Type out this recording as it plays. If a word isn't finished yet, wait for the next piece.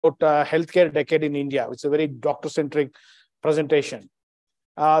healthcare decade in India, which is a very doctor-centric presentation.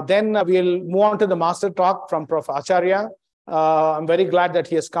 Then we'll move on to the master talk from Prof Acharya. I'm very glad that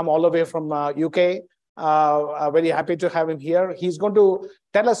he has come all the way from UK. Very happy to have him here. He's going to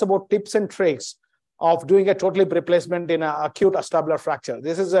tell us about tips and tricks of doing a total hip replacement in an acute acetabular fracture.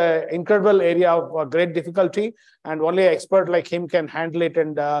 This is an incredible area of great difficulty, and only an expert like him can handle it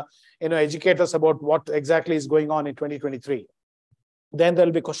and educate us about what exactly is going on in 2023. Then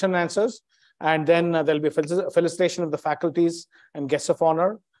there'll be question and answers, and then there'll be felicitation of the faculties and guests of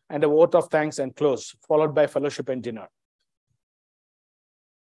honor, and a vote of thanks and close, followed by fellowship and dinner.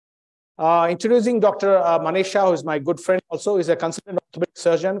 Introducing Dr. Manish Shah, who is my good friend also, is a consultant orthopedic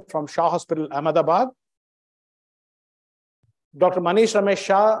surgeon from Shah Hospital, Ahmedabad. Dr. Manish Ramesh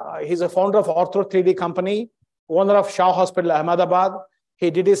Shah, he's a founder of Ortho 3D company, owner of Shah Hospital, Ahmedabad. He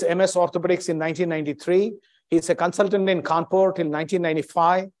did his MS Orthopaedics in 1993. He's a consultant in Kanpur till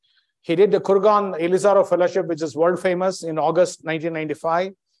 1995. He did the Kurgan Elizaro Fellowship, which is world famous, in August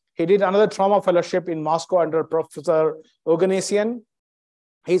 1995. He did another trauma fellowship in Moscow under Professor Oganesian.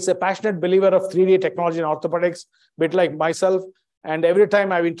 He's a passionate believer of 3D technology in orthopedics, a bit like myself. And every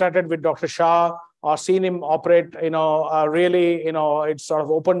time I've interacted with Dr. Shah or seen him operate, really, it sort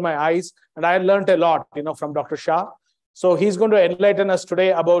of opened my eyes. And I learned a lot, from Dr. Shah. So he's going to enlighten us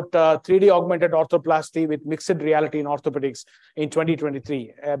today about 3D augmented arthroplasty with mixed reality in orthopedics in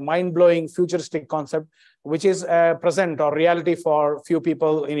 2023, a mind-blowing futuristic concept, which is present or reality for few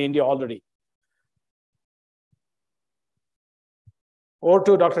people in India already. Over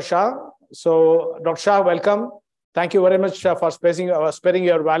to Dr. Shah. So Dr. Shah, welcome. Thank you very much for sparing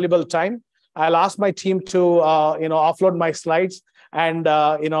your valuable time. I'll ask my team to, offload my slides, and,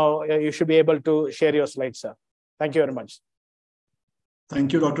 you should be able to share your slides, sir. Thank you very much.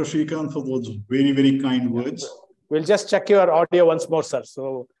 Thank you, Dr. Srikanth, for those very, very kind words. We'll just check your audio once more, sir.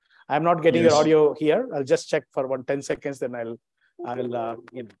 So I'm not getting your audio here. I'll just check for 10 seconds, then I'll.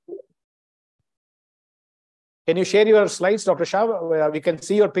 Can you share your slides, Dr. Shah? We can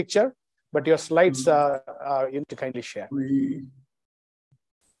see your picture, but your slides you need to kindly share.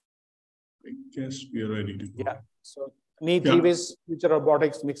 I guess we are ready to go. Yeah. So knee TVs, future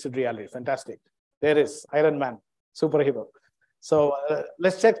robotics, mixed reality. Fantastic. There is Iron Man, superhero. So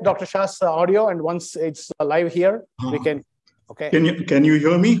let's check Dr. Shah's audio, and once it's live here, we can. Okay. Can you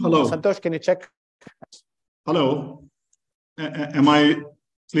hear me? Hello. Santosh, can you check? Hello. Am I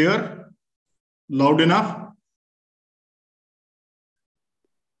clear? Loud enough?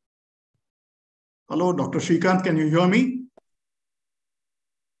 Hello, Dr. Srikanth, can you hear me?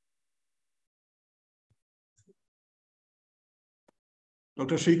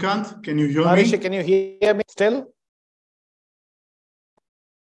 Dr. Srikanth, can you hear Maharishi, me? can you hear me still?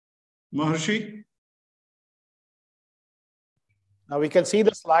 Maharishi? Now we can see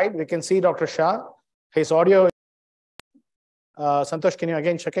the slide. We can see Dr. Shah. His audio. Santosh, can you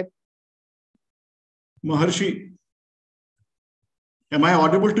again check it? Maharishi, am I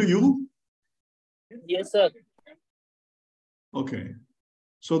audible to you? Yes, sir. Okay.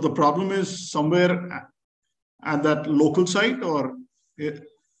 So the problem is somewhere at that local site, or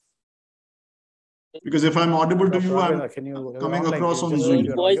because if I'm audible to you, I'm coming across on Zoom.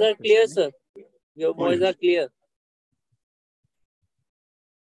 Your voice are clear, sir. Your voice are clear.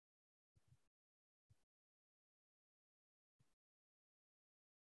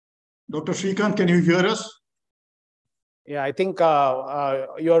 Dr. Srikanth, can you hear us? Yeah, I think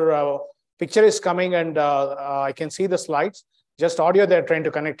your picture is coming, and I can see the slides. Just audio they're trying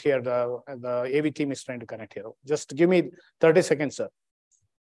to connect here. The AV team is trying to connect here. Just give me 30 seconds, sir.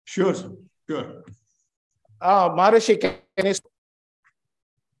 Sure, sir. Sure. Maharishi, can you...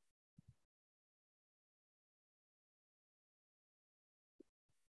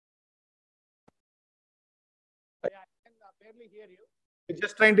 I can barely hear you. We're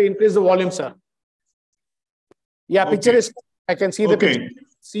just trying to increase the volume, sir. Yeah, picture is... I can see the picture.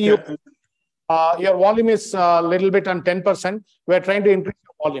 See you. Your volume is a little bit on 10%. We're trying to increase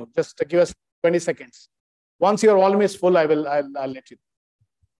your volume. Just give us 20 seconds. Once your volume is full, I'll let you.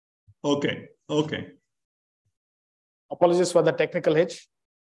 Okay. Okay. Apologies for the technical hitch.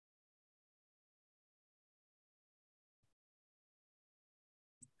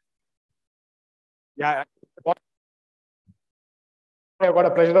 Yeah. I've got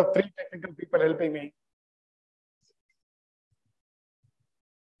a pleasure of 3 technical people helping me.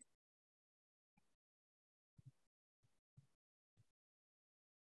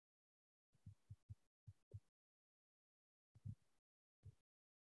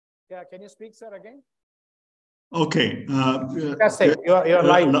 Yeah, can you speak, sir, again? Okay. Fantastic. You're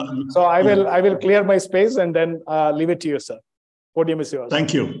live. So I will clear my space and then leave it to you, sir. Podium is yours.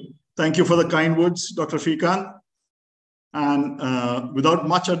 Thank you. Thank you for the kind words, Dr. Shrikanth. And without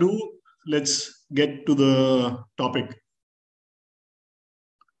much ado, let's get to the topic.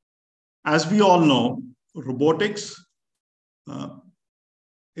 As we all know, robotics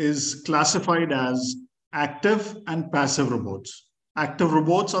is classified as active and passive robots. Active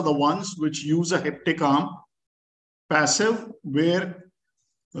robots are the ones which use a haptic arm. Passive, where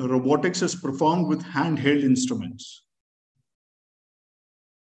robotics is performed with handheld instruments.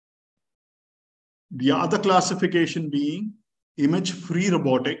 The other classification being image-free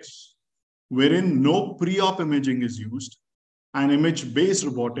robotics, wherein no pre-op imaging is used, and image-based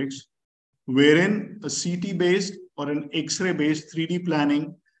robotics, wherein a CT-based or an X-ray-based 3D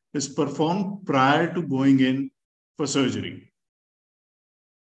planning is performed prior to going in for surgery.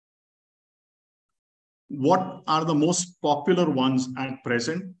 What are the most popular ones at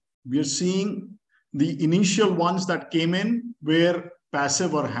present? We are seeing the initial ones that came in were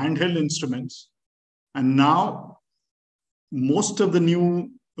passive or handheld instruments. And now most of the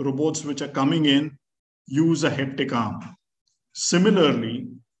new robots which are coming in use a haptic arm. Similarly,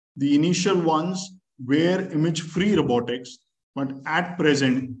 the initial ones were image-free robotics, but at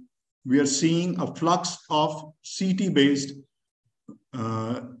present, we are seeing a flux of CT-based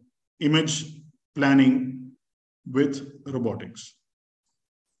image planning with robotics.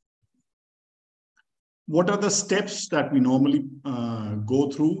 What are the steps that we normally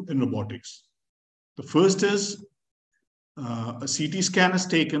go through in robotics? The first is a CT scan is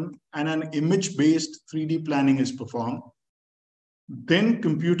taken and an image-based 3D planning is performed. Then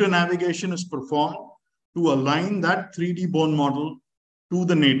computer navigation is performed to align that 3D bone model to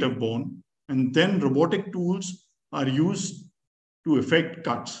the native bone. And then robotic tools are used to effect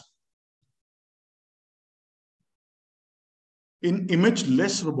cuts. In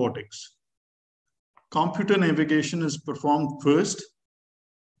image-less robotics, computer navigation is performed first.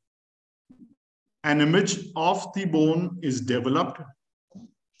 An image of the bone is developed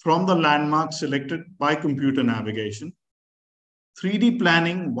from the landmark selected by computer navigation. 3D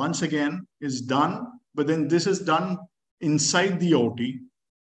planning, once again, is done, but then this is done inside the OT.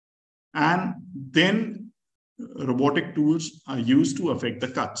 And then robotic tools are used to affect the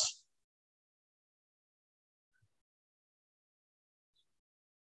cuts.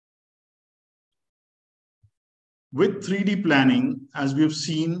 With 3D planning, as we have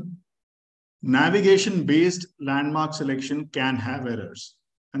seen, navigation-based landmark selection can have errors.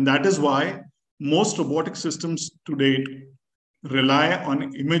 And that is why most robotic systems to date rely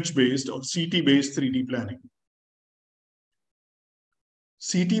on image-based or CT-based 3D planning.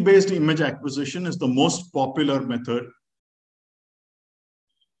 CT-based image acquisition is the most popular method.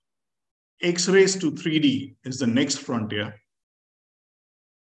 X-rays to 3D is the next frontier.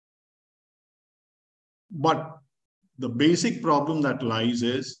 But the basic problem that lies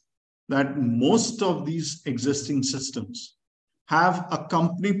is that most of these existing systems have a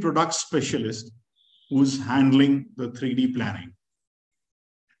company product specialist who's handling the 3D planning.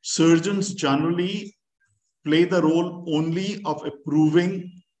 Surgeons generally play the role only of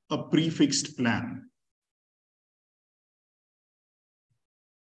approving a prefixed plan.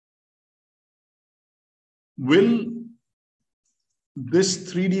 Will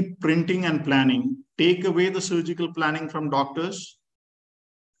this 3D printing and planning take away the surgical planning from doctors?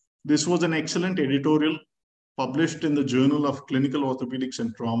 This was an excellent editorial published in the Journal of Clinical Orthopedics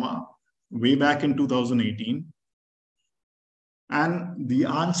and Trauma way back in 2018. And the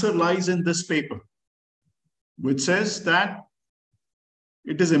answer lies in this paper, which says that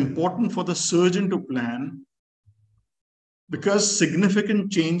it is important for the surgeon to plan because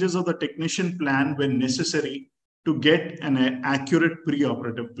significant changes of the technician plan were necessary to get an accurate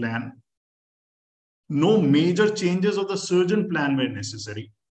preoperative plan. No major changes of the surgeon plan were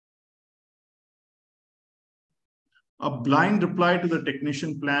necessary. A blind reply to the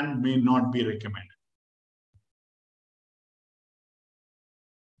technician plan may not be recommended.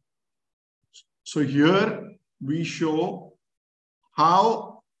 So here we show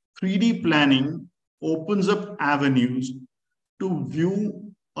how 3D planning opens up avenues to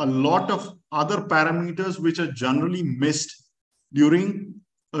view a lot of other parameters which are generally missed during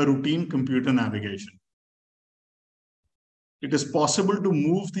a routine computer navigation. It is possible to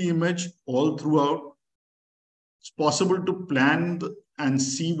move the image all throughout. It's possible to plan and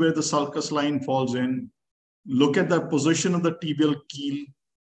see where the sulcus line falls in, look at the position of the tibial keel,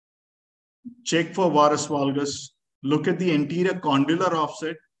 check for varus valgus, look at the anterior condylar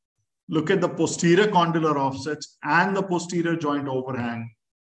offset, look at the posterior condylar offsets and the posterior joint overhang,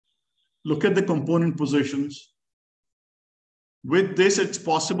 look at the component positions. With this, it's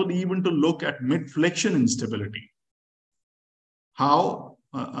possible even to look at mid-flexion instability. how,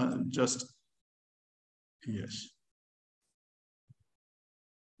 yes.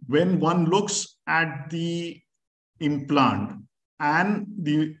 When one looks at the implant and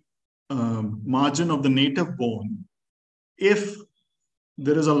the margin of the native bone, if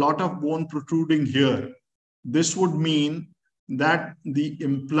there is a lot of bone protruding here, this would mean that the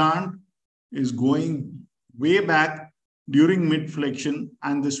implant is going way back during mid-flexion,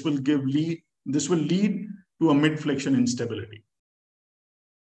 and this will lead to a mid-flexion instability.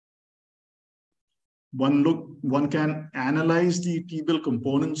 One can analyze the tibial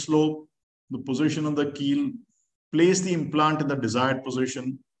component slope, the position of the keel, place the implant in the desired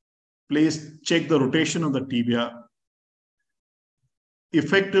position, check the rotation of the tibia,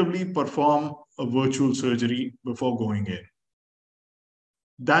 effectively perform a virtual surgery before going in.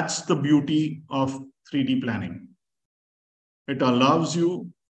 That's the beauty of 3D planning. It allows you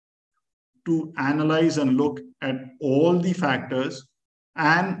to analyze and look at all the factors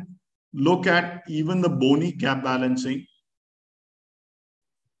and look at even the bony gap balancing.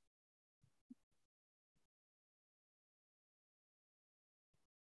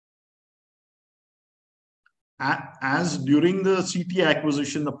 As during the CT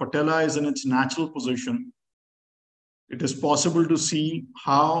acquisition, the patella is in its natural position, it is possible to see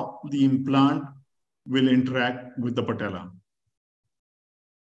how the implant will interact with the patella.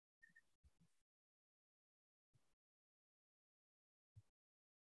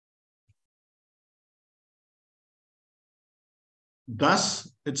 Thus,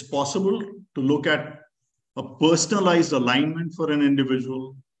 it's possible to look at a personalized alignment for an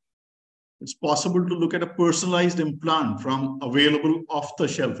individual. It's possible to look at a personalized implant from available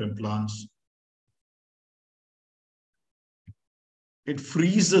off-the-shelf implants. It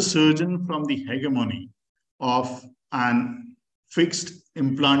frees the surgeon from the hegemony of an fixed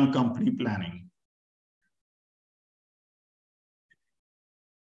implant company planning.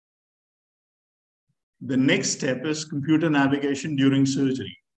 The next step is computer navigation during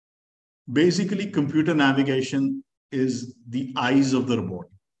surgery. Basically, computer navigation is the eyes of the robot.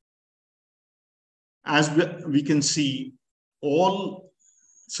 As we can see, all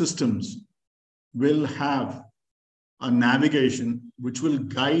systems will have a navigation which will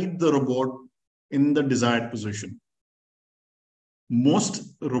guide the robot in the desired position.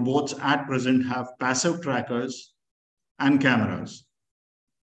 Most robots at present have passive trackers and cameras.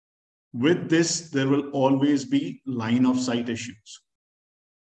 With this, there will always be line of sight issues.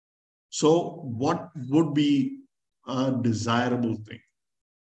 So what would be a desirable thing?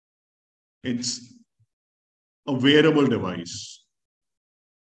 It's a wearable device,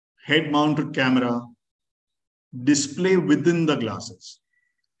 head-mounted camera, display within the glasses.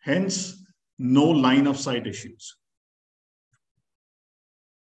 Hence, no line of sight issues.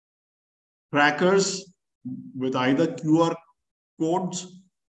 Trackers with either QR codes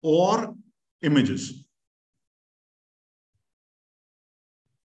or images.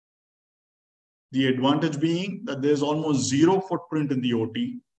 The advantage being that there's almost zero footprint in the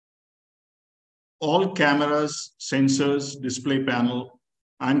OT. All cameras, sensors, display panel,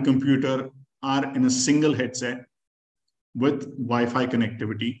 and computer are in a single headset with Wi-Fi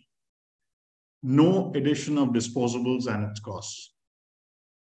connectivity. No addition of disposables and its costs.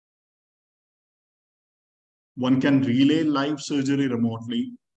 One can relay live surgery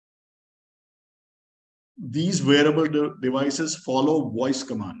remotely. These wearable devices follow voice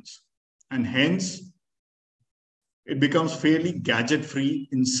commands, and hence it becomes fairly gadget-free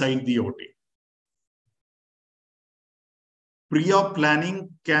inside the OT. Pre-op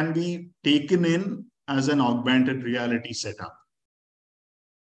planning can be taken in as an augmented reality setup.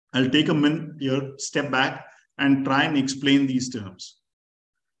 I'll take a minute here, step back, and try and explain these terms.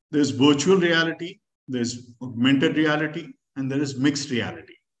 There's virtual reality, there's augmented reality, and there is mixed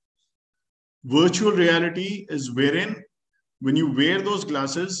reality. Virtual reality is wherein when you wear those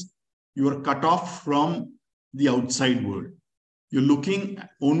glasses, you are cut off from the outside world. You're looking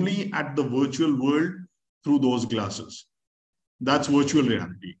only at the virtual world through those glasses. That's virtual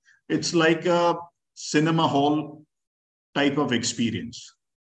reality. It's like a cinema hall type of experience.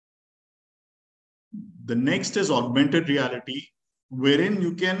 The next is augmented reality, wherein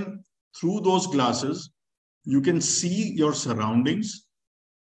you can, through those glasses, you can see your surroundings.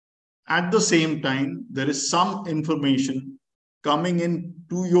 At the same time, there is some information coming in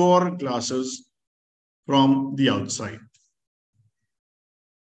to your glasses from the outside.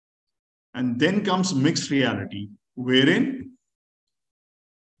 And then comes mixed reality, wherein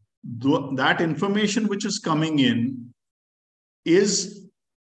that information which is coming in is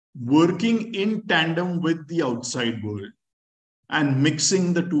working in tandem with the outside world and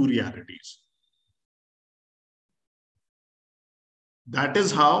mixing the two realities. That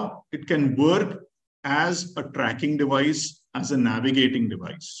is how it can work as a tracking device, as a navigating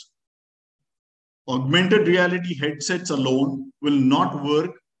device. Augmented reality headsets alone will not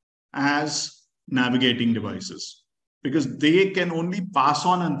work as navigating devices because they can only pass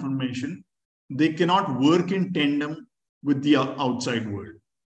on information. They cannot work in tandem with the outside world.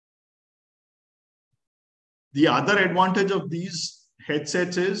 The other advantage of these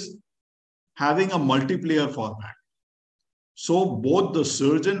headsets is having a multiplayer format. So both the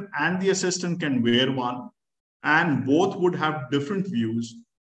surgeon and the assistant can wear one, and both would have different views,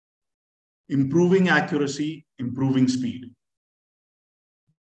 improving accuracy, improving speed.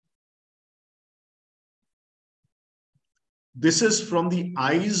 This is from the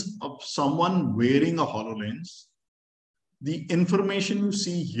eyes of someone wearing a HoloLens. The information you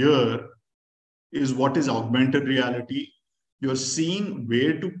see here is what is augmented reality. You're seeing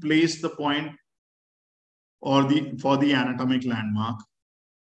where to place the point or for the anatomic landmark.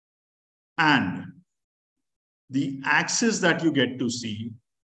 And the axis that you get to see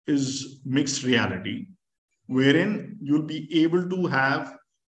is mixed reality, wherein you'll be able to have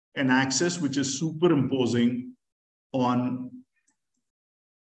an axis which is superimposing on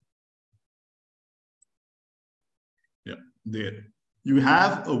there. You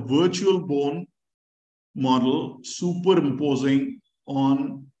have a virtual bone model superimposing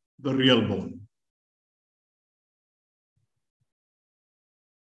on the real bone.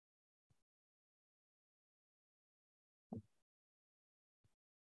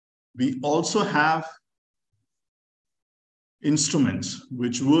 We also have instruments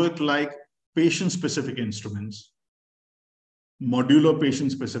which work like patient-specific instruments, modular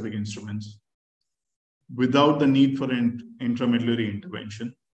patient-specific instruments, without the need for intramedullary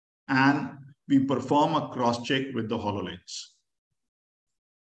intervention, and we perform a cross-check with the HoloLens.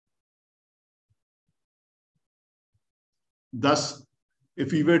 Thus,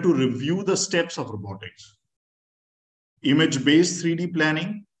 if we were to review the steps of robotics, image-based 3D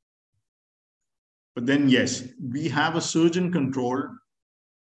planning, but then yes, we have a surgeon-controlled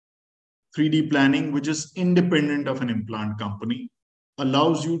 3D planning, which is independent of an implant company,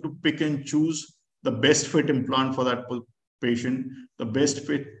 allows you to pick and choose the best fit implant for that patient, the best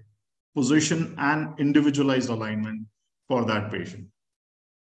fit position and individualized alignment for that patient.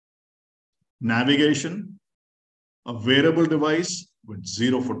 Navigation, a wearable device with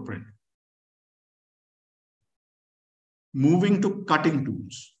zero footprint. Moving to cutting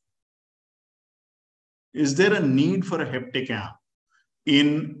tools. Is there a need for a haptic arm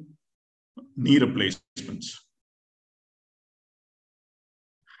in knee replacements?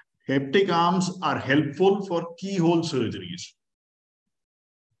 Haptic arms are helpful for keyhole surgeries.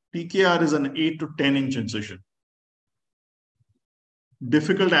 TKR is an 8 to 10 inch incision.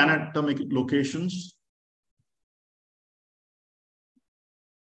 Difficult anatomic locations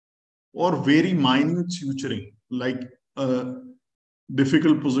or very minute suturing, like a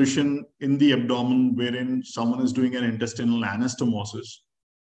difficult position in the abdomen wherein someone is doing an intestinal anastomosis.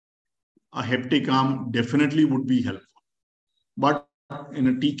 A haptic arm definitely would be helpful. But in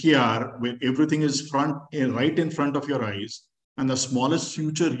a TKR, where everything is right in front of your eyes, and the smallest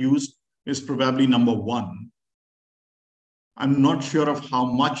suture used is probably number 1, I'm not sure of how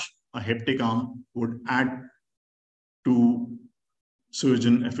much a haptic arm would add to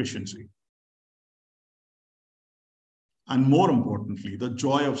surgeon efficiency. And more importantly, the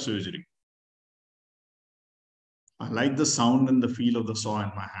joy of surgery. I like the sound and the feel of the saw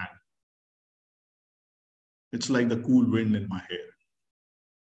in my hand. It's like the cool wind in my hair.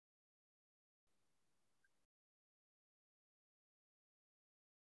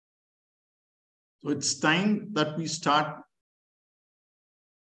 So it's time that we start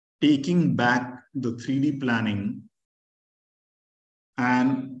taking back the 3D planning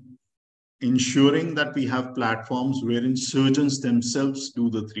and ensuring that we have platforms wherein surgeons themselves do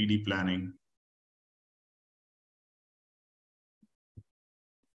the 3D planning.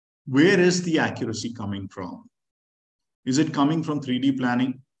 Where is the accuracy coming from? Is it coming from 3D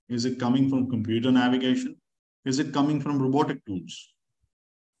planning? Is it coming from computer navigation? Is it coming from robotic tools?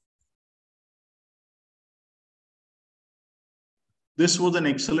 This was an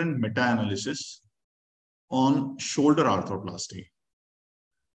excellent meta-analysis on shoulder arthroplasty.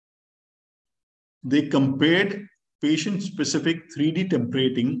 They compared patient-specific 3D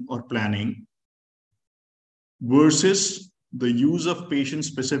templating or planning versus the use of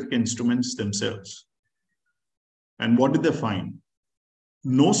patient-specific instruments themselves. And what did they find?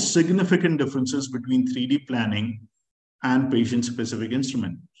 No significant differences between 3D planning and patient-specific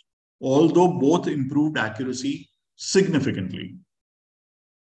instruments, although both improved accuracy significantly.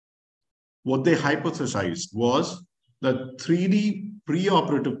 What they hypothesized was that 3D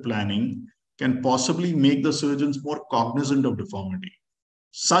preoperative planning can possibly make the surgeons more cognizant of deformity,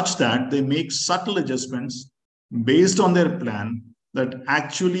 such that they make subtle adjustments based on their plan that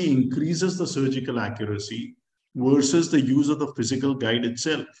actually increases the surgical accuracy versus the use of the physical guide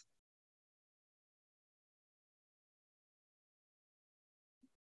itself.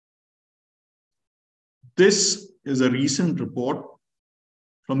 This is a recent report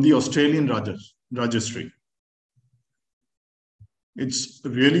from the Australian registry. It's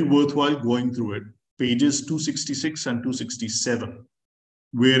really worthwhile going through it, pages 266 and 267,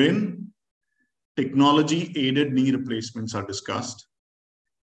 wherein technology-aided knee replacements are discussed.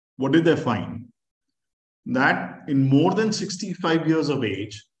 What did they find? That in more than 65 years of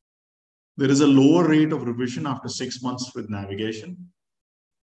age, there is a lower rate of revision after 6 months with navigation.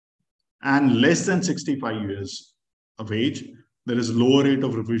 And less than 65 years of age, there is lower rate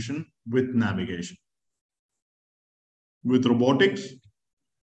of revision with navigation. With robotics,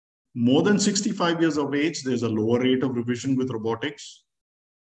 more than 65 years of age, there's a lower rate of revision with robotics.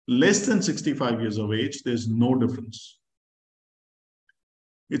 Less than 65 years of age, there's no difference.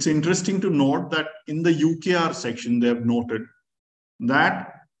 It's interesting to note that in the UKR section, they have noted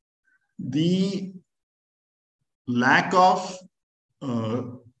that the lack of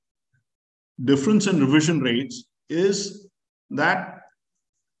difference in revision rates is that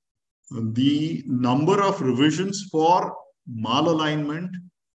the number of revisions for malalignment,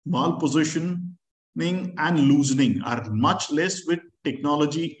 malpositioning, and loosening are much less with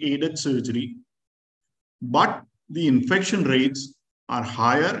technology-aided surgery, but the infection rates are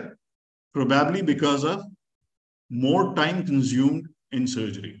higher, probably because of more time consumed in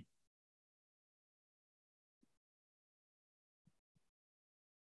surgery.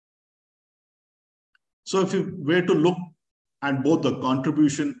 So if you were to look at both the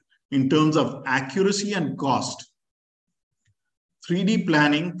contribution in terms of accuracy and cost, 3D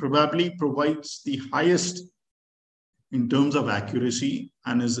planning probably provides the highest in terms of accuracy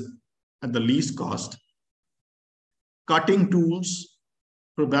and is at the least cost. Cutting tools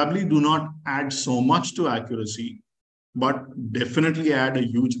probably do not add so much to accuracy, but definitely add a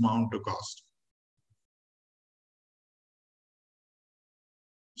huge amount to cost.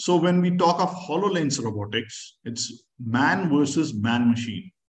 So when we talk of HoloLens robotics, it's man versus man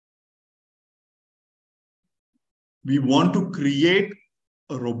machine. We want to create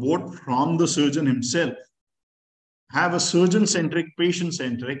a robot from the surgeon himself, have a surgeon-centric,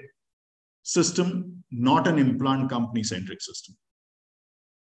 patient-centric system, not an implant company-centric system.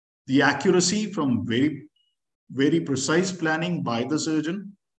 The accuracy from very, very precise planning by the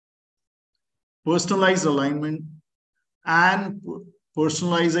surgeon, personalized alignment, and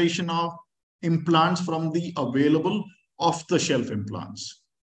personalization of implants from the available off-the-shelf implants.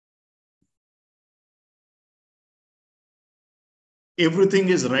 Everything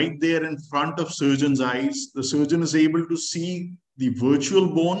is right there in front of surgeon's eyes. The surgeon is able to see the virtual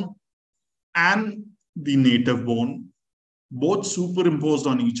bone and the native bone, both superimposed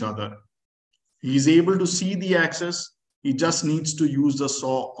on each other. He's able to see the axis. He just needs to use the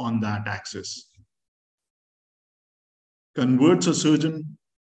saw on that axis. Converts a surgeon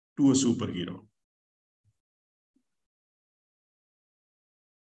to a superhero.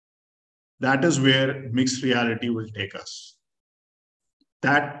 That is where mixed reality will take us.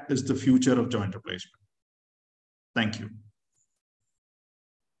 That is the future of joint replacement. Thank you.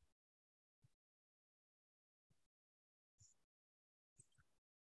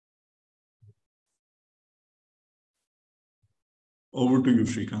 Over to you,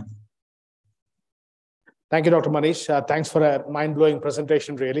 Srikanth. Thank you, Dr. Manish. Thanks for a mind-blowing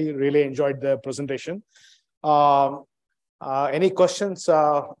presentation. Really enjoyed the presentation. Any questions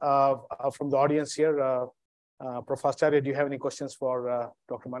from the audience here? Prof Acharya, do you have any questions for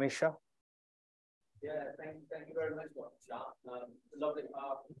Dr. Manish Shah? Yeah, thank you very much, Dr. Shah. Lovely.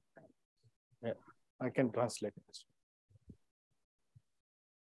 Yeah, I can translate this.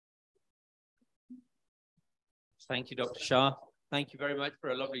 Thank you, Dr. Shah. Thank you very much for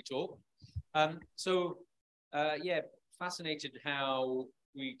a lovely talk. Yeah, fascinated how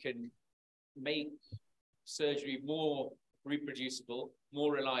we can make surgery more reproducible,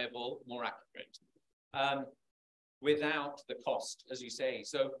 more reliable, more accurate, without the cost, as you say.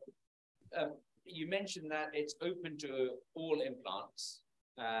 So you mentioned that it's open to all implants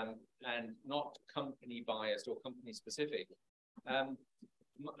and not company biased or company specific.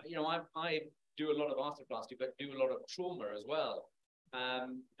 You know, I do a lot of arthroplasty, but do a lot of trauma as well.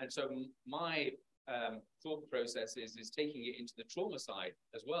 And so my thought process is taking it into the trauma side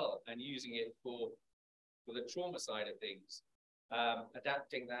as well and using it for the trauma side of things,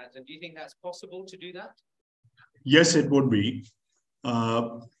 adapting that. And do you think that's possible to do that? Yes, it would be.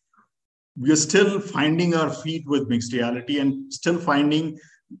 we are still finding our feet with mixed reality and still finding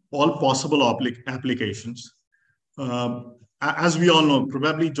all possible applications. As we all know,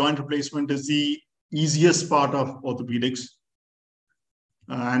 probably joint replacement is the easiest part of orthopedics.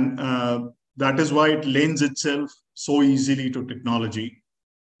 And that is why it lends itself so easily to technology.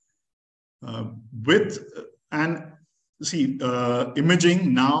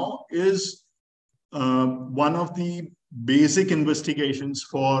 Imaging now is one of the basic investigations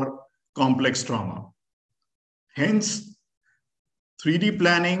for complex trauma. Hence, 3D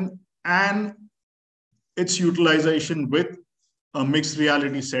planning and its utilization with a mixed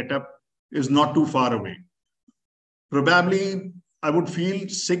reality setup is not too far away. Probably, I would feel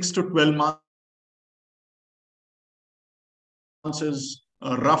 6 to 12 months is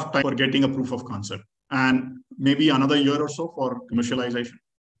a rough time for getting a proof of concept, and maybe another year or so for commercialization,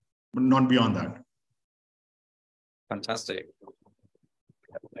 but not beyond that. Fantastic.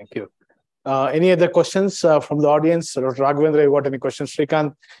 Thank you. Any other questions from the audience? Raghavendra, you got any questions?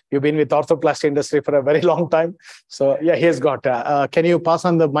 Srikanth, you've been with orthoplasty industry for a very long time. So yeah, he's got. Can you pass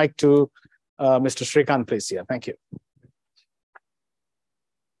on the mic to Mr. Shrikanth, please? Yeah, thank you.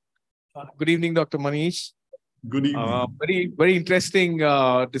 Good evening, Dr. Manish. Good evening. Very interesting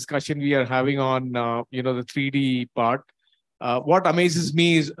discussion we are having on the 3D part. What amazes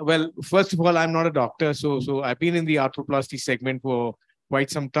me is, well, first of all, I'm not a doctor, so I've been in the arthroplasty segment for quite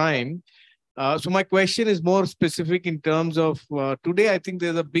some time. So my question is more specific in terms of today. I think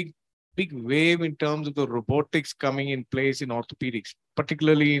there's a big wave in terms of the robotics coming in place in orthopedics,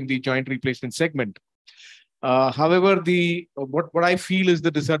 particularly in the joint replacement segment. However, what I feel is the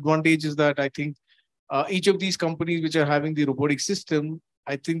disadvantage is that I think each of these companies which are having the robotic system,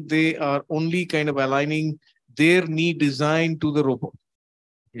 I think they are only kind of aligning their knee design to the robot.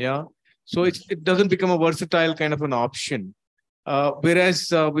 Yeah. So it doesn't become a versatile kind of an option. Whereas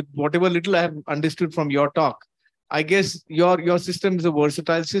with whatever little I have understood from your talk, I guess your system is a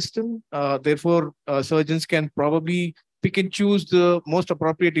versatile system. Therefore, surgeons can probably pick and choose the most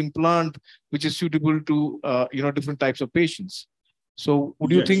appropriate implant which is suitable to different types of patients. So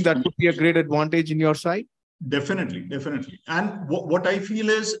would you think that would be a great advantage in your side? Definitely. And what I feel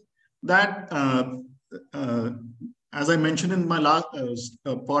is that, as I mentioned in my last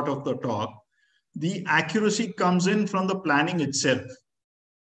part of the talk, the accuracy comes in from the planning itself.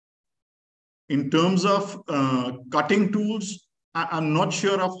 In terms of cutting tools, I'm not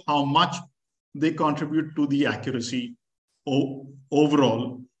sure of how much they contribute to the accuracy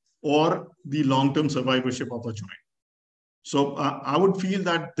overall or the long-term survivorship of a joint. So I would feel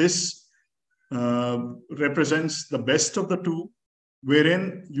that this represents the best of the two,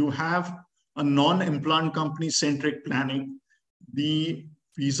 wherein you have a non-implant company-centric planning, the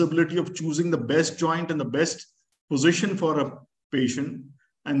feasibility of choosing the best joint and the best position for a patient,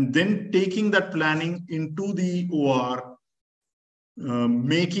 and then taking that planning into the OR,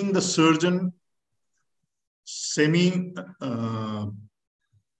 making the surgeon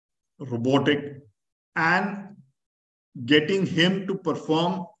semi-robotic and getting him to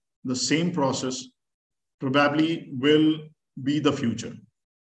perform the same process probably will be the future.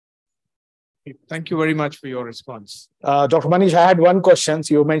 Thank you very much for your response. Dr. Manish, I had one question.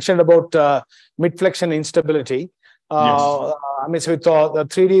 You mentioned about mid-flexion instability. Yes. I mean, so with the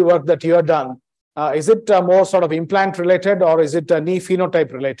 3D work that you have done, is it more sort of implant related or is it knee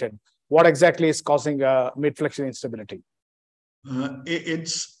phenotype related? What exactly is causing mid-flexion instability?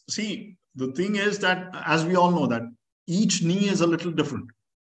 The thing is that, as we all know, that each knee is a little different.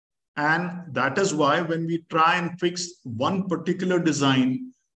 And that is why when we try and fix one particular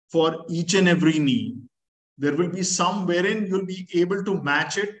design for each and every knee, there will be some wherein you'll be able to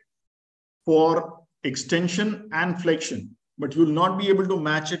match it for extension and flexion, but you'll not be able to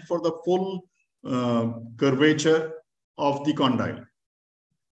match it for the full curvature of the condyle.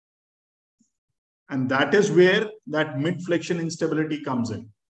 And that is where that mid-flexion instability comes in,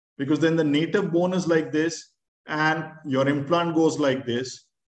 because then the native bone is like this and your implant goes like this,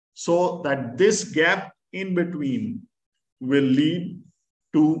 so that this gap in between will lead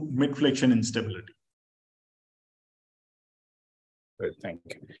to mid-flexion instability. Great, thank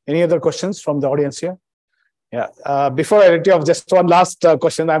you. Any other questions from the audience here? Yeah. Before I let you off, just one last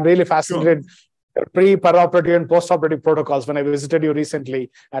question. I'm really fascinated. Sure. Pre-operative and post-operative protocols. When I visited you recently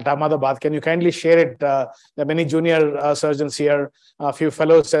at Ahmedabad, can you kindly share it? There are many junior surgeons here, a few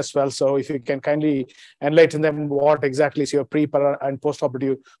fellows as well. So if you can kindly enlighten them, what exactly is your pre and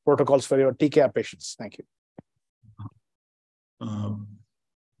post-operative protocols for your TKA patients? Thank you.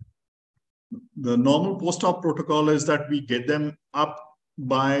 The normal post-op protocol is that we get them up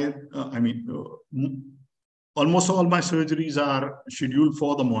by, almost all my surgeries are scheduled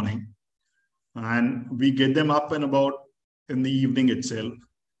for the morning, and we get them up and about in the evening itself.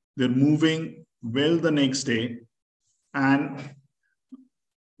 They're moving well the next day, and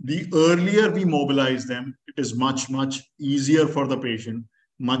the earlier we mobilize them, it is much, much easier for the patient,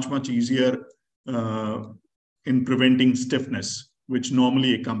 much easier in preventing stiffness, which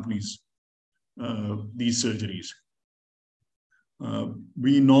normally accompanies these surgeries.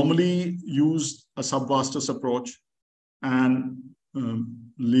 We normally use a subvastus approach and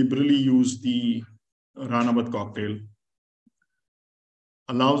liberally use the Ranavat cocktail.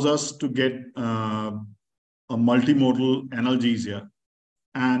 Allows us to get a multimodal analgesia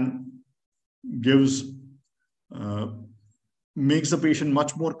and makes the patient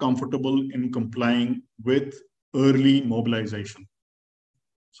much more comfortable in complying with early mobilization.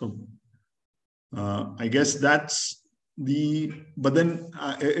 So I guess that's but then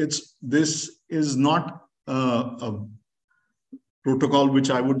this is not a protocol which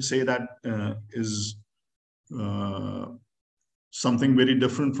I would say that is something very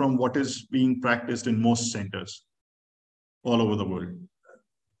different from what is being practiced in most centers all over the world.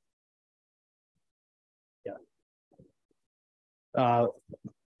 Yeah.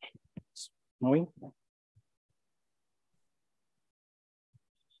 Moving.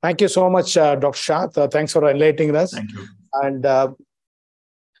 Thank you so much, Dr. Shah. Thanks for enlightening us. Thank you. And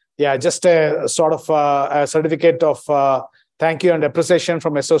yeah, just a sort of a certificate of thank you and appreciation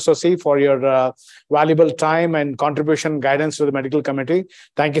from SSOC for your valuable time and contribution guidance to the medical committee.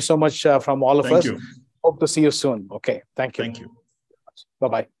 Thank you so much from all of us. Thank you. Hope to see you soon. Okay. Thank you. Thank you.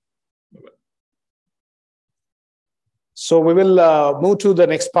 Bye-bye. So we will move to the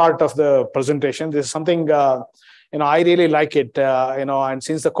next part of the presentation. This is something, I really like it, and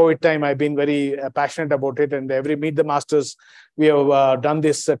since the COVID time, I've been very passionate about it. And every Meet the Masters, we have done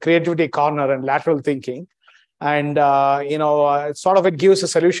this creativity corner and lateral thinking. And, it gives a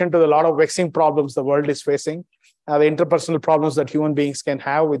solution to a lot of vexing problems the world is facing, the interpersonal problems that human beings can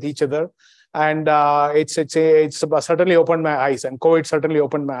have with each other. And it's certainly opened my eyes, and COVID certainly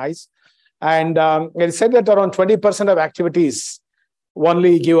opened my eyes. And it said that around 20% of activities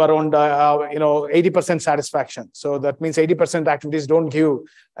only give around 80% satisfaction. So that means 80% activities don't give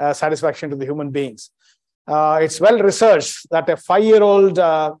satisfaction to the human beings. It's well researched that a 5-year-old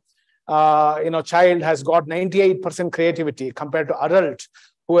child has got 98% creativity compared to adult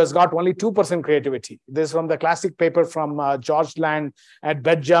who has got only 2% creativity. This is from the classic paper from George Land at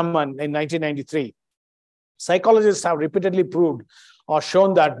Belgium in 1993. Psychologists have repeatedly proved or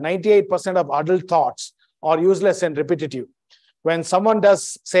shown that 98% of adult thoughts are useless and repetitive. When someone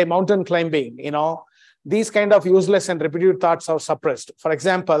does, say, mountain climbing, these kind of useless and repetitive thoughts are suppressed. For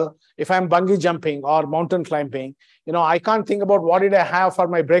example, if I'm bungee jumping or mountain climbing, I can't think about what did I have for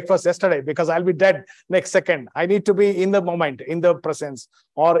my breakfast yesterday because I'll be dead next second. I need to be in the moment, in the presence,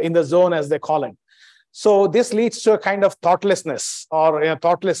 or in the zone, as they call it. So this leads to a kind of thoughtlessness or a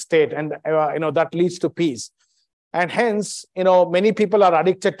thoughtless state, and that leads to peace. And hence, many people are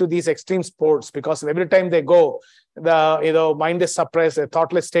addicted to these extreme sports because every time they go, the mind is suppressed, a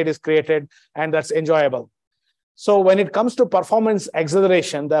thoughtless state is created, and that's enjoyable. So when it comes to performance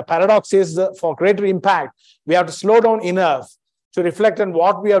acceleration, the paradox is for greater impact, we have to slow down enough to reflect on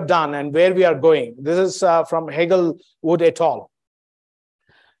what we have done and where we are going. This is from Hegel, Wood et al.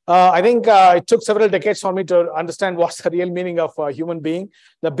 I think it took several decades for me to understand what's the real meaning of a human being.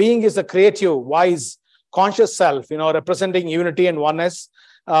 The being is the creative, wise, conscious self, representing unity and oneness,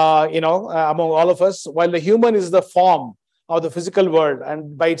 among all of us, while the human is the form of the physical world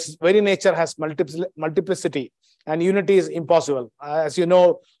and by its very nature has multiplicity, and unity is impossible. As you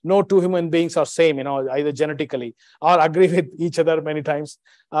know, no two human beings are same, either genetically or agree with each other many times.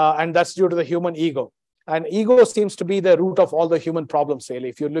 And that's due to the human ego. And ego seems to be the root of all the human problems, really.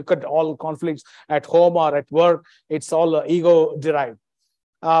 If you look at all conflicts at home or at work, it's all ego derived.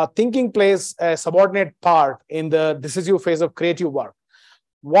 Thinking plays a subordinate part in the decisive phase of creative work.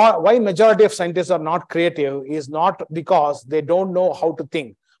 Why majority of scientists are not creative is not because they don't know how to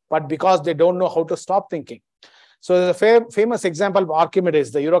think, but because they don't know how to stop thinking. So there's a famous example of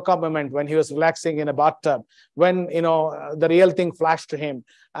Archimedes, the Eureka moment, when he was relaxing in a bathtub, when the real thing flashed to him,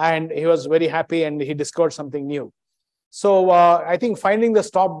 and he was very happy and he discovered something new. So I think finding the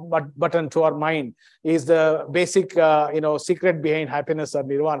stop button to our mind is the basic, secret behind happiness or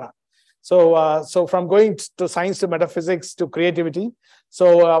nirvana. So from going to science to metaphysics to creativity.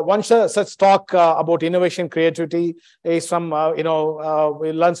 So one such talk about innovation, creativity is from,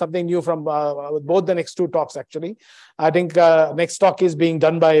 we learned something new from both the next two talks, actually. I think next talk is being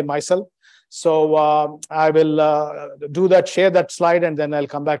done by myself. So I will do that, share that slide, and then I'll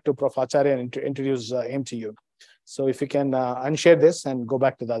come back to Prof Acharya and introduce him to you. So if you can unshare this and go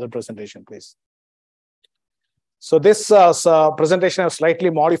back to the other presentation, please. So this presentation I've slightly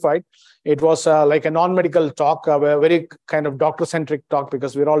modified. It was like a non-medical talk, a very kind of doctor-centric talk,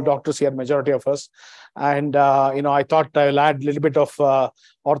 because we're all doctors here, majority of us. And, I thought I'll add a little bit of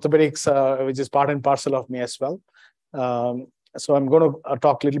orthopedics, which is part and parcel of me as well. So I'm going to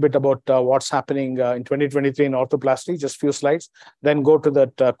talk a little bit about what's happening in 2023 in orthoplasty, just a few slides, then go to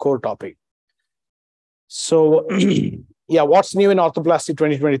that core topic. So, yeah, what's new in orthoplasty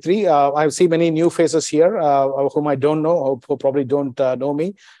 2023? I see many new faces here whom I don't know, who probably don't know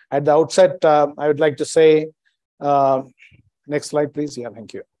me. At the outset, I would like to say, next slide, please. Yeah,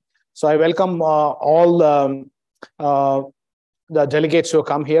 thank you. So I welcome all the delegates who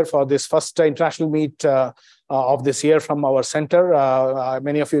come here for this first international meet of this year from our center.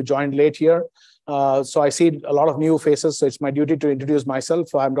 Many of you joined late here. So I see a lot of new faces, so it's my duty to introduce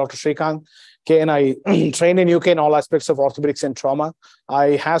myself. I'm Dr. Shrikanth, and I train in UK in all aspects of orthopedics and trauma.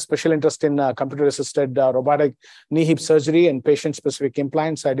 I have special interest in computer-assisted robotic knee hip surgery and patient-specific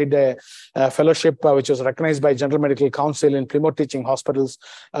implants. I did a fellowship which was recognized by General Medical Council in Plymouth Teaching Hospitals,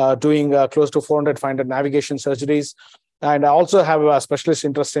 doing close to 400, 500 navigation surgeries. And I also have a specialist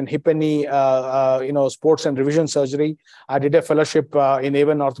interest in hip and knee, sports and revision surgery. I did a fellowship in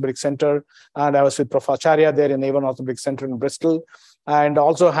Avon Orthopaedic Center, and I was with Prof Acharya there in Avon Orthopaedic Center in Bristol. And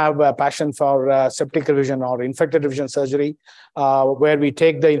also have a passion for septic revision or infected revision surgery, where we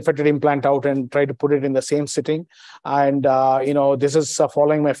take the infected implant out and try to put it in the same sitting. And, this is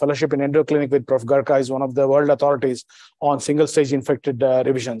following my fellowship in endoclinic with Prof Garka, is one of the world authorities on single-stage infected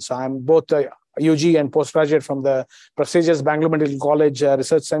revisions. So I'm both UG and postgraduate from the prestigious Bangalore Medical College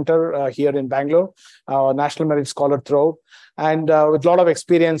Research Center here in Bangalore, National Merit Scholar throughout, and with a lot of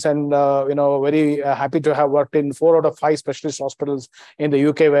experience and, very happy to have worked in 4 out of 5 specialist hospitals in the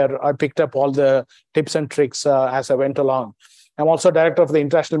UK, where I picked up all the tips and tricks as I went along. I'm also director of the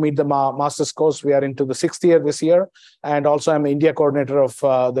International Meet the Masters course. We are into the 6th year this year. And also I'm India coordinator of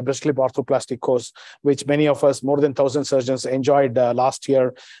the Bristol Orthoplasty course, which many of us, more than 1,000 surgeons, enjoyed last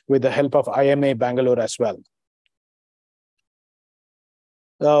year with the help of IMA Bangalore as well.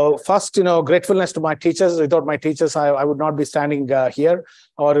 First, gratefulness to my teachers. Without my teachers, I would not be standing here.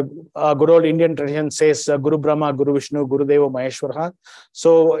 Or good old Indian tradition says, Guru Brahma, Guru Vishnu, Guru Deva Maheshwara.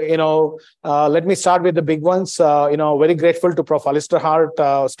 So, let me start with the big ones. Very grateful to Prof Alistair Hart,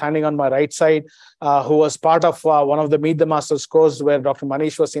 standing on my right side, who was part of one of the Meet the Masters course where Dr.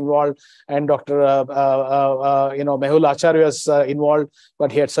 Manish was involved and Dr. Mehul Acharya was involved,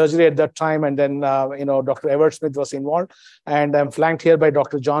 but he had surgery at that time. And then, Dr. Everett Smith was involved. And I'm flanked here by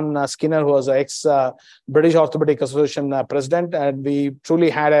Dr. John Skinner, who was ex-British Orthopaedic Association president. And we truly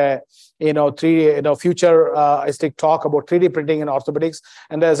had a futuristic talk about 3D printing in orthopedics.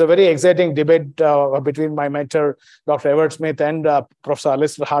 And there's a very exciting debate between my mentor, Dr. Everett Smith, and Professor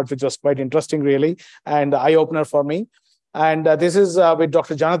Alistair Hart, which was quite interesting, really, and eye-opener for me. And this is with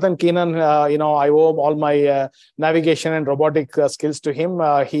Dr. Jonathan Keenan. I owe all my navigation and robotic skills to him.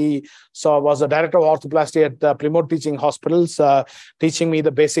 He was the director of orthoplasty at Plymouth Teaching Hospitals, teaching me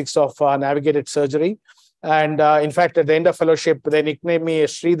the basics of navigated surgery. And in fact, at the end of fellowship, they nicknamed me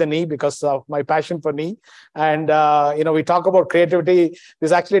Shri the Knee because of my passion for knee. And, we talk about creativity. This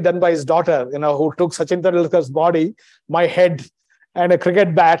is actually done by his daughter, who took Sachin Tendulkar's body, my head, and a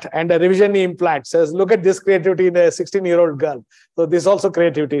cricket bat and a revision knee implant. Says, look at this creativity in a 16-year-old girl. So this also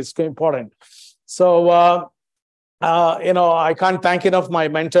creativity is important. So, I can't thank enough my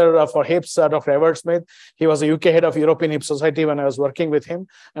mentor for hips, Dr. Everett Smith. He was the UK head of European Hip Society when I was working with him,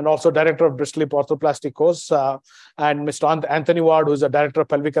 and also director of Bristol Orthoplasty course. And Mr. Anthony Ward, who's the director of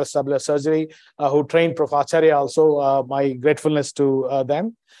pelvic acetabular surgery, who trained Prof Acharya also. My gratefulness to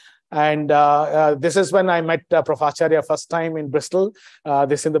them. And this is when I met Prof Acharya first time in Bristol.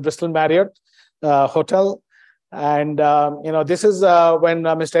 This in the Bristol Marriott Hotel. And, this is when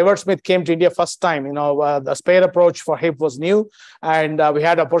Mr. Everett Smith came to India first time. The spare approach for hip was new. And we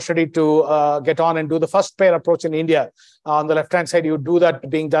had opportunity to get on and do the first spare approach in India. On the left-hand side, you do that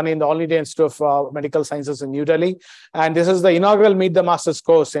being done in the All India Institute of Medical Sciences in New Delhi. And this is the inaugural Meet the Masters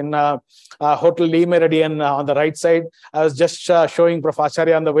course in Hotel Lee Meridian on the right side. I was just showing Prof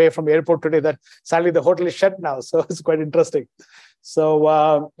Acharya on the way from the airport today that sadly the hotel is shut now. So it's quite interesting.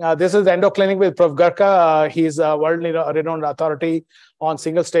 So this is the endoclinic with Prof Garka. He's a world-renowned authority on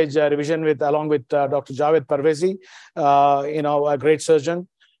single-stage revision along with Dr. Javed Parvezi, a great surgeon.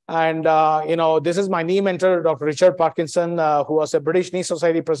 And, this is my knee mentor, Dr. Richard Parkinson, who was a British Knee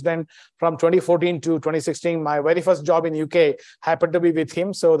Society president from 2014 to 2016. My very first job in UK happened to be with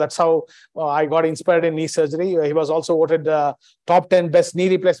him. So that's how I got inspired in knee surgery. He was also voted top 10 best knee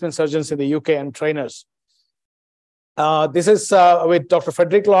replacement surgeons in the UK and trainers. This is with Dr.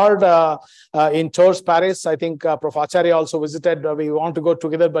 Frederick Lord in Tours, Paris. I think Prof Acharya also visited. We want to go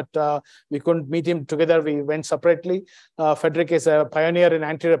together, but we couldn't meet him together. We went separately. Frederick is a pioneer in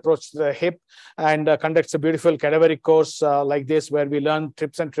anterior approach to the hip and conducts a beautiful cadaveric course like this, where we learn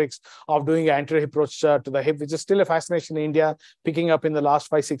tips and tricks of doing an anterior approach to the hip, which is still a fascination in India, picking up in the last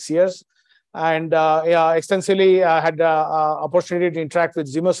 5-6 years. And extensively had opportunity to interact with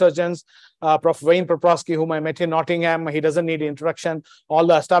Zimmer surgeons, Prof. Wayne Poprowski, whom I met in Nottingham. He doesn't need introduction. All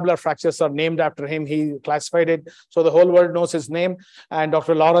the acetabular fractures are named after him. He classified it, so the whole world knows his name. And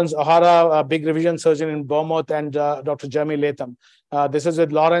Dr. Lawrence O'Hara, a big revision surgeon in Bournemouth, and Dr. Jeremy Latham. This is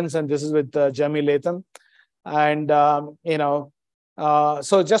with Lawrence, and this is with Jeremy Latham. And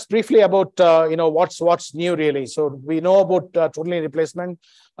so just briefly about what's new really. So we know about total knee replacement.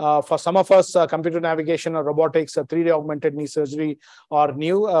 For some of us, computer navigation or robotics, 3D augmented knee surgery are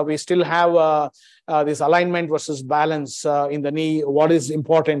new. We still have this alignment versus balance in the knee. What is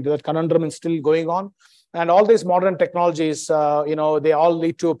important? That conundrum is still going on. And all these modern technologies, they all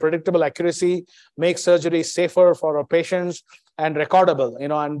lead to predictable accuracy, make surgery safer for our patients, and recordable,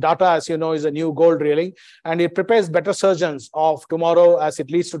 and data, as you know, is a new gold really. And it prepares better surgeons of tomorrow as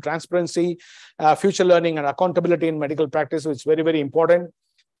it leads to transparency, future learning, and accountability in medical practice, which is very, very important.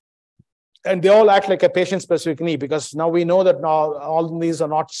 And they all act like a patient-specific knee, because now we know that now all knees are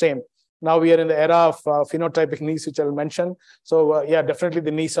not same. Now we are in the era of phenotypic knees, which I'll mention. So yeah, definitely the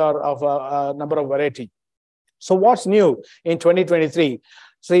knees are of a number of variety. So what's new in 2023?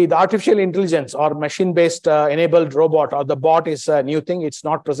 See, the artificial intelligence or machine-based enabled robot or the bot is a new thing. It's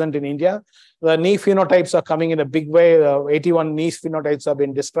not present in India. The knee phenotypes are coming in a big way. 81 knee phenotypes have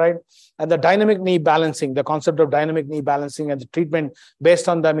been described. And the dynamic knee balancing, the concept of dynamic knee balancing and the treatment based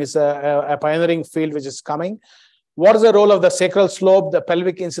on them is a pioneering field which is coming. What is the role of the sacral slope, the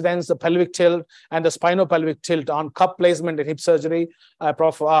pelvic incidence, the pelvic tilt, and the spinopelvic tilt on cup placement in hip surgery?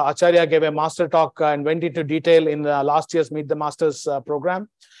 Prof Acharya gave a master talk and went into detail in last year's Meet the Masters program.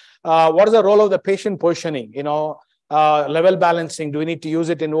 What is the role of the patient positioning? Level balancing, do we need to use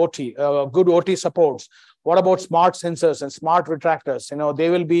it in OT? Good OT supports. What about smart sensors and smart retractors? They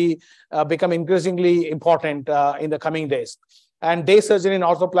will become increasingly important in the coming days. And day surgery in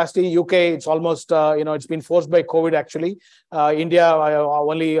arthroplasty, UK, it's almost, it's been forced by COVID actually. India, I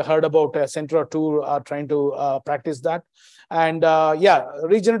only heard about a center or two trying to practice that. And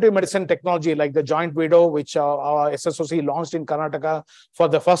regenerative medicine technology like the joint widow, which our SSOC launched in Karnataka for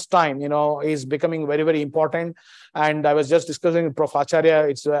the first time, is becoming very, very important. And I was just discussing with Prof Acharya,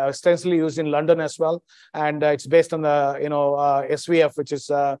 it's extensively used in London as well. And it's based on the, SVF, which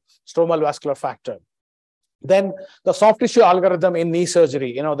is stromal vascular factor. Then the soft tissue algorithm in knee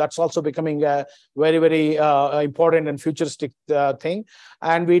surgery, that's also becoming a very, very important and futuristic thing.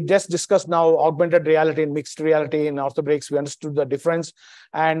 And we just discussed now augmented reality and mixed reality in orthopedics. We understood the difference.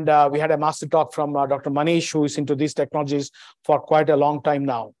 And we had a master talk from Dr. Manish, who is into these technologies for quite a long time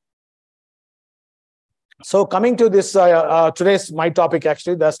now. So coming to this, today's my topic,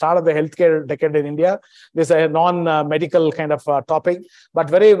 actually, the start of the healthcare decade in India. This is a non-medical kind of topic, but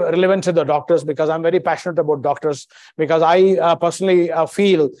very relevant to the doctors, because I'm very passionate about doctors, because I personally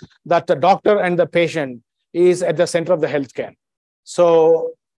feel that the doctor and the patient is at the center of the healthcare.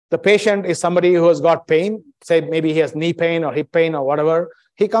 So the patient is somebody who has got pain, say maybe he has knee pain or hip pain or whatever.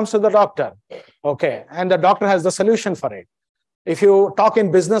 He comes to the doctor, okay, and the doctor has the solution for it. If you talk in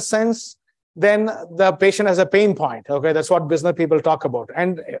business sense, then the patient has a pain point. Okay, that's what business people talk about.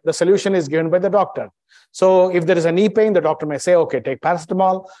 And the solution is given by the doctor. So if there is a knee pain, the doctor may say, okay, take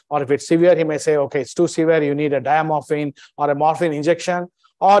paracetamol. Or if it's severe, he may say, okay, it's too severe, you need a diamorphine or a morphine injection.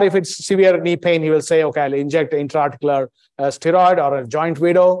 Or if it's severe knee pain, he will say, okay, I'll inject intra-articular steroid or a joint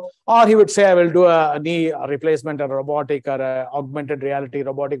widow. Or he would say, I will do a knee replacement or a robotic or a augmented reality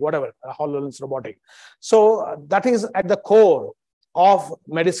robotic, whatever, a HoloLens robotic. So that is at the core of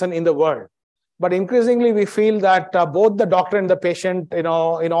medicine in the world. But increasingly, we feel that both the doctor and the patient, in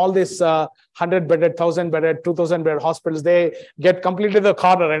all these 100-bedded, 1,000-bedded, 2,000-bedded hospitals, they get completely the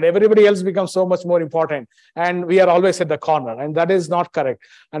corner, and everybody else becomes so much more important. And we are always at the corner, and that is not correct.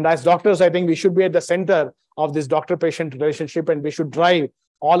 And as doctors, I think we should be at the center of this doctor-patient relationship, and we should drive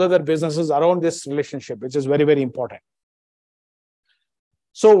all other businesses around this relationship, which is very, very important.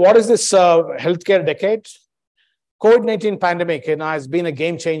 So what is this healthcare decade? COVID-19 pandemic has been a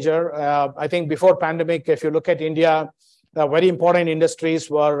game changer. I think before pandemic, if you look at India, The very important industries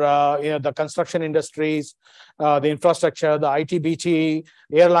were the construction industries, the infrastructure, the IT/BT,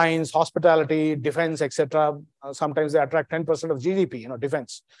 airlines, hospitality, defense, etc. Sometimes they attract 10% of GDP,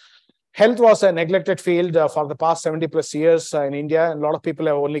 defense. Health was a neglected field for the past 70 plus years in India. And a lot of people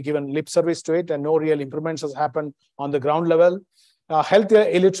have only given lip service to it, and no real improvements has happened on the ground level. Health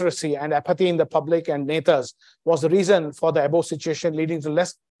illiteracy and apathy in the public and netas was the reason for the above situation, leading to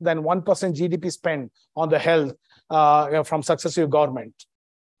less than 1% GDP spend on the health from successive government.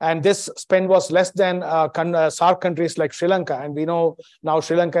 And this spend was less than SAARC countries like Sri Lanka. And we know now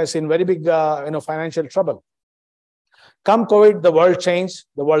Sri Lanka is in very big financial trouble. Come COVID, the world changed,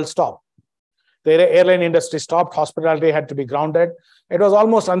 the world stopped. The airline industry stopped, hospitality had to be grounded. It was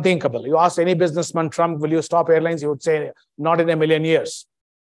almost unthinkable. You ask any businessman, Trump, will you stop airlines? He would say, not in a million years.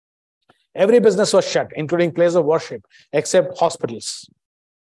 Every business was shut, including places of worship, except hospitals.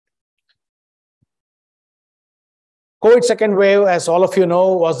 COVID second wave, as all of you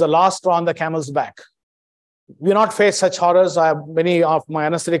know, was the last straw on the camel's back. We not face such horrors. Many of my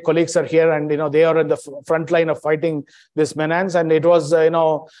anesthetic colleagues are here, and they are in the front line of fighting this menace. And it was,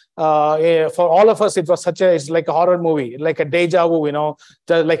 for all of us, it was it's like a horror movie, like a deja vu,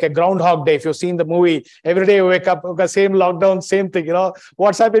 like a Groundhog Day. If you've seen the movie, every day you wake up, okay, same lockdown, same thing.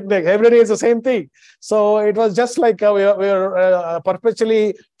 What's happening? Every day is the same thing. So it was just like we were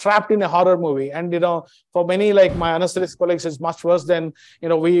perpetually trapped in a horror movie. And for many, like my anesthetic colleagues, it's much worse than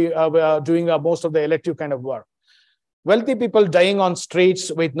we are doing most of the elective kind of work. Wealthy people dying on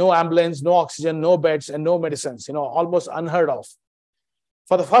streets with no ambulance, no oxygen, no beds, and no medicines, almost unheard of.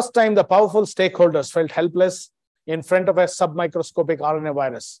 For the first time, the powerful stakeholders felt helpless in front of a submicroscopic RNA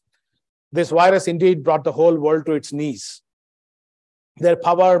virus. This virus indeed brought the whole world to its knees. Their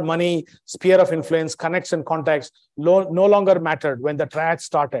power, money, sphere of influence, connects and contacts no longer mattered when the triad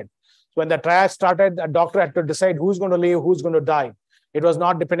started. When the triad started, a doctor had to decide who's going to live, who's going to die. It was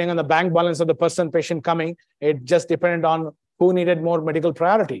not depending on the bank balance of the patient coming. It just depended on who needed more medical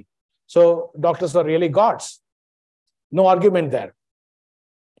priority. So doctors were really gods. No argument there.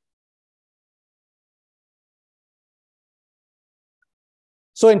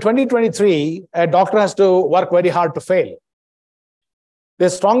 So in 2023, a doctor has to work very hard to fail. The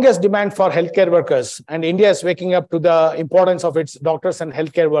strongest demand for healthcare workers, and India is waking up to the importance of its doctors and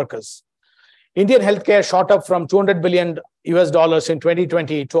healthcare workers. Indian healthcare shot up from $200 billion in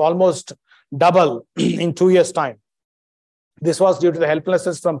 2020 to almost double in 2 years' time. This was due to the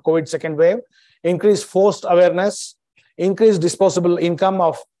helplessness from COVID second wave, increased forced awareness, increased disposable income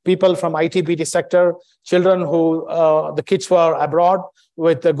of people from IT/BT sector, children who the kids were abroad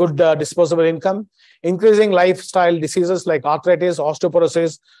with a good disposable income, increasing lifestyle diseases like arthritis,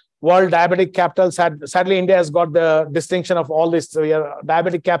 osteoporosis. World diabetic capital. Sadly, India has got the distinction of all this. So we are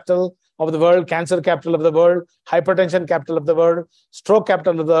diabetic capital of the world, cancer capital of the world, hypertension capital of the world, stroke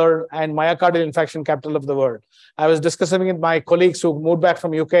capital of the world, and myocardial infarction capital of the world. I was discussing with my colleagues who moved back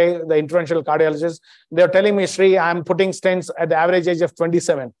from UK, the interventional cardiologists. They're telling me, Shri, I'm putting stents at the average age of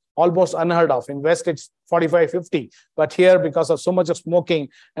 27, almost unheard of. In West, it's 45, 50. But here, because of so much of smoking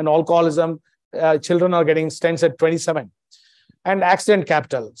and alcoholism, children are getting stents at 27. And accident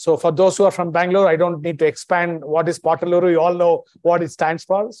capital. So for those who are from Bangalore, I don't need to expand what is Pataluru. You all know what it stands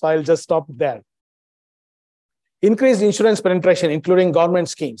for. So I'll just stop there. Increased insurance penetration, including government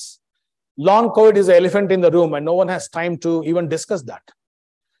schemes. Long COVID is the elephant in the room, and no one has time to even discuss that.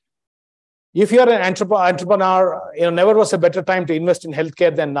 If you're an entrepreneur, never was a better time to invest in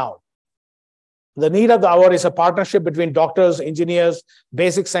healthcare than now. The need of the hour is a partnership between doctors, engineers,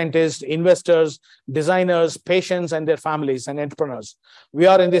 basic scientists, investors, designers, patients, and their families and entrepreneurs. We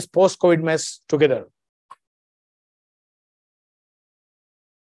are in this post-COVID mess together.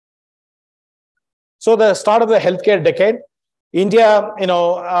 So the start of the healthcare decade, India,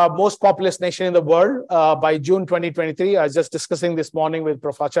 most populous nation in the world by June 2023. I was just discussing this morning with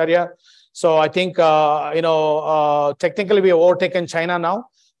Prof Acharya. So I think, technically we have overtaken China now.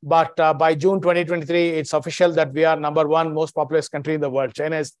 But by June 2023, it's official that we are #1 most populous country in the world.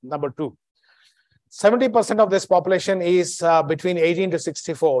 China is #2. 70% of this population is between 18 to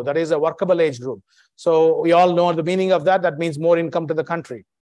 64. That is a workable age group. So we all know the meaning of that. That means more income to the country.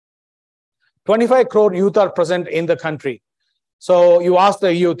 25 crore youth are present in the country. So you ask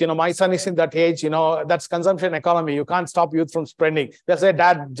the youth, my son is in that age, that's consumption economy. You can't stop youth from spending. They say,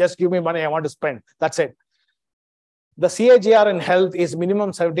 Dad, just give me money. I want to spend. That's it. The CAGR in health is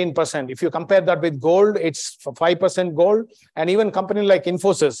minimum 17%. If you compare that with gold, it's 5% gold. And even company like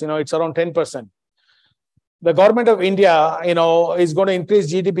Infosys, it's around 10%. The government of India, is going to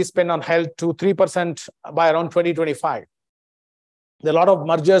increase GDP spend on health to 3% by around 2025. There are a lot of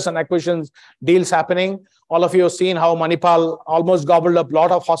mergers and acquisitions deals happening. All of you have seen how Manipal almost gobbled up a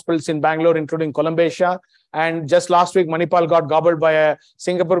lot of hospitals in Bangalore, including Columbia. And just last week, Manipal got gobbled by a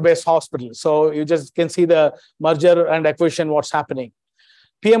Singapore-based hospital. So you just can see the merger and acquisition, what's happening.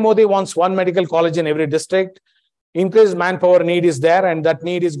 PM Modi wants one medical college in every district. Increased manpower need is there, and that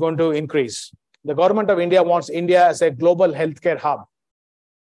need is going to increase. The government of India wants India as a global healthcare hub.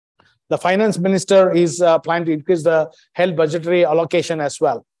 The finance minister is planning to increase the health budgetary allocation as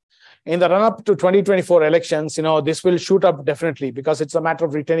well. In the run-up to 2024 elections, this will shoot up definitely because it's a matter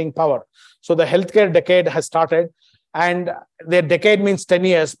of retaining power. So the healthcare decade has started, and the decade means 10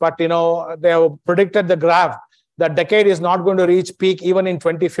 years, but they have predicted the graph. The decade is not going to reach peak even in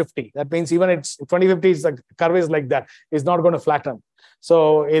 2050. That means even it's 2050, the curve is like that. It's not going to flatten.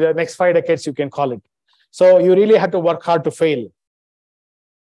 So in the next 5 decades, you can call it. So you really have to work hard to fail.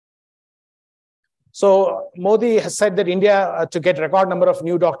 So Modi has said that India to get record number of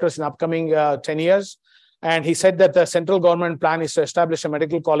new doctors in upcoming 10 years. And he said that the central government plan is to establish a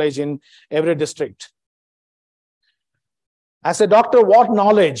medical college in every district. As a doctor, what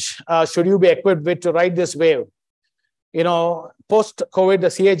knowledge should you be equipped with to ride this wave? Post-COVID, the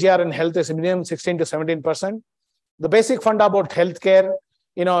CAGR in health is minimum 16 to 17%. The basic funda about healthcare,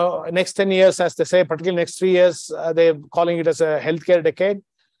 next 10 years, as they say, particularly next 3 years, they're calling it as a healthcare decade.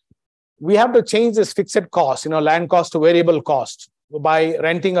 We have to change this fixed cost, land cost to variable cost by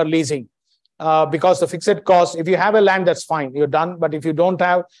renting or leasing. Because the fixed cost, if you have a land, that's fine, you're done. But if you don't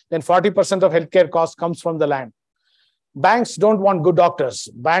have, then 40% of healthcare cost comes from the land. Banks don't want good doctors.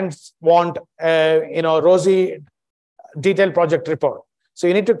 Banks want, rosy detailed project report. So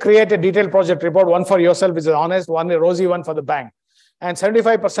you need to create a detailed project report, one for yourself, which is honest, one a rosy one for the bank. And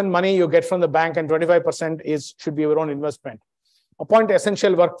 75% money you get from the bank and 25% should be your own investment. Appoint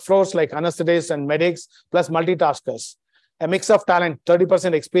essential workflows like anesthetists and medics plus multitaskers. A mix of talent,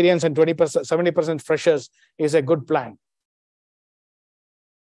 30% experience and 70% freshers is a good plan.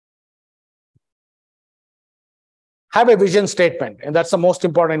 Have a vision statement, and that's the most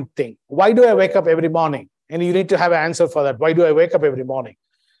important thing. Why do I wake up every morning? And you need to have an answer for that. Why do I wake up every morning?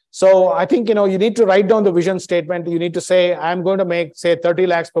 So I think, you need to write down the vision statement. You need to say, I'm going to make, say, 30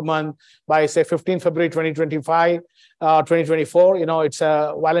 lakhs per month by, say, 15 February 2025, 2024. It's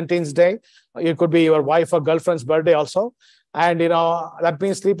a Valentine's Day. It could be your wife or girlfriend's birthday also. And, that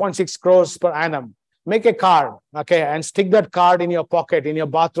means 3.6 crores per annum. Make a card, okay, and stick that card in your pocket, in your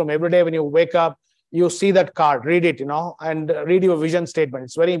bathroom. Every day when you wake up, you see that card, read it, and read your vision statement.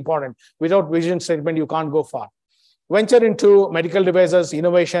 It's very important. Without vision statement, you can't go far. Venture into medical devices,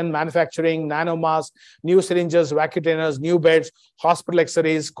 innovation, manufacturing, nanomask, new syringes, vacutainers, new beds, hospital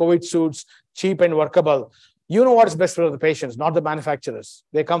accessories, COVID suits, cheap and workable. You know what's best for the patients, not the manufacturers.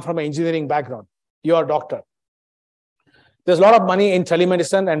 They come from an engineering background. You are a doctor. There's a lot of money in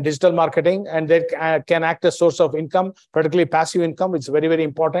telemedicine and digital marketing, and they can act as a source of income, particularly passive income, which is very, very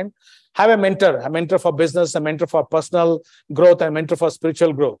important. Have a mentor for business, a mentor for personal growth, and a mentor for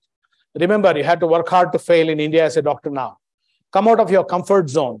spiritual growth. Remember, you have to work hard to fail in India as a doctor now. Come out of your comfort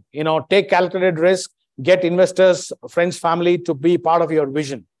zone, take calculated risk, get investors, friends, family to be part of your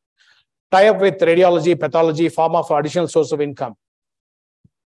vision. Tie up with radiology, pathology, pharma for additional source of income.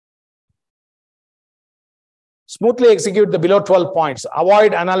 Smoothly execute the below 12 points.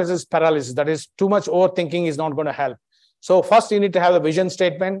 Avoid analysis paralysis. That is, too much overthinking is not going to help. So first, you need to have a vision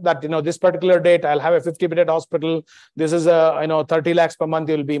statement that, this particular date, I'll have a 50-bedded hospital. This is 30 lakhs per month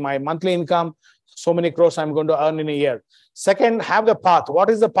will be my monthly income. So many crores I'm going to earn in a year. Second, have the path. What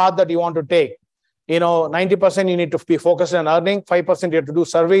is the path that you want to take? 90% you need to be focused on earning. 5% you have to do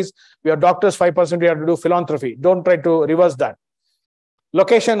service. We are doctors. 5% you have to do philanthropy. Don't try to reverse that.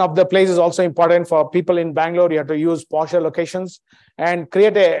 Location of the place is also important. For people in Bangalore, you have to use posher locations and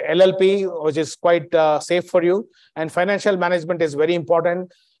create a LLP, which is quite safe for you. And financial management is very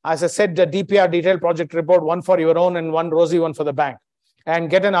important. As I said, the DPR, detailed project report, one for your own and one rosy one for the bank. And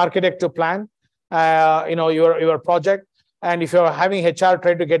get an architect to plan, your project. And if you're having HR,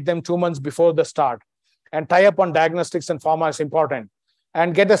 try to get them 2 months before the start. And tie up on diagnostics and pharma is important.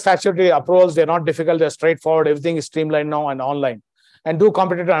 And get the statutory approvals. They're not difficult. They're straightforward. Everything is streamlined now and online. And do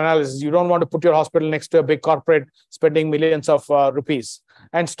competitor analysis. You don't want to put your hospital next to a big corporate spending millions of rupees.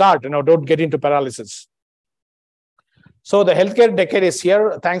 And start, don't get into paralysis. So the healthcare decade is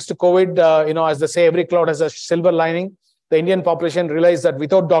here. Thanks to COVID, as they say, every cloud has a silver lining. The Indian population realized that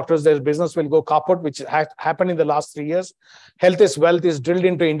without doctors, their business will go kaput, which happened in the last 3 years. Health is wealth is drilled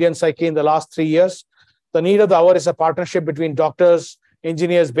into Indian psyche in the last 3 years. The need of the hour is a partnership between doctors,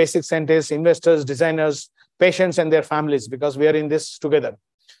 engineers, basic scientists, investors, designers, patients and their families, because we are in this together.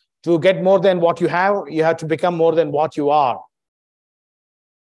 To get more than what you have to become more than what you are.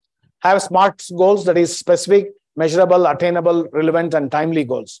 Have SMART goals, that is specific, measurable, attainable, relevant, and timely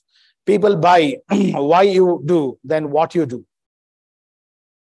goals. People buy why you do, then what you do.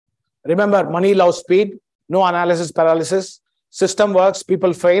 Remember, money loves speed, no analysis paralysis. System works,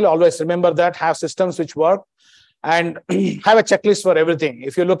 people fail. Always remember that. Have systems which work, and have a checklist for everything.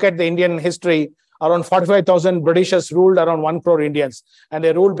 If you look at the Indian history, around 45,000 Britishers ruled around 1 crore Indians, and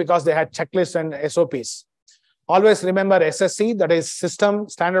they ruled because they had checklists and SOPs. Always remember SSC, that is System,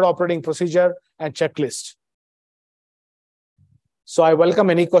 Standard Operating Procedure, and Checklist. So I welcome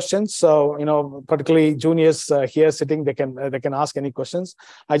any questions. So, particularly juniors here sitting, they can ask any questions.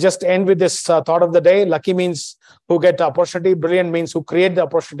 I just end with this thought of the day. Lucky means who get the opportunity. Brilliant means who create the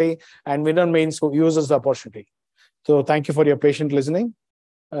opportunity. And winner means who uses the opportunity. So thank you for your patient listening.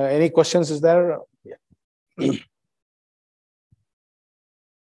 Any questions is there? Yeah.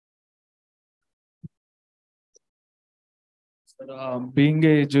 Being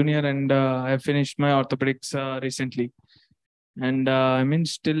a junior and I finished my orthopedics recently. And I'm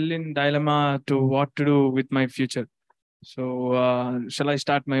still in dilemma to what to do with my future. So shall I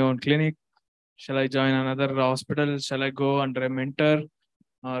start my own clinic? Shall I join another hospital? Shall I go under a mentor?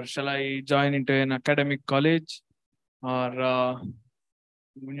 Or shall I join into an academic college? Or,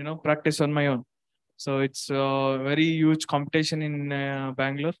 practice on my own? So it's a very huge competition in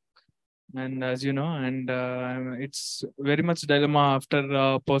Bangalore. And as you know, and it's very much dilemma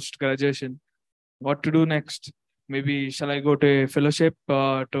after post-graduation. What to do next? Maybe shall I go to a fellowship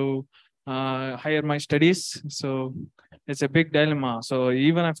to higher my studies? So it's a big dilemma. So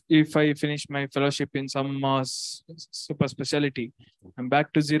even if I finish my fellowship in some super specialty, I'm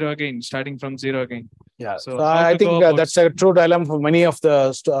back to zero again, starting from zero again. Yeah. So I think that's a true dilemma for many of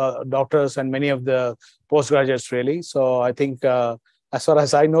the doctors and many of the postgraduates, really. So I think as far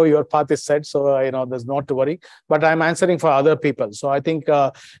as I know, your path is set. So, there's not to worry. But I'm answering for other people. So I think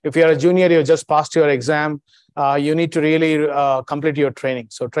if you're a junior, you just passed your exam, you need to really complete your training.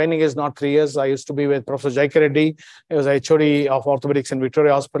 So training is not 3 years. I used to be with Professor Jaikireddy. He was HOD of orthopedics in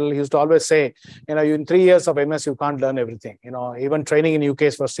Victoria Hospital. He used to always say, you in 3 years of MS, you can't learn everything. Even training in UK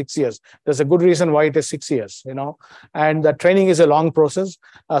is for 6 years. There's a good reason why it is 6 years, and the training is a long process.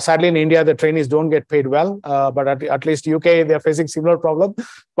 Sadly, in India, the trainees don't get paid well, but at least UK, they're facing similar problem,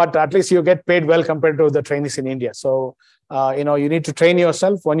 but at least you get paid well compared to the trainees in India. So, you need to train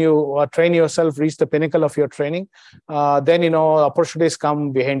yourself. When you train yourself, reach the pinnacle of your training, then, opportunities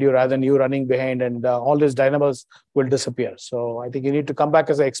come behind you rather than you running behind, and all these dilemmas will disappear. So I think you need to come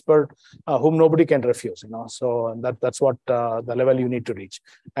back as an expert whom nobody can refuse, so that's what the level you need to reach.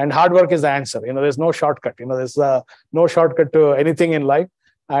 And hard work is the answer. There's no shortcut. There's no shortcut to anything in life.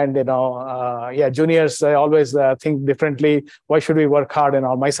 And, juniors always think differently. Why should we work hard? And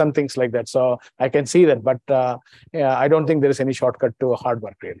all my son thinks like that. So I can see that. But I don't think there is any shortcut to hard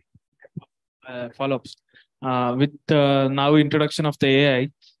work, really. Follow-ups. With now introduction of the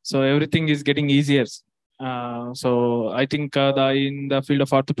AI, so everything is getting easier. So I think in the field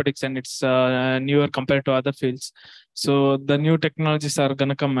of orthopedics, and it's newer compared to other fields. So the new technologies are going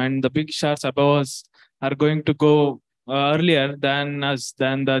to come, and the big shots above us are going to go earlier than us,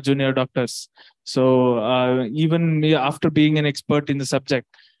 than the junior doctors. So even after being an expert in the subject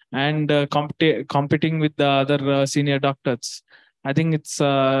and competing with the other senior doctors, I think it's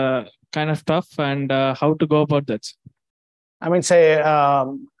kind of tough. And how to go about that? I mean, it's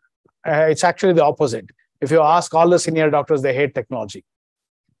actually the opposite. If you ask all the senior doctors, they hate technology.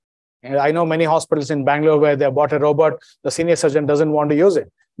 And I know many hospitals in Bangalore where they bought a robot, the senior surgeon doesn't want to use it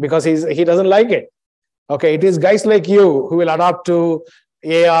because he doesn't like it. Okay, it is guys like you who will adapt to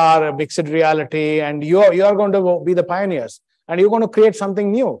AR, mixed reality, and you are going to be the pioneers, and you're going to create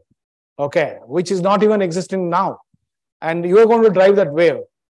something new, okay, which is not even existing now, and you are going to drive that wave,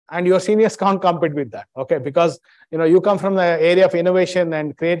 and your seniors can't compete with that, okay, because you come from the area of innovation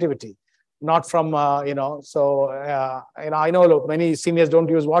and creativity, not from So I know many seniors don't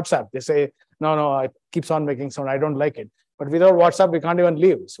use WhatsApp. They say no, it keeps on making sound. I don't like it. But without WhatsApp, we can't even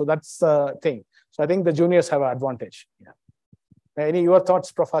live. So that's the thing. So I think the juniors have an advantage. Yeah. Any your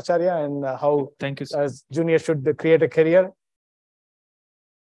thoughts, Prof Acharya, and how Thank you, as juniors should create a career?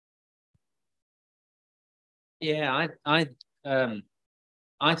 Yeah, I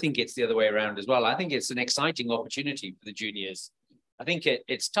think it's the other way around as well. I think it's an exciting opportunity for the juniors. I think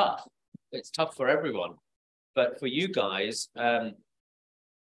it's tough. It's tough for everyone, but for you guys,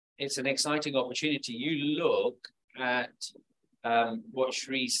 it's an exciting opportunity. You look at what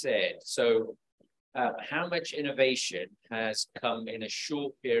Shri said. So how much innovation has come in a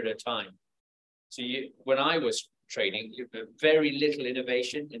short period of time? So when I was training, very little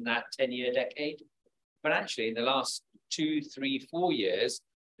innovation in that 10-year decade. But actually in the last 2, 3, 4 years,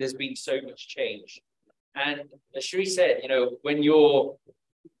 there's been so much change. And as Shri said, you know, when you're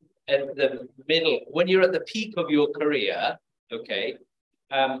at the middle, when you're at the peak of your career, okay,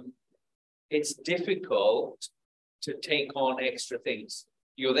 it's difficult to take on extra things.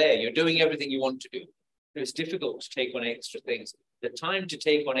 You're there, you're doing everything you want to do. It's difficult to take on extra things. The time to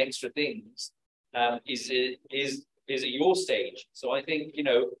take on extra things is at your stage. So I think, you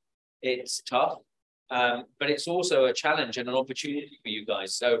know, it's tough, but it's also a challenge and an opportunity for you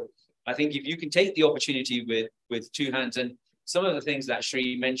guys. So I think if you can take the opportunity with two hands, and some of the things that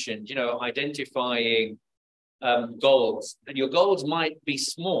Shri mentioned, you know, identifying goals, and your goals might be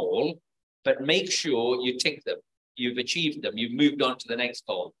small, but make sure you tick them. You've achieved them. You've moved on to the next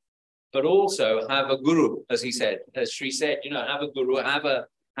goal. But also have a guru, as he said, as Shri said, you know, have a guru, have a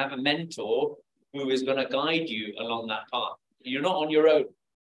mentor who is going to guide you along that path. You're not on your own.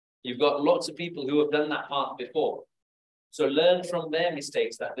 You've got lots of people who have done that path before. So learn from their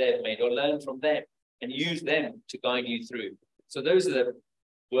mistakes that they've made, or learn from them and use them to guide you through. So those are the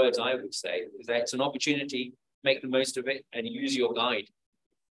words I would say, is that it's an opportunity, make the most of it and use your guide.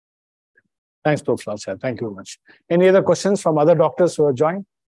 Thanks, Prof Acharya. Thank you very much. Any other questions from other doctors who have joined?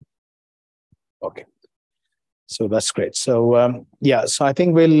 Okay. So that's great. So yeah, so I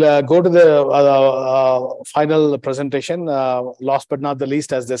think we'll go to the final presentation, last but not the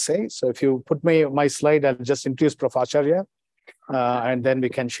least, as they say. So if you put my slide, I'll just introduce Prof Acharya, and then we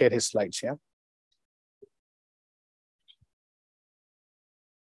can share his slides. Yeah.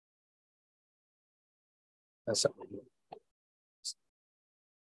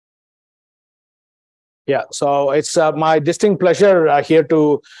 Yeah, so it's my distinct pleasure here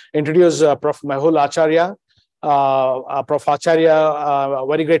to introduce Prof Mehul Acharya. Prof Acharya,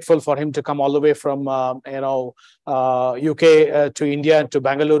 very grateful for him to come all the way from UK to India to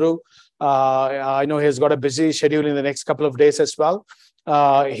Bangalore. I know he's got a busy schedule in the next couple of days as well.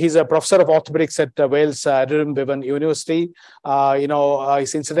 He's a professor of orthopedics at Wales Bevan University.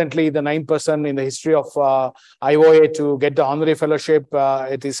 He's incidentally the 9th person in the history of IOA to get the honorary fellowship.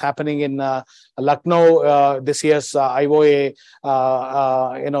 It is happening in Lucknow this year's IOA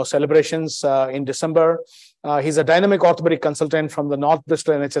celebrations in December. He's a dynamic orthopedic consultant from the North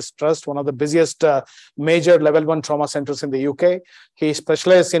Bristol NHS Trust, one of the busiest major level 1 trauma centers in the UK. He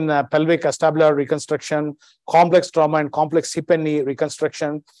specializes in pelvic acetabular reconstruction, complex trauma, and complex hip and knee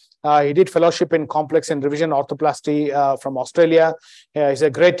reconstruction. He did fellowship in complex and revision orthoplasty from Australia. He's a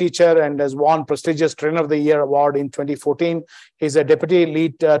great teacher and has won prestigious Trainer of the Year award in 2014. He's a deputy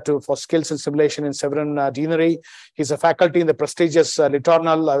lead for skills and simulation in Severn Deanery. He's a faculty in the prestigious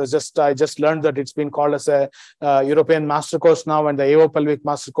Littornal. I just learned that it's been called as a European Master Course now, and the AO Pelvic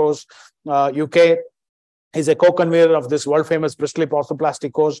Master Course UK. He's a co-convener of this world-famous Bristol Orthoplasty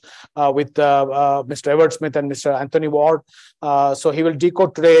course with Mr. Everett Smith and Mr. Anthony Ward. So he will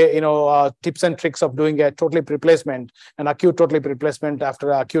decode today, tips and tricks of doing a total hip replacement, an acute total hip replacement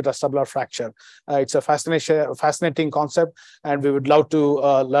after acute acetabular fracture. It's a fascinating concept, and we would love to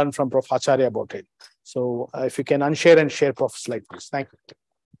learn from Prof Acharya about it. So if you can unshare and share Prof's slide, please. Thank you.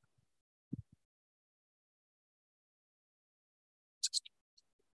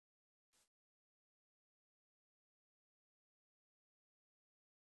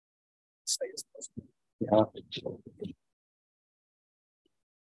 Yeah.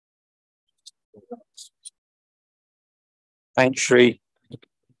 Thanks, Shri.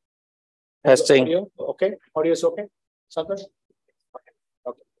 Testing. Audio, okay. Audio is okay. Something?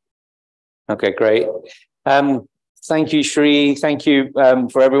 Okay. Okay, great. Thank you, Shri. Thank you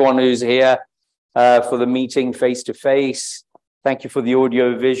for everyone who's here for the meeting face to face. Thank you for the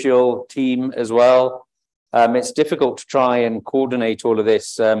audio visual team as well. It's difficult to try and coordinate all of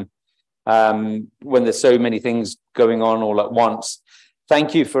this when there's so many things going on all at once.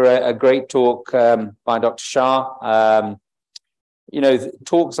 Thank you for a great talk by Dr. Shah.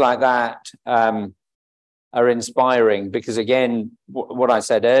 Talks like that are inspiring because, again, what I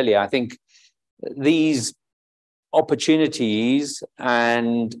said earlier, I think these opportunities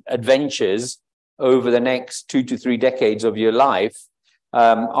and adventures over the next 2 to 3 decades of your life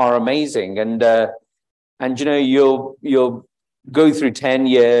are amazing. And you'll go through 10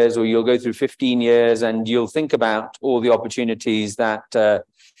 years or you'll go through 15 years and you'll think about all the opportunities that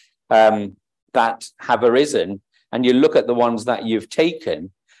have arisen, and you look at the ones that you've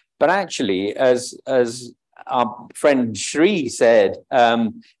taken. But actually, as our friend Shri said,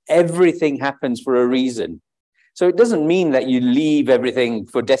 everything happens for a reason. So it doesn't mean that you leave everything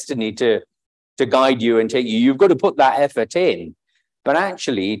for destiny to guide you and take you. You've got to put that effort in. But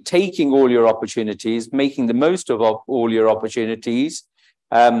actually, taking all your opportunities, making the most of all your opportunities,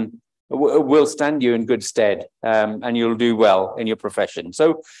 will stand you in good stead, and you'll do well in your profession.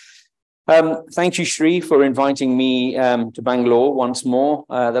 So thank you, Shri, for inviting me to Bangalore once more.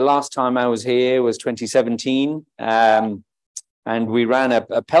 The last time I was here was 2017, and we ran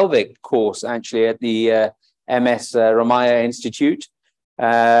a pelvic course actually at the MS Ramaya Institute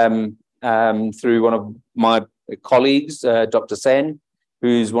through one of my colleagues, Dr. Sen,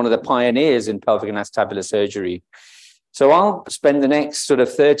 who's one of the pioneers in pelvic and acetabular surgery. So I'll spend the next sort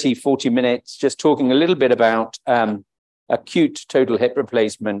of 30, 40 minutes just talking a little bit about acute total hip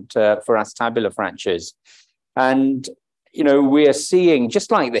replacement for acetabular fractures. And, you know, we're seeing,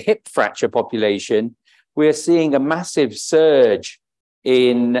 just like the hip fracture population, we're seeing a massive surge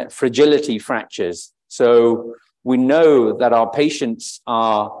in fragility fractures. So we know that our patients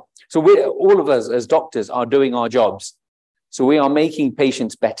are, so all of us as doctors are doing our jobs. So we are making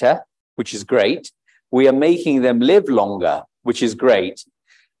patients better, which is great. We are making them live longer, which is great.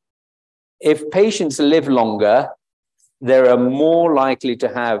 If patients live longer, they are more likely to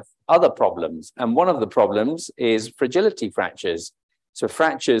have other problems. And one of the problems is fragility fractures. So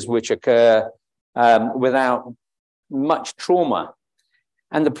fractures which occur without much trauma.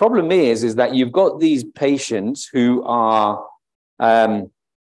 And the problem is that you've got these patients who are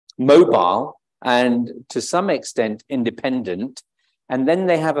mobile and to some extent independent, and then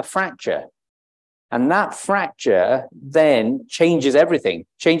they have a fracture. And that fracture then changes everything,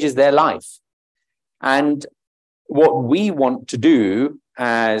 changes their life. And what we want to do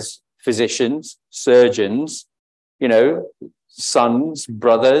as physicians, surgeons, you know, sons,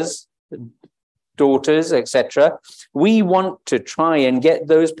 brothers, daughters, etc., we want to try and get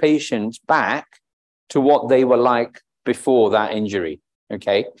those patients back to what they were like before that injury,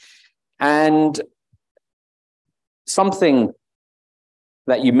 okay? And something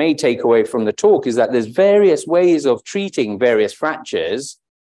that you may take away from the talk is that there's various ways of treating various fractures,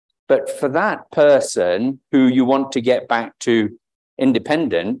 but for that person who you want to get back to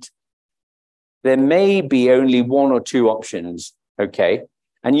independent, there may be only one or two options, okay?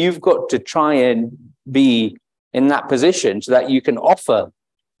 And you've got to try and be in that position so that you can offer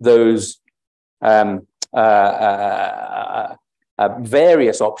those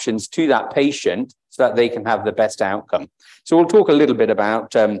various options to that patient so that they can have the best outcome. So we'll talk a little bit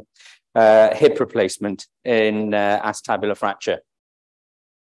about hip replacement in acetabular fracture.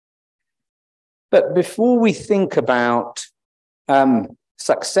 But before we think about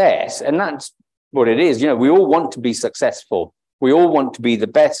success, and that's what it is, you know, we all want to be successful. We all want to be the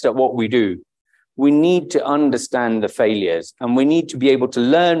best at what we do. We need to understand the failures and we need to be able to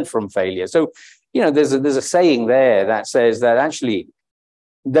learn from failure. So, you know, there's a saying there that says that actually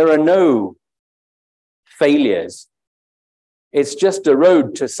there are no failures. It's just a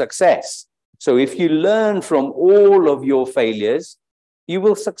road to success. So if you learn from all of your failures, you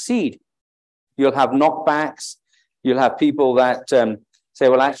will succeed. You'll have knockbacks. You'll have people that say,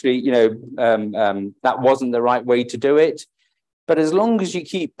 well, actually, you know, that wasn't the right way to do it. But as long as you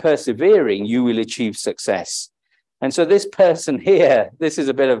keep persevering, you will achieve success. And so this person here, this is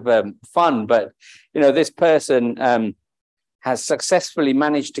a bit of fun, but, you know, this person has successfully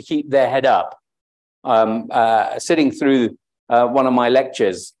managed to keep their head up, sitting through one of my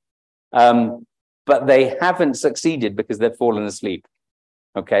lectures, but they haven't succeeded because they've fallen asleep.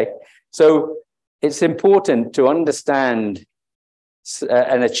 Okay, so it's important to understand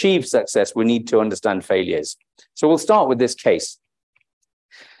and achieve success. We need to understand failures. So we'll start with this case.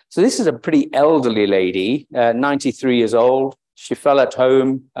 So this is a pretty elderly lady, 93 years old. She fell at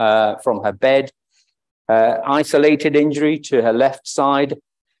home from her bed, isolated injury to her left side.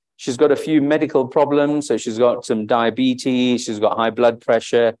 She's got a few medical problems. So she's got some diabetes, she's got high blood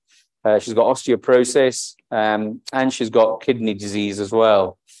pressure, she's got osteoporosis, and she's got kidney disease as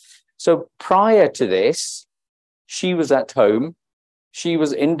well. So prior to this, she was at home. She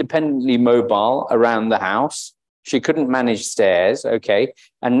was independently mobile around the house. She couldn't manage stairs, okay?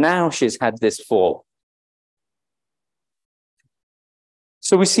 And now she's had this fall.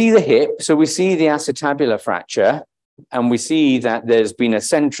 So we see the hip, so we see the acetabular fracture, and we see that there's been a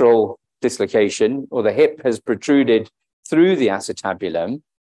central dislocation, or the hip has protruded through the acetabulum.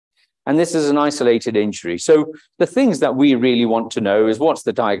 And this is an isolated injury. So the things that we really want to know is, what's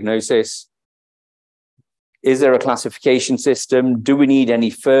the diagnosis? Is there a classification system? Do we need any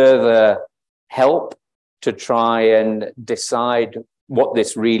further help to try and decide what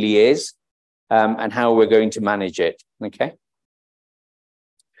this really is, and how we're going to manage it, okay?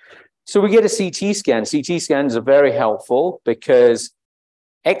 So we get a CT scan. CT scans are very helpful because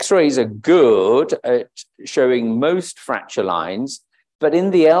X-rays are good at showing most fracture lines, but in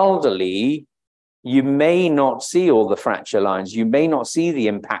the elderly, you may not see all the fracture lines. You may not see the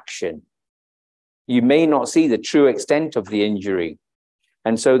impaction. You may not see the true extent of the injury.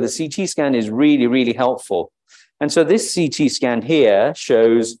 And so the CT scan is really, really helpful. And so this CT scan here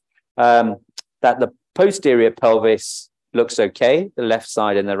shows that the posterior pelvis looks okay, the left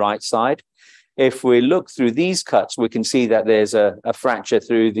side and the right side. If we look through these cuts, we can see that there's a fracture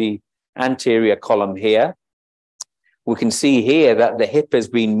through the anterior column here. We can see here that the hip has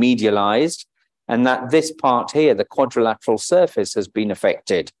been medialized and that this part here, the quadrilateral surface, has been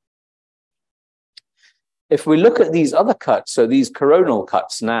affected. If we look at these other cuts, so these coronal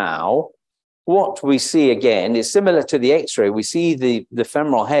cuts now, what we see again is similar to the X-ray. We see the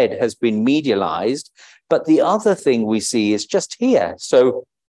femoral head has been medialized, but the other thing we see is just here. So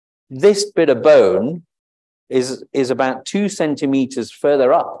this bit of bone is about 2 centimeters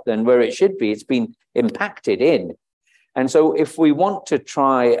further up than where it should be. It's been impacted in. And so if we want to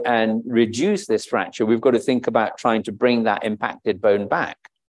try and reduce this fracture, we've got to think about trying to bring that impacted bone back,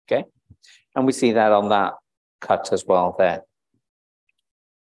 okay? And we see that on that cut as well there.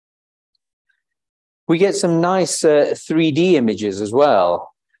 We get some nice 3D images as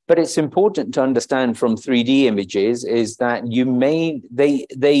well, but it's important to understand from 3D images is that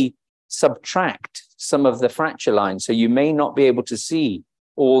they subtract some of the fracture lines, so you may not be able to see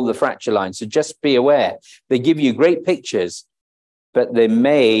all the fracture lines. So just be aware, they give you great pictures, but they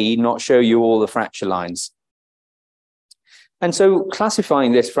may not show you all the fracture lines. And so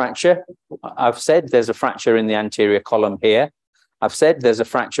classifying this fracture, I've said there's a fracture in the anterior column here. I've said there's a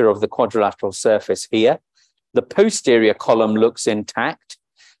fracture of the quadrilateral surface here. The posterior column looks intact.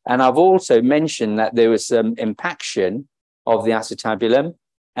 And I've also mentioned that there was some impaction of the acetabulum,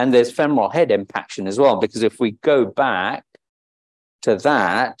 and there's femoral head impaction as well, because if we go back to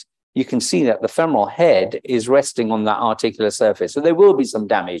that, you can see that the femoral head is resting on that articular surface. So there will be some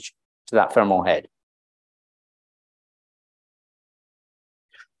damage to that femoral head.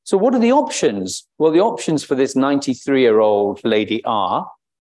 So what are the options? Well, the options for this 93-year-old lady are,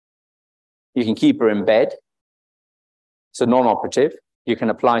 you can keep her in bed. So non-operative. You can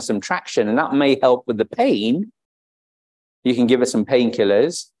apply some traction, and that may help with the pain. You can give her some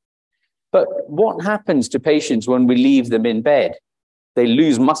painkillers. But what happens to patients when we leave them in bed? They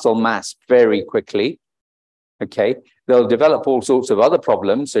lose muscle mass very quickly, okay? They'll develop all sorts of other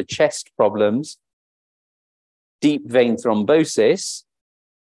problems, so chest problems, deep vein thrombosis.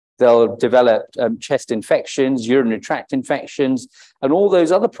 They'll develop chest infections, urinary tract infections, and all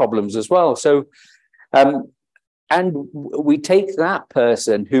those other problems as well. So, and we take that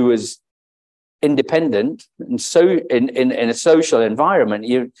person who is independent and so in a social environment,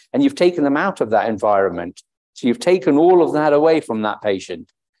 you've taken them out of that environment. So you've taken all of that away from that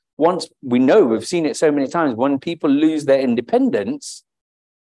patient. Once we know, we've seen it so many times, when people lose their independence,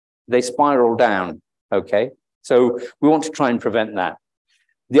 they spiral down, okay? So we want to try and prevent that.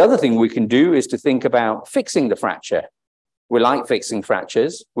 The other thing we can do is to think about fixing the fracture. We like fixing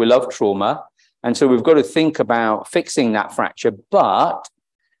fractures. We love trauma. And so we've got to think about fixing that fracture, but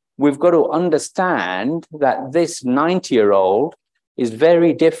we've got to understand that this 90-year-old is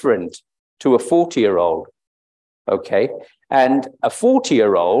very different to a 40-year-old, okay? And a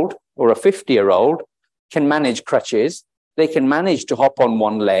 40-year-old or a 50-year-old can manage crutches. They can manage to hop on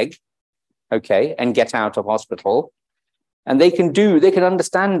one leg, okay, and get out of hospital. And they can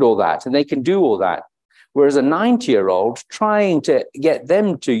understand all that, and they can do all that. Whereas a 90-year-old, trying to get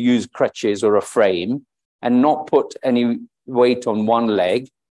them to use crutches or a frame and not put any weight on one leg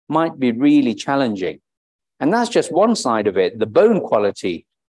might be really challenging. And that's just one side of it. The bone quality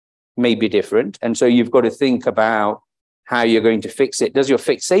may be different. And so you've got to think about how you're going to fix it. Does your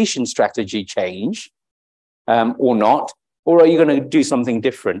fixation strategy change or not? Or are you going to do something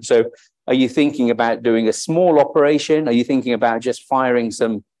different? So are you thinking about doing a small operation? Are you thinking about just firing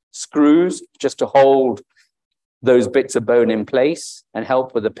some screws just to hold those bits of bone in place and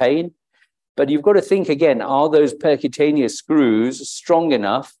help with the pain? But you've got to think again, are those percutaneous screws strong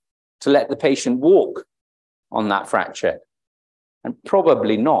enough to let the patient walk on that fracture? And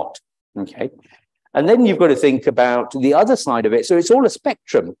probably not, okay? And then you've got to think about the other side of it. So it's all a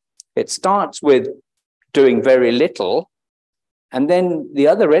spectrum. It starts with doing very little, and then the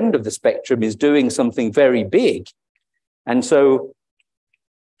other end of the spectrum is doing something very big. And so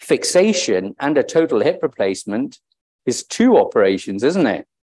fixation and a total hip replacement is 2 operations, isn't it,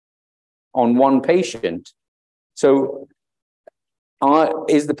 on one patient? So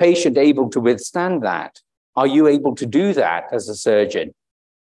is the patient able to withstand that? Are you able to do that as a surgeon?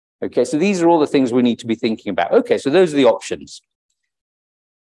 Okay, so these are all the things we need to be thinking about. Okay, so those are the options.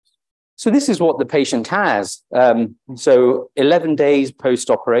 So this is what the patient has. So 11 days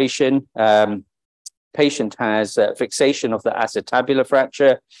post-operation, patient has fixation of the acetabular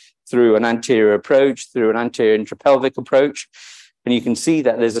fracture through an anterior approach, through an anterior intrapelvic approach. And you can see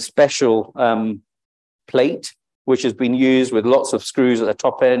that there's a special plate which has been used with lots of screws at the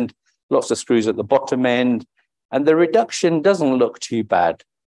top end, lots of screws at the bottom end. And the reduction doesn't look too bad,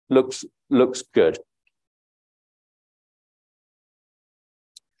 looks good.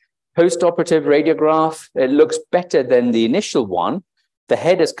 Post-operative radiograph, it looks better than the initial one. The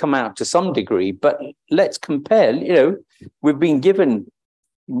head has come out to some degree, but let's compare. You know, we've been given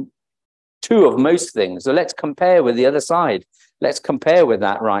two of most things. So let's compare with the other side. Let's compare with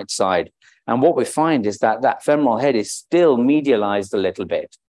that right side. And what we find is that that femoral head is still medialized a little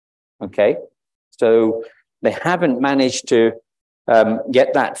bit. Okay, so they haven't managed to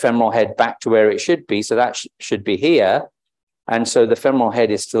get that femoral head back to where it should be. So that should be here. And so the femoral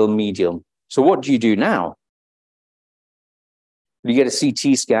head is still medial. So what do you do now? You get a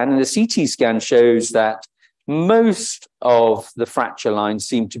CT scan, and the CT scan shows that most of the fracture lines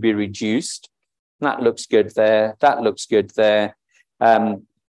seem to be reduced. That looks good there. That looks good there.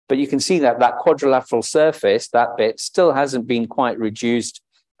 But you can see that that quadrilateral surface, that bit, still hasn't been quite reduced,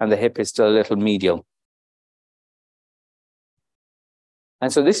 and the hip is still a little medial.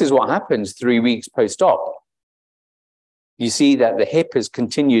 And so this is what happens 3 weeks post-op. You see that the hip has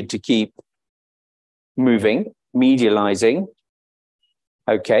continued to keep moving, medializing.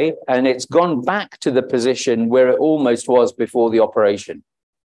 Okay, and it's gone back to the position where it almost was before the operation.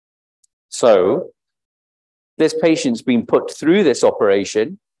 So this patient's been put through this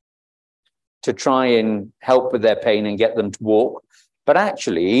operation to try and help with their pain and get them to walk. But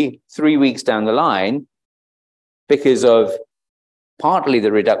actually, 3 weeks down the line, because of partly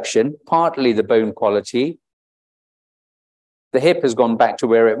the reduction, partly the bone quality, the hip has gone back to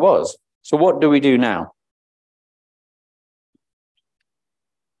where it was. So what do we do now?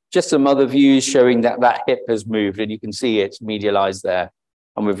 Just some other views showing that that hip has moved, and you can see it's medialized there,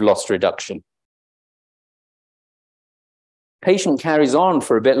 and we've lost reduction. Patient carries on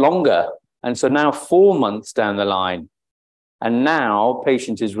for a bit longer, and so now 4 months down the line, and now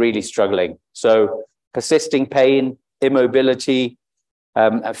patient is really struggling. So persisting pain, immobility,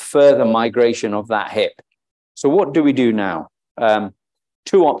 a further migration of that hip. So what do we do now?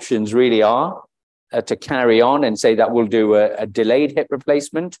 Two options really are to carry on and say that we'll do a delayed hip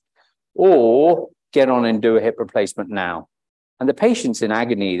replacement, or get on and do a hip replacement now. And the patient's in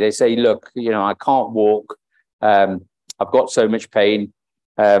agony. They say, look, you know, I can't walk. I've got so much pain.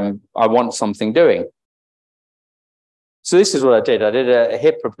 I want something doing. So this is what I did. I did a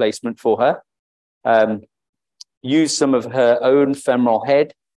hip replacement for her. Used some of her own femoral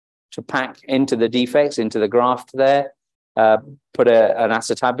head to pack into the defects, into the graft there. Put an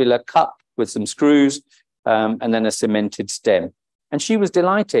acetabular cup with some screws, and then a cemented stem. And she was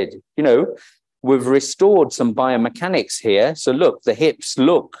delighted. You know, we've restored some biomechanics here. So look, the hips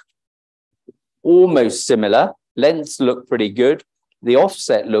look almost similar. Lengths look pretty good. The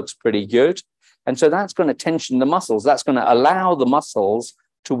offset looks pretty good. And so that's going to tension the muscles. That's going to allow the muscles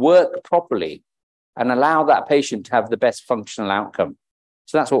to work properly and allow that patient to have the best functional outcome.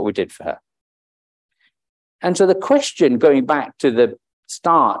 So that's what we did for her. And so the question, going back to the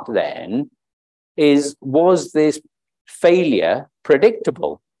start then, is, was this failure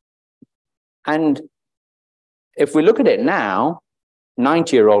predictable? And if we look at it now,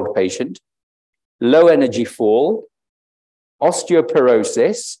 90-year-old patient, low energy fall,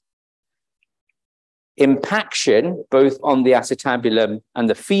 osteoporosis, impaction both on the acetabulum and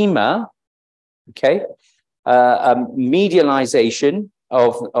the femur, okay, medialization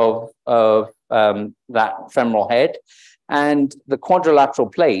of that femoral head, and the quadrilateral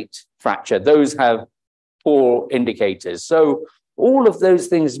plate fracture. Those have poor indicators. So all of those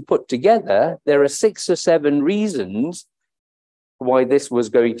things put together, there are 6 or 7 reasons why this was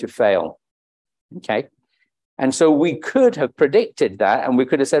going to fail. Okay. And so we could have predicted that, and we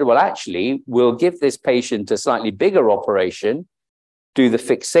could have said, well, actually, we'll give this patient a slightly bigger operation, do the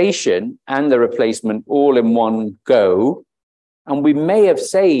fixation and the replacement all in one go, and we may have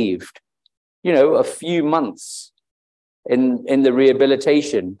saved, you know, a few months in the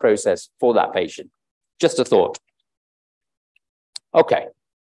rehabilitation process for that patient. Just a thought. Okay.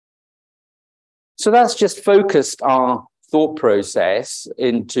 So that's just focused our thought process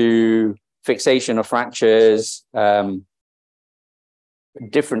into fixation of fractures,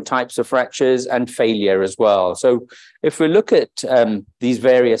 different types of fractures, and failure as well. So if we look at these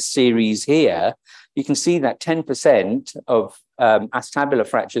various series here, you can see that 10% of acetabular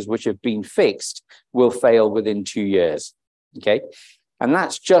fractures which have been fixed will fail within 2 years. Okay. And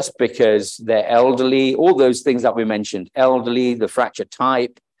that's just because they're elderly, all those things that we mentioned, elderly, the fracture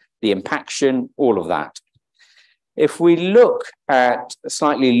type, the impaction, all of that. If we look at a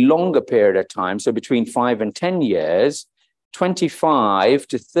slightly longer period of time, so between 5 and 10 years, 25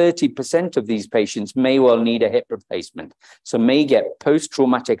 to 30% of these patients may well need a hip replacement. So may get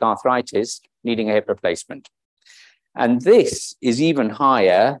post-traumatic arthritis needing a hip replacement. And this is even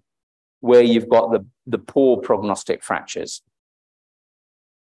higher where you've got the poor prognostic fractures.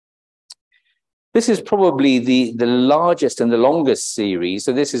 This is probably the largest and the longest series.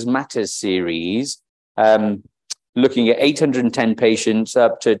 So this is Matters series, looking at 810 patients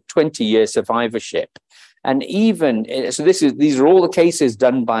up to 20-year survivorship. And even, so these are all the cases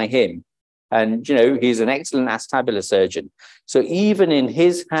done by him. And, you know, he's an excellent acetabular surgeon. So even in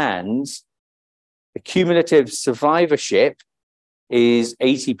his hands, the cumulative survivorship is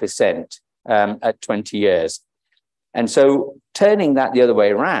 80% at 20 years. And so turning that the other way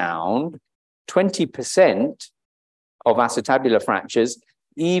around, 20% of acetabular fractures,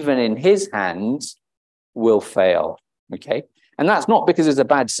 even in his hands, will fail, okay? And that's not because he's a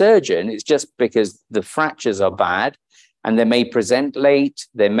bad surgeon, it's just because the fractures are bad and they may present late,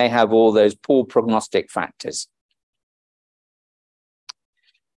 they may have all those poor prognostic factors.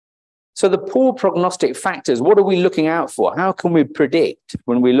 So the poor prognostic factors, what are we looking out for? How can we predict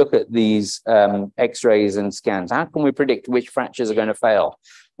when we look at these x-rays and scans? How can we predict which fractures are going to fail?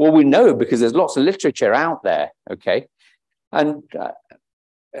 Well, we know because there's lots of literature out there, okay? And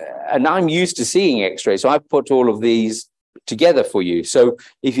I'm used to seeing x-rays, so I've put all of these together for you. So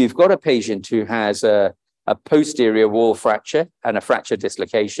if you've got a patient who has a posterior wall fracture and a fracture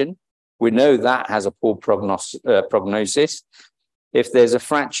dislocation, we know that has a poor prognosis. If there's a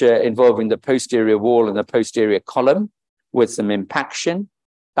fracture involving the posterior wall and the posterior column with some impaction,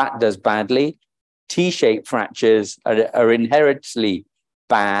 that does badly. T-shaped fractures are inherently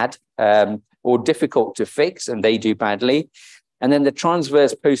bad or difficult to fix, and they do badly. And then the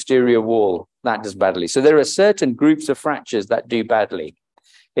transverse posterior wall, that does badly. So there are certain groups of fractures that do badly.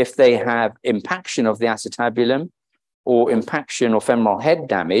 If they have impaction of the acetabulum or impaction or femoral head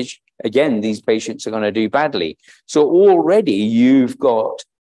damage, again, these patients are going to do badly. So already you've got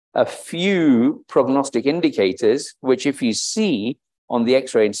a few prognostic indicators, which if you see on the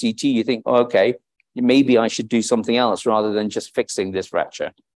X-ray and CT, you think, oh, okay, maybe I should do something else rather than just fixing this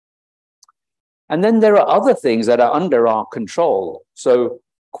fracture. And then there are other things that are under our control. So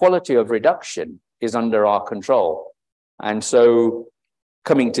quality of reduction is under our control. And so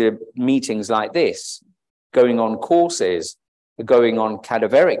coming to meetings like this, going on courses, going on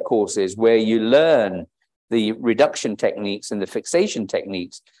cadaveric courses where you learn the reduction techniques and the fixation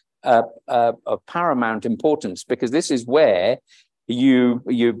techniques of paramount importance, because this is where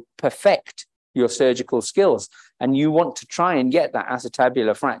you perfect your surgical skills and you want to try and get that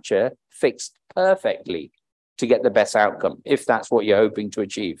acetabular fracture fixed perfectly to get the best outcome, if that's what you're hoping to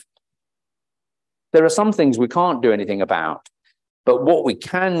achieve. There are some things we can't do anything about, but what we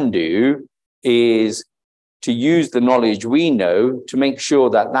can do is to use the knowledge we know to make sure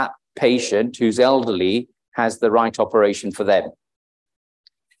that that patient who's elderly has the right operation for them.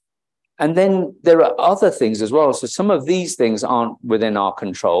 And then there are other things as well. So some of these things aren't within our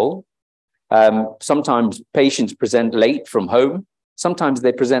control. Sometimes patients present late from home. Sometimes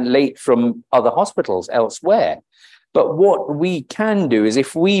they present late from other hospitals elsewhere. But what we can do is,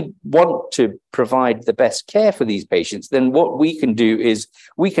 if we want to provide the best care for these patients, then what we can do is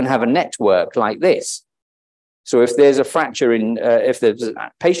we can have a network like this. So if there's a fracture in, if there's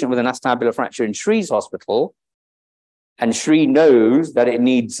a patient with an acetabular fracture in Shri's hospital, and Shri knows that it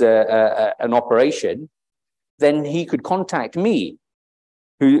needs an operation, then he could contact me,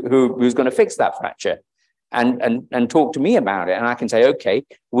 who's going to fix that fracture, and talk to me about it. And I can say, okay,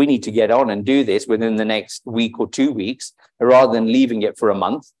 we need to get on and do this within the next week or 2 weeks, rather than leaving it for a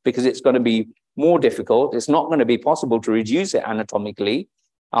month, because it's going to be more difficult. It's not going to be possible to reduce it anatomically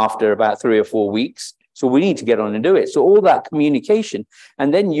after about 3 or 4 weeks. So we need to get on and do it. So all that communication,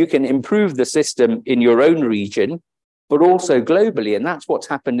 and then you can improve the system in your own region, but also globally. And that's what's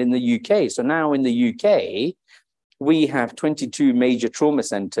happened in the UK. So now in the UK, we have 22 major trauma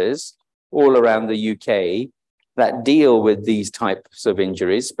centers all around the UK that deal with these types of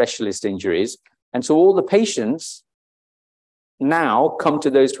injuries, specialist injuries. And so all the patients now come to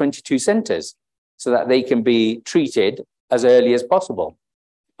those 22 centers so that they can be treated as early as possible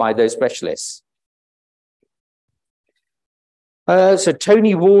by those specialists. So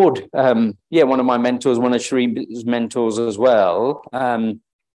Tony Ward, one of my mentors, one of Shree's mentors as well,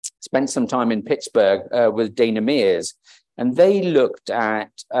 spent some time in Pittsburgh with Dana Mears, and they looked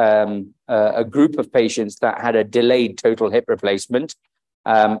at a group of patients that had a delayed total hip replacement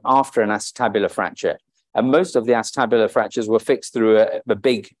after an acetabular fracture. And most of the acetabular fractures were fixed through a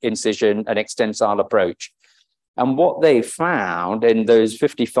big incision, an extensile approach. And what they found in those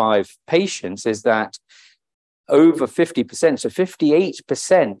 55 patients is that over 50%, so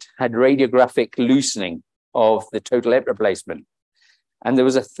 58% had radiographic loosening of the total hip replacement. And there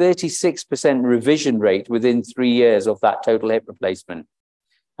was a 36% revision rate within 3 years of that total hip replacement.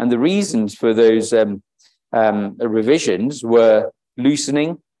 And the reasons for those revisions were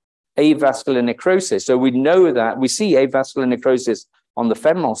loosening, avascular necrosis. So we know that we see avascular necrosis on the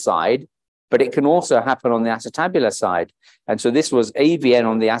femoral side, but it can also happen on the acetabular side. And so this was AVN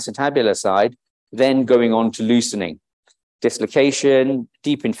on the acetabular side, then going on to loosening, dislocation,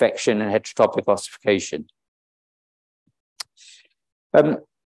 deep infection, and heterotopic ossification.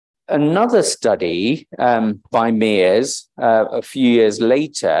 Another study by Mears a few years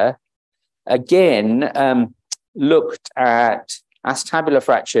later, again, looked at acetabular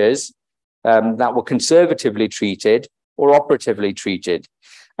fractures that were conservatively treated or operatively treated.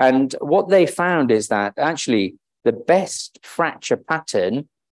 And what they found is that actually the best fracture pattern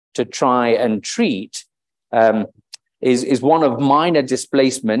to try and treat is one of minor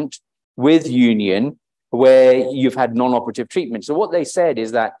displacement with union where you've had non-operative treatment. So what they said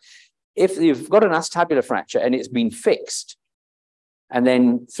is that if you've got an acetabular fracture and it's been fixed, and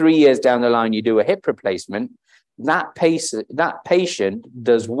then 3 years down the line you do a hip replacement, that patient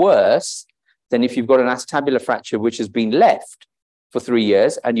does worse than if you've got an acetabular fracture which has been left for 3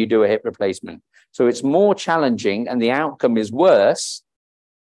 years and you do a hip replacement. So it's more challenging and the outcome is worse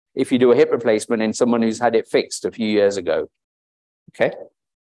if you do a hip replacement in someone who's had it fixed a few years ago. Okay.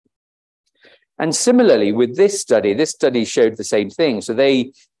 And similarly with this study showed the same thing. So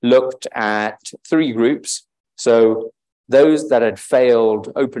they looked at 3 groups. So those that had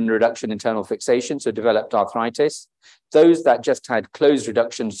failed open reduction internal fixation, so developed arthritis, those that just had closed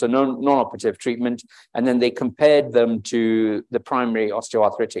reduction, so non-operative treatment, and then they compared them to the primary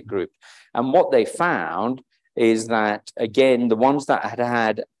osteoarthritic group. And what they found is that, again, the ones that had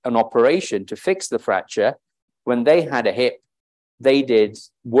had an operation to fix the fracture, when they had a hip, they did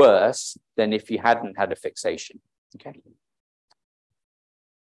worse than if you hadn't had a fixation. Okay.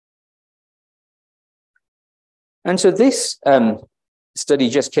 And so this study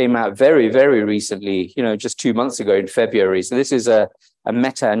just came out very, very recently, just 2 months ago in February. So this is a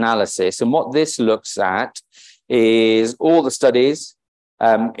meta-analysis. And what this looks at is all the studies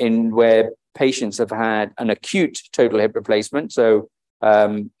in where patients have had an acute total hip replacement, so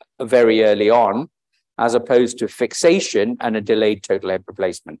very early on, as opposed to fixation and a delayed total hip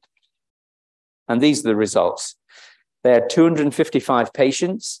replacement. And these are the results. There are 255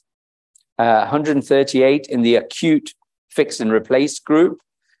 patients, 138 in the acute fixed and replaced group,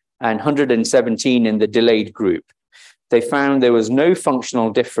 and 117 in the delayed group. They found there was no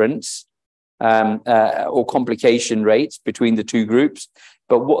functional difference or complication rates between the 2 groups.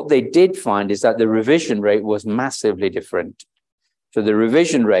 But what they did find is that the revision rate was massively different. So the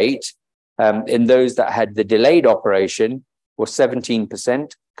revision rate in those that had the delayed operation was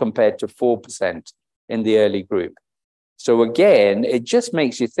 17% compared to 4% in the early group. So again, it just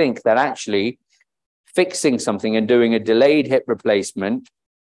makes you think that actually fixing something and doing a delayed hip replacement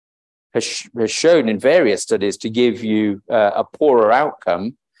has shown in various studies to give you a poorer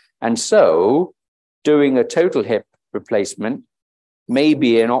outcome. And so doing a total hip replacement may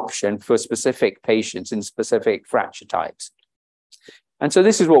be an option for specific patients in specific fracture types. And so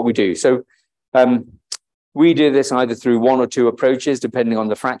this is what we do. So we do this either through 1 or 2 approaches, depending on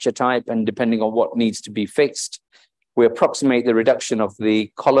the fracture type and depending on what needs to be fixed. We approximate the reduction of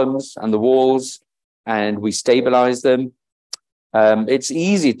the columns and the walls, and we stabilize them. It's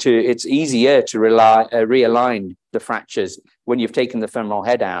easier to realign the fractures when you've taken the femoral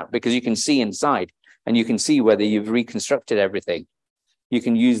head out, because you can see inside and you can see whether you've reconstructed everything. You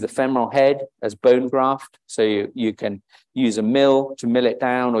can use the femoral head as bone graft. So you can use a mill to mill it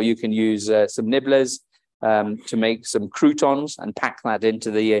down, or you can use some nibblers to make some croutons and pack that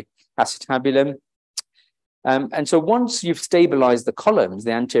into the acetabulum. And so once you've stabilized the columns,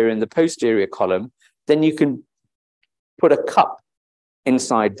 the anterior and the posterior column, then you can put a cup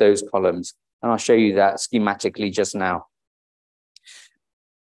inside those columns. And I'll show you that schematically just now.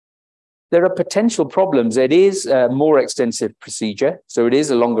 There are potential problems. It is a more extensive procedure. So it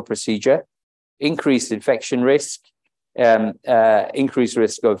is a longer procedure, increased infection risk, increased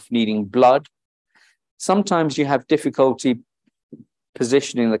risk of needing blood. Sometimes you have difficulty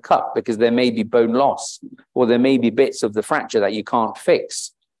positioning the cup because there may be bone loss, or there may be bits of the fracture that you can't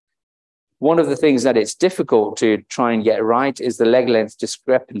fix. One of the things that it's difficult to try and get right is the leg length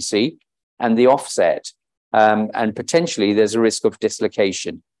discrepancy and the offset. And potentially there's a risk of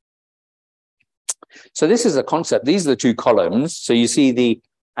dislocation. So this is a concept. These are the two columns. So you see the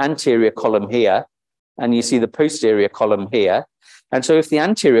anterior column here, and you see the posterior column here. And so if the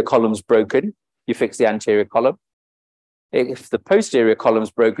anterior column's broken, you fix the anterior column. If the posterior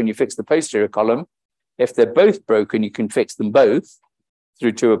column's broken, you fix the posterior column. If they're both broken, you can fix them both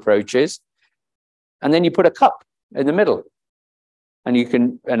through two approaches. And then you put a cup in the middle. And you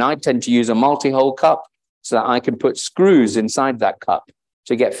can, and I tend to use a multi-hole cup so that I can put screws inside that cup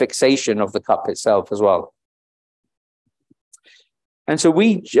to get fixation of the cup itself as well. And so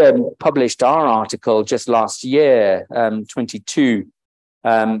we published our article just last year, 22,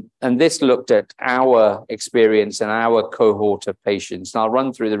 and this looked at our experience and our cohort of patients. And I'll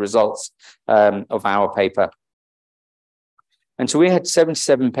run through the results of our paper. And so we had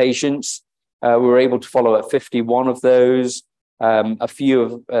 77 patients. We were able to follow up 51 of those. A few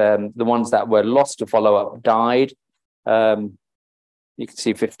of the ones that were lost to follow-up died. You can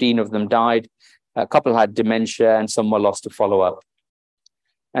see 15 of them died. A couple had dementia and some were lost to follow-up.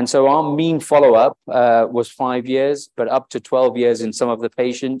 And so our mean follow-up was 5 years, but up to 12 years in some of the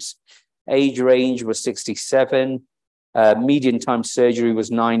patients. Age range was 67. Median time surgery was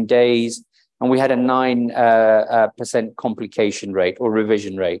 9 days. And we had a 9% complication rate or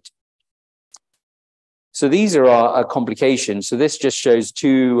revision rate. So these are our complications. So this just shows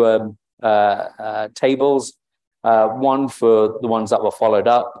two tables, one for the ones that were followed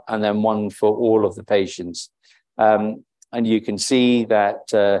up and then one for all of the patients. And you can see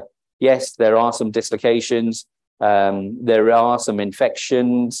that, yes, there are some dislocations, there are some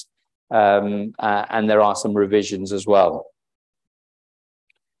infections, and there are some revisions as well.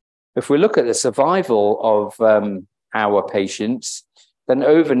 If we look at the survival of our patients, then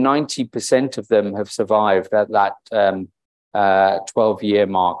over 90% of them have survived at that 12-year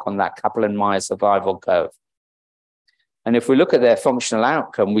mark on that Kaplan-Meier survival curve. And if we look at their functional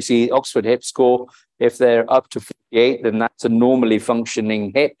outcome, we see Oxford hip score. If they're up to 48, then that's a normally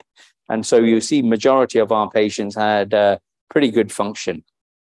functioning hip. And so you see majority of our patients had pretty good function.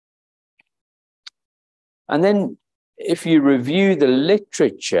 And then if you review the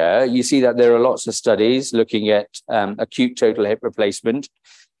literature, you see that there are lots of studies looking at acute total hip replacement.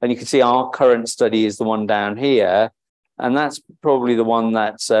 And you can see our current study is the one down here. And that's probably the one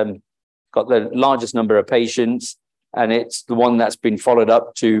that's got the largest number of patients. And it's the one that's been followed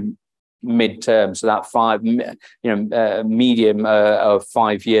up to midterm. So that medium of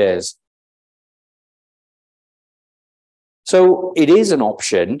 5 years. So it is an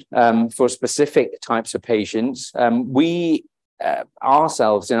option for specific types of patients. We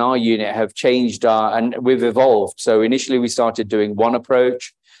ourselves in our unit have changed and we've evolved. So initially we started doing one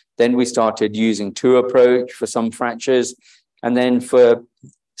approach, then we started using two approach for some fractures. And then for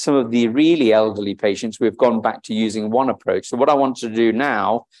some of the really elderly patients, we've gone back to using one approach. So what I want to do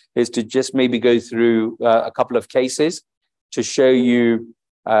now is to just maybe go through a couple of cases to show you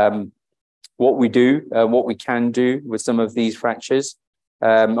what we do, what we can do with some of these fractures,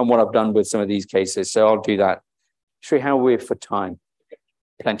 and what I've done with some of these cases. So I'll do that. Show you how we're for time.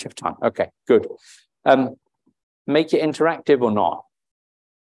 Plenty of time. Okay, good. Make it interactive or not?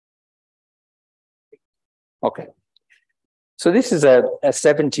 Okay. So this is a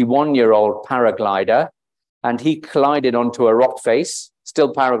 71-year-old paraglider, and he collided onto a rock face,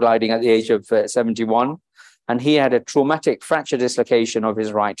 still paragliding at the age of 71, and he had a traumatic fracture dislocation of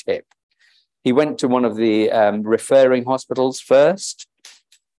his right hip. He went to one of the referring hospitals first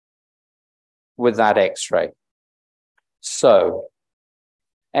with that X-ray. So,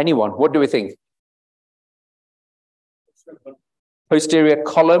 anyone, what do we think? Posterior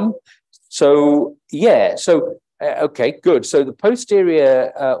column. So, yeah, so, okay, good. So the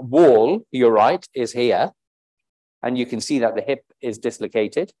posterior wall, you're right, is here. And you can see that the hip is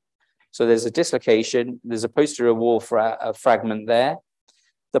dislocated. So there's a dislocation. There's a posterior wall fragment there.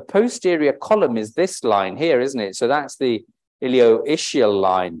 The posterior column is this line here, isn't it? So that's the ilioischial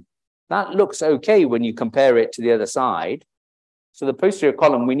line. That looks okay when you compare it to the other side. So the posterior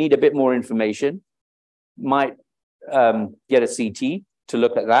column, we need a bit more information. Might get a CT to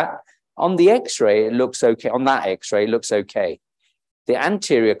look at that. On the X-ray, it looks okay. On that X-ray, it looks okay. The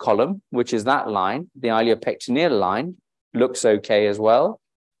anterior column, which is that line, the iliopectineal line, looks okay as well.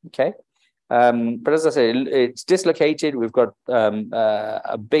 Okay. But as I say, it's dislocated. We've got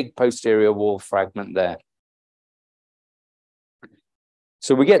a big posterior wall fragment there.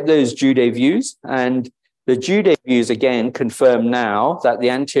 So we get those Jude views, and the Jude views again confirm now that the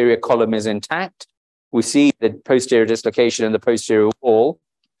anterior column is intact. We see the posterior dislocation in the posterior wall.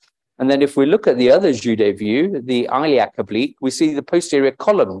 And then if we look at the other Jude view, the iliac oblique, we see the posterior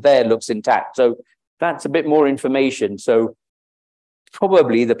column there looks intact. So that's a bit more information. So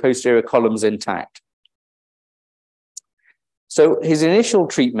probably the posterior column's intact. So his initial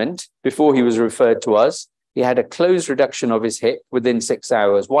treatment, before he was referred to us, he had a closed reduction of his hip within 6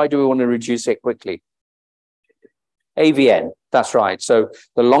 hours. Why do we want to reduce it quickly? AVN, that's right. So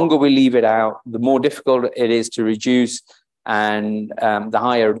the longer we leave it out, the more difficult it is to reduce, and the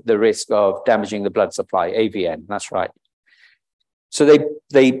higher the risk of damaging the blood supply. AVN, that's right. So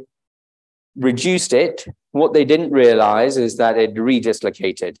they reduced it. What they didn't realize is that it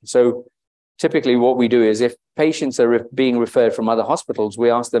redislocated. So typically what we do is if patients are being referred from other hospitals, we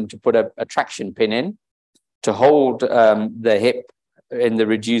ask them to put a traction pin in to hold the hip in the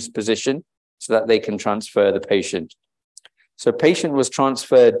reduced position so that they can transfer the patient. So patient was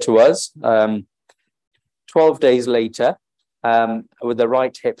transferred to us 12 days later with the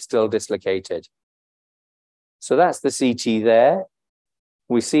right hip still dislocated. So that's the CT there.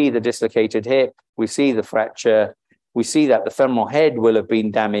 We see the dislocated hip, we see the fracture, we see that the femoral head will have been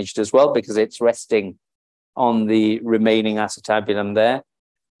damaged as well because it's resting on the remaining acetabulum there.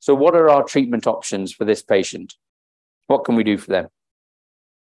 So what are our treatment options for this patient? What can we do for them?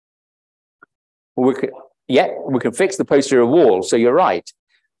 We can fix the posterior wall, so you're right.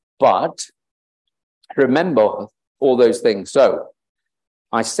 But remember all those things. So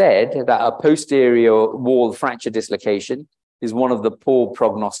I said that a posterior wall fracture dislocation is one of the poor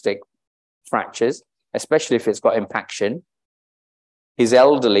prognostic fractures, especially if it's got impaction. He's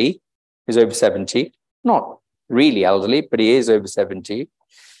elderly, he's over 70, not really elderly, but he is over 70.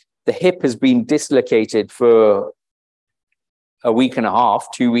 The hip has been dislocated for a week and a half,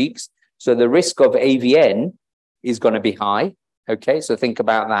 2 weeks. So the risk of AVN is going to be high. Okay, so think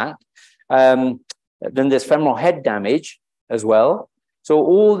about that. Then there's femoral head damage as well. So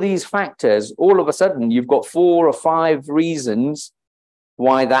all these factors, all of a sudden, you've got 4 or 5 reasons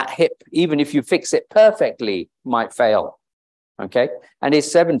why that hip, even if you fix it perfectly, might fail. Okay, and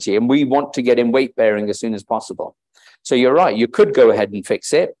he's 70, and we want to get him weight bearing as soon as possible. So you're right, you could go ahead and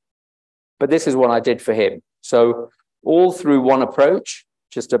fix it, but this is what I did for him. So all through one approach,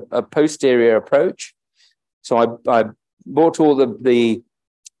 just a posterior approach. So I brought all the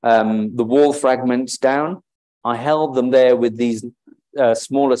wall fragments down. I held them there with these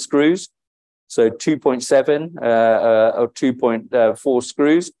smaller screws, so 2.7 or 2.4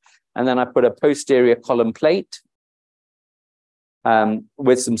 screws, and then I put a posterior column plate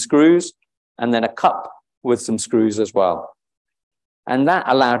with some screws, and then a cup with some screws as well. And that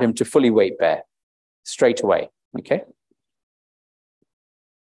allowed him to fully weight bear straight away. Okay.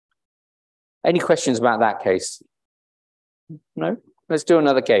 Any questions about that case? No? Let's do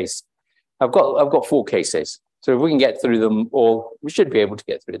another case. I've got 4 cases. So if we can get through them all, we should be able to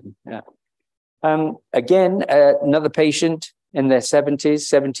get through them. Yeah. Again, another patient in their 70s,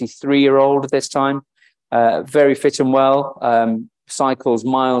 73-year-old this time, very fit and well, cycles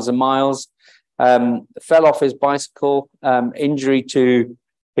miles and miles, fell off his bicycle, injury to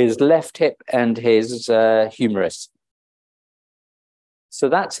his left hip and his humerus. So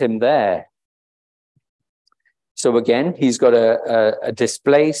that's him there. So again, he's got a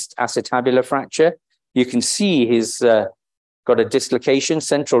displaced acetabular fracture. You can see he's got a dislocation,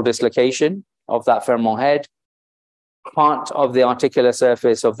 central dislocation of that femoral head. Part of the articular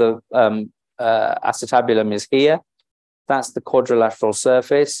surface of the acetabulum is here. That's the quadrilateral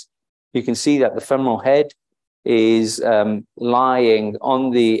surface. You can see that the femoral head is lying on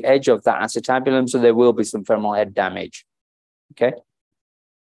the edge of that acetabulum, so there will be some femoral head damage. Okay.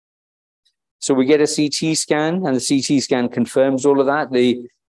 So we get a CT scan, and the CT scan confirms all of that. The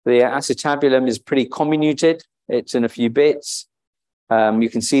acetabulum is pretty comminuted. It's in a few bits. You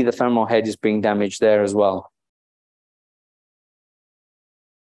can see the femoral head is being damaged there as well.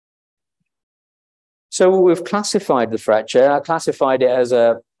 So we've classified the fracture. I classified it as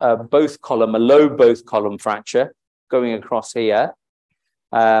a both column, a low both column fracture going across here.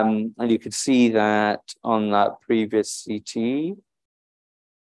 And you could see that on that previous CT.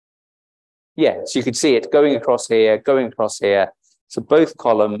 Yeah, so you could see it going across here, going across here. So both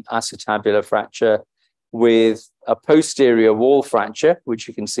column acetabular fracture with a posterior wall fracture, which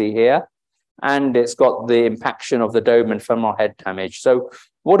you can see here. And it's got the impaction of the dome and femoral head damage. So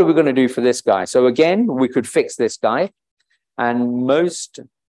what are we going to do for this guy? So again, we could fix this guy. And most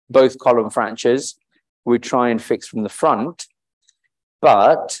both column fractures, we try and fix from the front.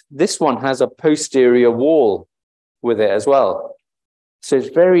 But this one has a posterior wall with it as well. So it's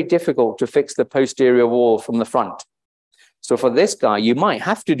very difficult to fix the posterior wall from the front. So for this guy, you might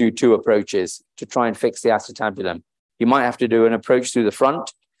have to do 2 approaches to try and fix the acetabulum. You might have to do an approach through the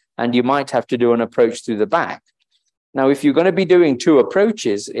front, and you might have to do an approach through the back. Now, if you're going to be doing 2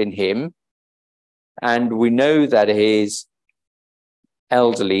 approaches in him, and we know that his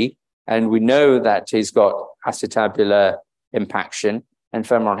elderly, and we know that he's got acetabular impaction and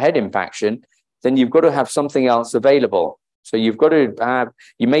femoral head impaction, then you've got to have something else available. So you've got to have,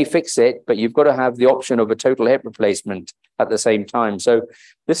 you may fix it, but you've got to have the option of a total hip replacement at the same time. So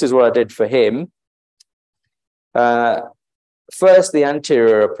this is what I did for him. First, the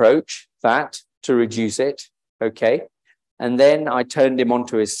anterior approach, that to reduce it, okay. And then I turned him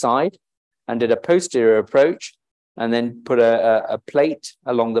onto his side and did a posterior approach, and then put a plate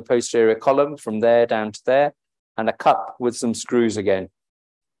along the posterior column from there down to there, and a cup with some screws again.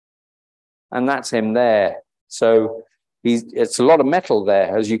 And that's him there. So it's a lot of metal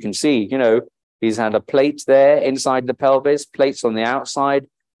there, as you can see. You know, he's had a plate there inside the pelvis, plates on the outside,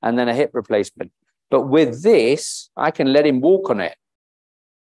 and then a hip replacement. But with this, I can let him walk on it.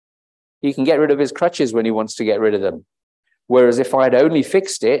 He can get rid of his crutches when he wants to get rid of them. Whereas if I had only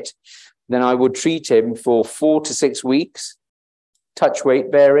fixed it, then I would treat him for 4 to 6 weeks, touch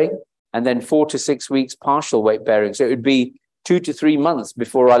weight bearing, and then 4 to 6 weeks partial weight bearing. So it would be 2 to 3 months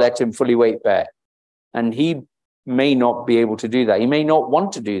before I let him fully weight bear. And he may not be able to do that. He may not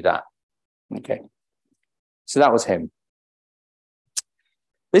want to do that. Okay. So that was him.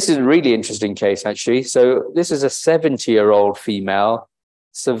 This is a really interesting case, actually. So this is a 70-year-old female,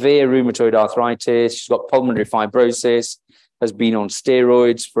 severe rheumatoid arthritis. She's got pulmonary fibrosis, has been on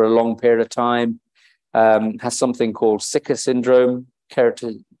steroids for a long period of time, has something called Sika syndrome,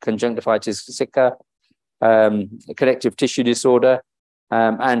 conjunctivitis Sika, connective tissue disorder,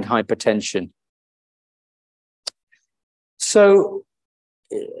 and hypertension. So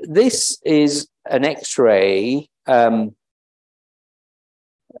this is an X-ray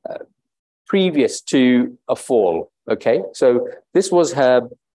previous to a fall, okay? So this was her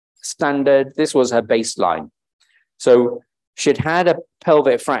standard, this was her baseline. So she'd had a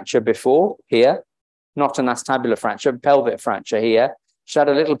pelvic fracture before here, not an acetabular fracture, pelvic fracture here. She had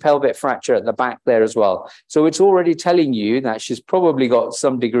a little pelvic fracture at the back there as well. So it's already telling you that she's probably got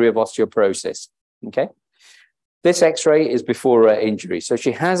some degree of osteoporosis, okay? This X-ray is before her injury. So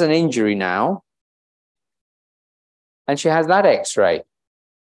she has an injury now, and she has that X-ray,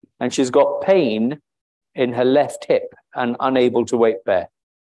 and she's got pain in her left hip and unable to weight bear.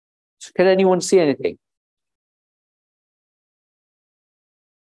 So can anyone see anything?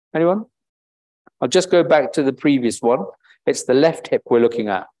 Anyone? I'll just go back to the previous one. It's the left hip we're looking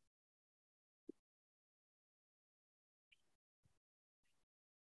at.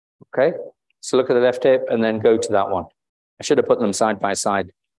 Okay, so look at the left hip and then go to that one. I should have put them side by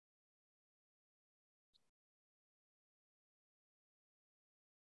side.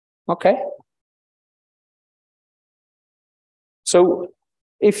 Okay. So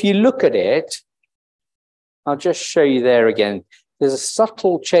if you look at it, I'll just show you there again. There's a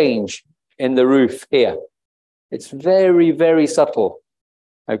subtle change in the roof here. It's very, very subtle.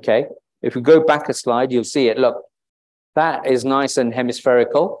 Okay. If we go back a slide, you'll see it. Look, that is nice and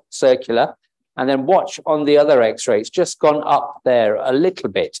hemispherical, circular. And then watch on the other X-ray. It's just gone up there a little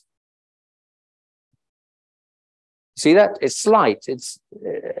bit. See that? It's slight. It's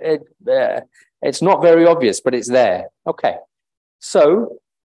not very obvious, but it's there. Okay. So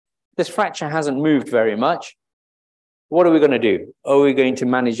this fracture hasn't moved very much. What are we going to do? Are we going to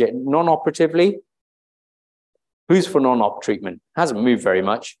manage it non-operatively? Who's for non-op treatment? Hasn't moved very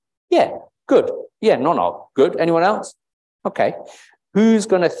much. Yeah, good. Yeah, non-op. Good. Anyone else? Okay. Who's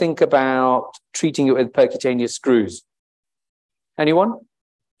going to think about treating it with percutaneous screws? Anyone?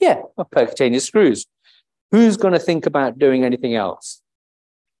 Yeah, percutaneous screws. Who's going to think about doing anything else?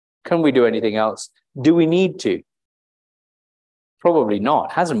 Can we do anything else? Do we need to? Probably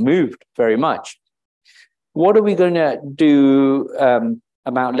not. Hasn't moved very much. What are we going to do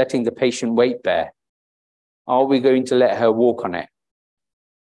about letting the patient weight bear? Are we going to let her walk on it?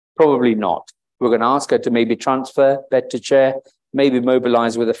 Probably not. We're going to ask her to maybe transfer bed to chair, maybe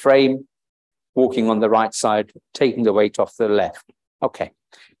mobilize with a frame, walking on the right side, taking the weight off the left. Okay.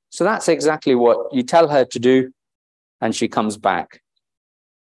 So that's exactly what you tell her to do, and she comes back.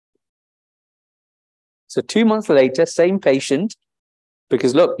 So 2 months later, same patient,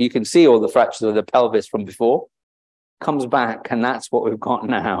 because look, you can see all the fractures of the pelvis from before, comes back, and that's what we've got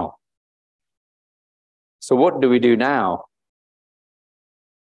now. So what do we do now?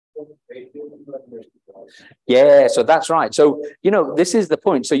 Yeah, so that's right. So, you know, this is the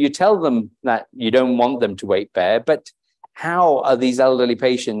point. So you tell them that you don't want them to weight bear, but how are these elderly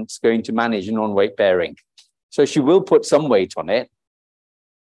patients going to manage non-weight bearing? So she will put some weight on it.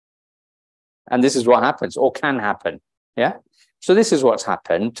 And this is what happens, or can happen. Yeah. So this is what's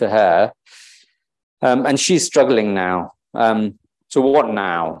happened to her. And she's struggling now. So what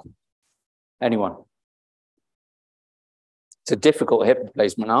now? Anyone? It's a difficult hip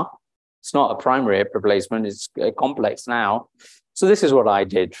replacement, huh? It's not a primary hip replacement. It's complex now. So this is what I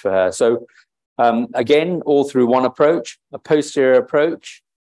did for her. So again, all through one approach, a posterior approach.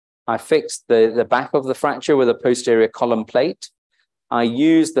 I fixed the back of the fracture with a posterior column plate. I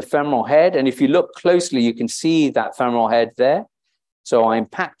used the femoral head. And if you look closely, you can see that femoral head there. So I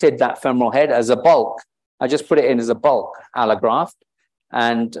impacted that femoral head as a bulk. I just put it in as a bulk allograft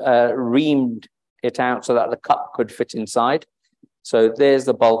and reamed it out so that the cup could fit inside. So there's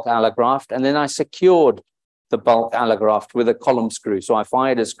the bulk allograft. And then I secured the bulk allograft with a column screw. So I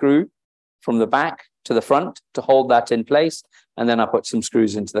fired a screw from the back to the front to hold that in place. And then I put some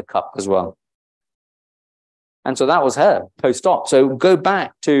screws into the cup as well. And so that was her post-op. So go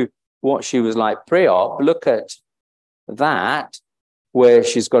back to what she was like pre-op. Look at that, where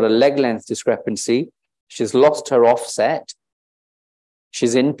she's got a leg length discrepancy. She's lost her offset.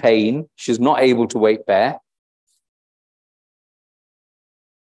 She's in pain. She's not able to weight bear.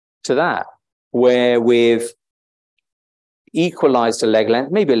 To that, where we've equalized her leg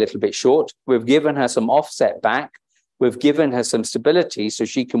length, maybe a little bit short. We've given her some offset back. We've given her some stability so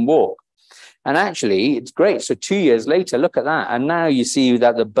she can walk. And actually, it's great. So 2 years later, look at that. And now you see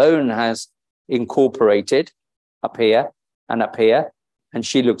that the bone has incorporated up here and up here, and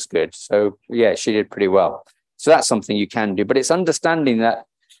she looks good. So yeah, she did pretty well. So that's something you can do. But it's understanding that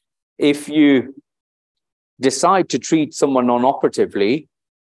if you decide to treat someone non-operatively,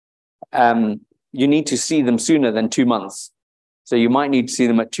 you need to see them sooner than 2 months. So you might need to see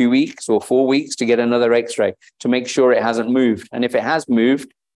them at 2 weeks or 4 weeks to get another x-ray to make sure it hasn't moved. And if it has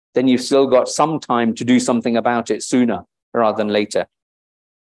moved, then you've still got some time to do something about it sooner rather than later.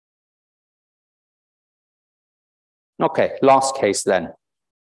 Okay, last case then.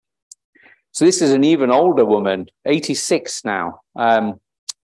 So this is an even older woman, 86 now.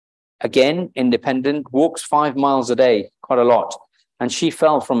 Again, independent, walks 5 miles a day, quite a lot. And she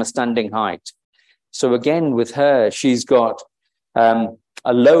fell from a standing height. So again, with her, she's got a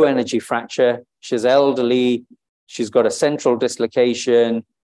low energy fracture. She's elderly. She's got a central dislocation.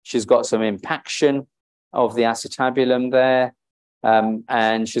 She's got some impaction of the acetabulum there.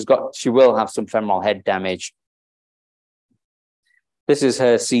 And she will have some femoral head damage. This is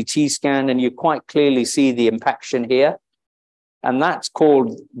her CT scan, and you quite clearly see the impaction here. And that's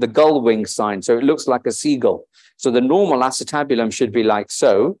called the gull wing sign. So it looks like a seagull. So the normal acetabulum should be like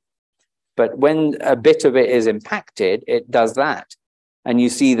so. But when a bit of it is impacted, it does that. And you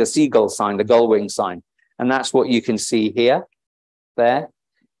see the seagull sign, the gull wing sign. And that's what you can see here, there.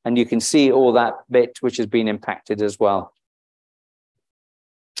 And you can see all that bit which has been impacted as well.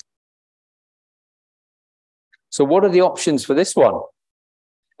 So what are the options for this one?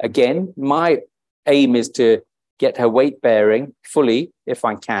 Again, my aim is to get her weight bearing fully, if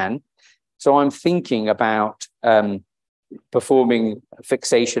I can. So I'm thinking about performing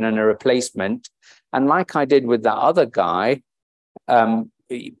fixation and a replacement. And like I did with that other guy,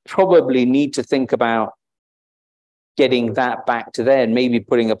 you probably need to think about getting that back to there and maybe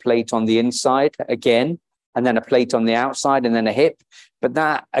putting a plate on the inside again, and then a plate on the outside, and then a hip. But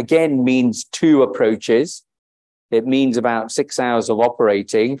that again means 2 approaches. It means about 6 hours of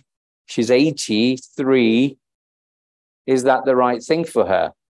operating. She's 83. Is that the right thing for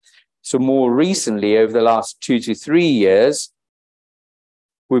her? So more recently, over the last 2 to 3 years,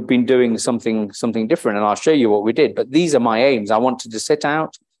 we've been doing something different, and I'll show you what we did. But these are my aims. I wanted to sit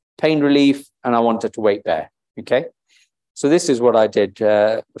out, pain relief, and I wanted to weight bear. Okay. So this is what I did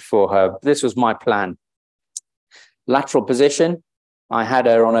for her. This was my plan. Lateral position. I had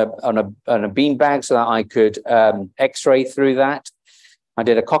her on a beanbag so that I could X-ray through that. I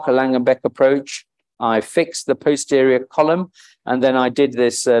did a Cocker-Langenbeck approach. I fixed the posterior column, and then I did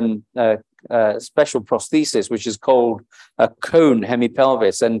this special prosthesis, which is called a cone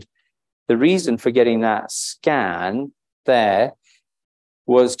hemipelvis. And the reason for getting that scan there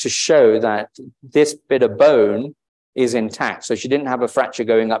was to show that this bit of bone is intact. So she didn't have a fracture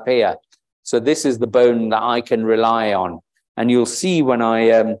going up here. So this is the bone that I can rely on. And you'll see when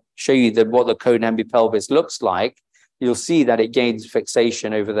I show you what the cone hemipelvis looks like, you'll see that it gains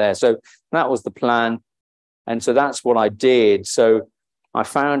fixation over there. So that was the plan. And so that's what I did. So I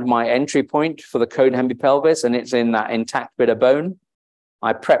found my entry point for the cone hemipelvis, and it's in that intact bit of bone.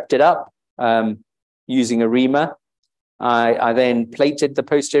 I prepped it up using a reamer. I then plated the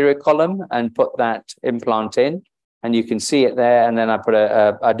posterior column and put that implant in, and you can see it there. And then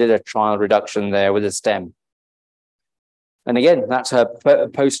I did a trial reduction there with a stem. And again, that's her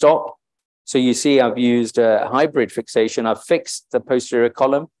post-op. So you see, I've used a hybrid fixation. I've fixed the posterior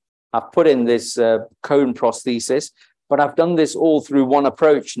column. I've put in this cone prosthesis, but I've done this all through one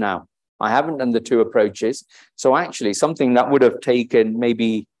approach now. I haven't done the 2 approaches. So actually something that would have taken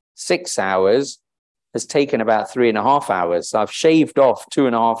maybe 6 hours has taken about 3.5 hours. So I've shaved off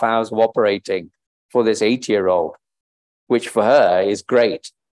 2.5 hours of operating for this 8-year-old, which for her is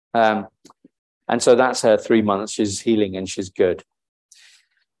great. And so that's her 3 months. She's healing and she's good.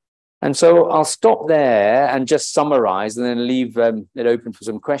 And so I'll stop there and just summarize and then leave it open for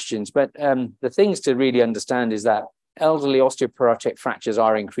some questions. But the things to really understand is that elderly osteoporotic fractures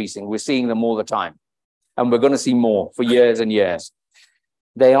are increasing. We're seeing them all the time, and we're going to see more for years and years.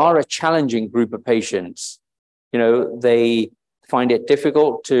 They are a challenging group of patients. You know, they find it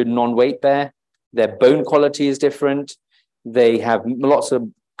difficult to non-weight bear. Their bone quality is different. They have lots of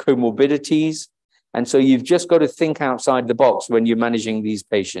comorbidities. And so you've just got to think outside the box when you're managing these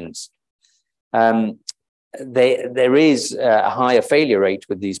patients. There is a higher failure rate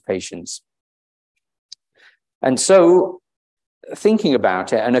with these patients. And so thinking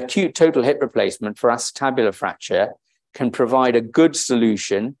about it, an acute total hip replacement for acetabular fracture can provide a good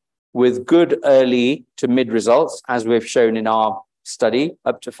solution with good early to mid results, as we've shown in our study,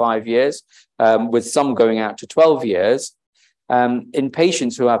 up to 5 years, with some going out to 12 years. In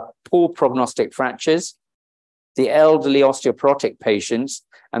patients who have poor prognostic fractures, the elderly osteoporotic patients,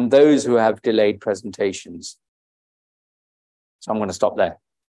 and those who have delayed presentations. So I'm going to stop there.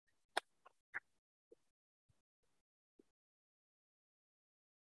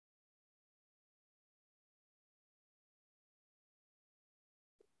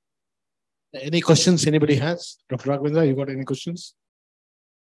 Any questions anybody has? Dr. Raghavendra, you got any questions?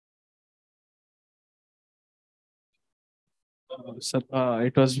 Sir,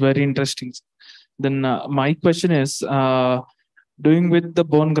 it was very interesting. Then my question is, doing with the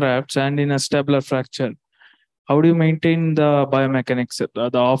bone grafts and in acetabular fracture, how do you maintain the biomechanics,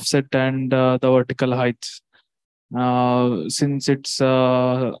 the offset and the vertical heights, since it's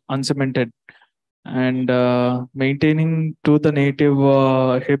uncemented, and maintaining to the native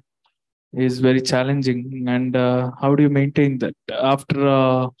hip is very challenging? And how do you maintain that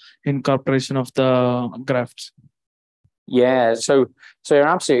after incorporation of the grafts? Yeah, so you're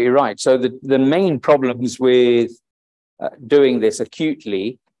absolutely right. So the main problems with doing this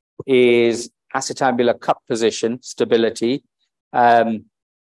acutely is acetabular cup position, stability,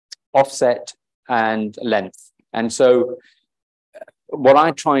 offset, and length. And so what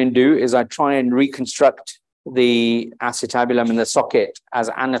I try and do is I try and reconstruct the acetabulum and the socket as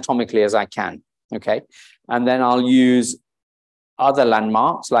anatomically as I can, okay? And then I'll use other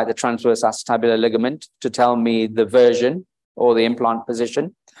landmarks like the transverse acetabular ligament to tell me the version or the implant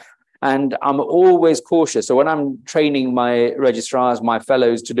position. And I'm always cautious. So when I'm training my registrars, my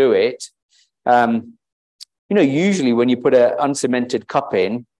fellows to do it, you know, usually when you put an uncemented cup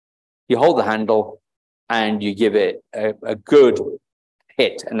in, you hold the handle and you give it a good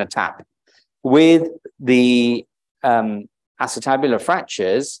hit and a tap. With the acetabular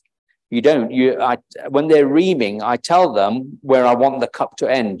fractures, you don't. When they're reaming, I tell them where I want the cup to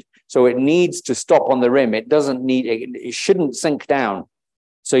end. So it needs to stop on the rim. It doesn't need, it shouldn't sink down.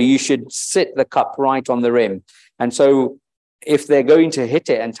 So you should sit the cup right on the rim. And so if they're going to hit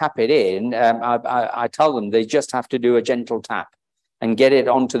it and tap it in, I tell them they just have to do a gentle tap and get it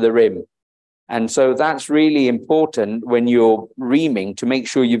onto the rim. And so that's really important when you're reaming, to make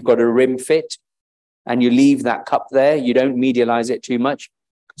sure you've got a rim fit and you leave that cup there. You don't medialize it too much.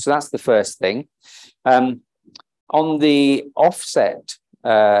 So that's the first thing. On the offset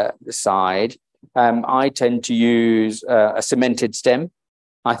side, I tend to use a cemented stem.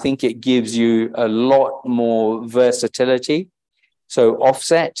 I think it gives you a lot more versatility. So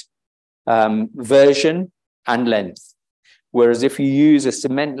offset, version, and length. Whereas if you use a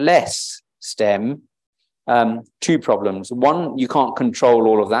cementless stem, 2 problems. One, you can't control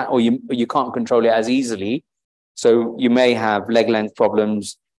all of that, or you can't control it as easily. So you may have leg length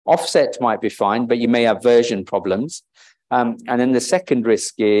problems. Offset might be fine, but you may have version problems. And then the second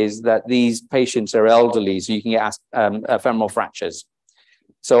risk is that these patients are elderly, so you can get femoral fractures.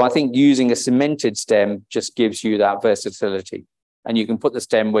 So I think using a cemented stem just gives you that versatility. And you can put the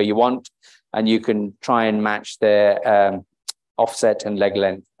stem where you want, and you can try and match their offset and leg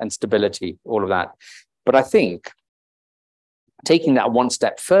length and stability, all of that. But I think taking that one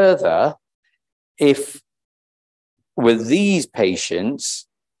step further, if with these patients,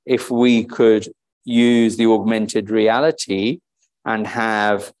 if we could use the augmented reality and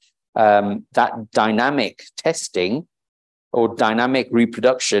have that dynamic testing or dynamic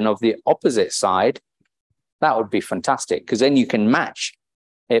reproduction of the opposite side, that would be fantastic, because then you can match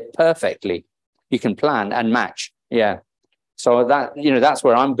it perfectly. You can plan and match. Yeah. So that, you know, that's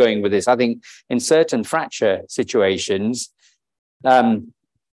where I'm going with this. I think in certain fracture situations,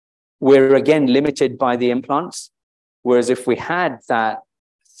 we're again limited by the implants. Whereas if we had that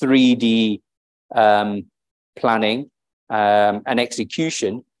 3D planning and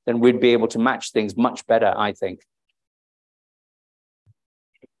execution, then we'd be able to match things much better, I think.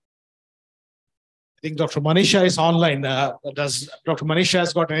 I think Dr. Manish Shah is online. Does Dr. Manish Shah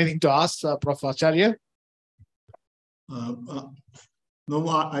has got anything to ask Prof Acharya? No,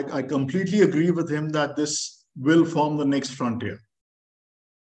 I completely agree with him that this will form the next frontier.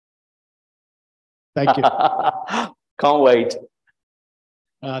 Thank you. Can't wait.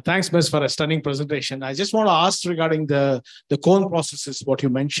 Thanks, Ms. for a stunning presentation. I just want to ask regarding the cone processes, what you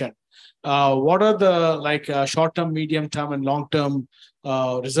mentioned. What are the short-term, medium-term, and long-term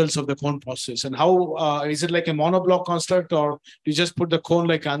results of the cone process? And how is it like a monoblock construct, or you just put the cone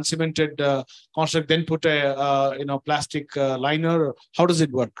like uncemented construct, then put a plastic liner? How does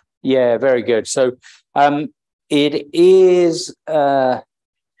it work? Yeah, very good. So it is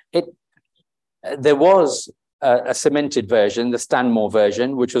there was a cemented version, the Stanmore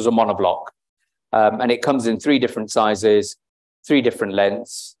version, which was a monoblock, and it comes in 3 different sizes, 3 different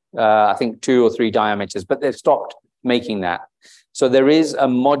lengths. I think 2 or 3 diameters, but they've stopped making that. So there is a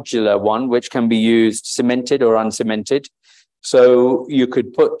modular one which can be used cemented or uncemented. So you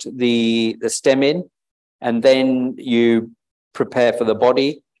could put the stem in, and then you prepare for the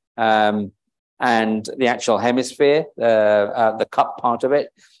body and the actual hemisphere, the cup part of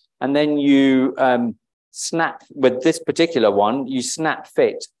it, and then you snap with this particular one. You snap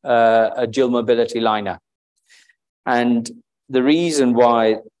fit a dual mobility liner, and the reason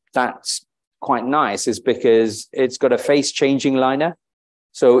why that's quite nice is because it's got a face changing liner.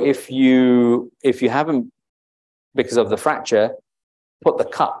 So if you haven't, because of the fracture, put the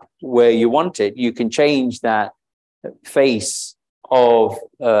cup where you want it, you can change that face of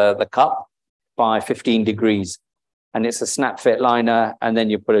the cup by 15 degrees, and it's a snap fit liner, and then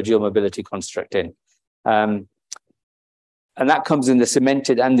you put a dual mobility construct in. And that comes in the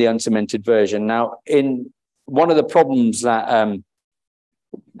cemented and the uncemented version. Now, in one of the problems that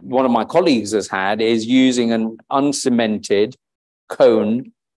one of my colleagues has had is using an uncemented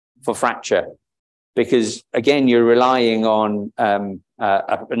cone for fracture, because again, you're relying on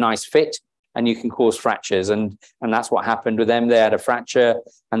a nice fit, and you can cause fractures. And that's what happened with them. They had a fracture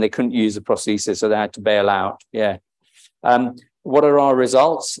and they couldn't use the prosthesis, so they had to bail out. Yeah. What are our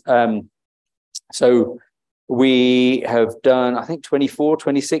results? So we have done, I think, 24,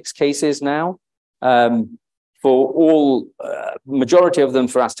 26 cases now, for all, majority of them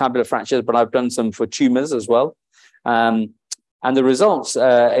for acetabular fractures, but I've done some for tumors as well. And the results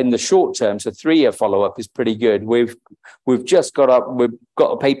in the short term, so 3-year follow-up, is pretty good. We've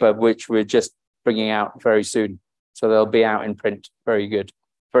got a paper which we're just bringing out very soon. So they'll be out in print very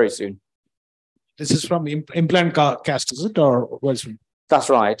soon. This is from implant cast, is it, or what's from? That's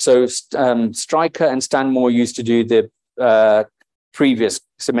right. So Stryker and Stanmore used to do the previous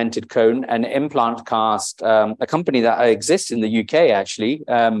cemented cone, and implant cast, a company that exists in the UK actually,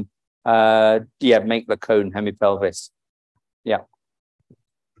 make the cone hemipelvis. Yeah.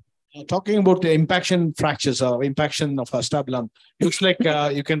 Talking about the impaction fractures or impaction of acetabulum, looks like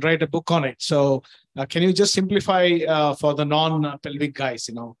you can write a book on it. So can you just simplify for the non-pelvic guys,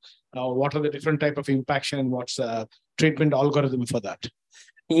 what are the different type of impaction and what's the treatment algorithm for that?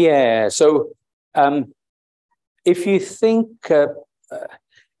 Yeah. So if you think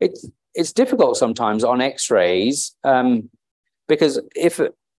it's difficult sometimes on X-rays, because if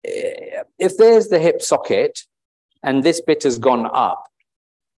there's the hip socket and this bit has gone up,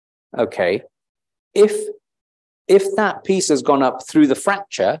 okay, if that piece has gone up through the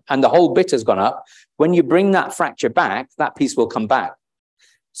fracture and the whole bit has gone up, when you bring that fracture back, that piece will come back.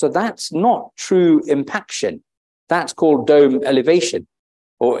 So that's not true impaction. That's called dome elevation,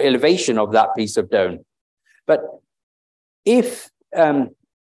 or elevation of that piece of dome. But if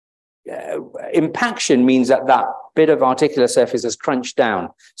impaction means that bit of articular surface is crunched down.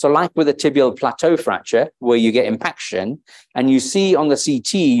 So like with a tibial plateau fracture, where you get impaction, and you see on the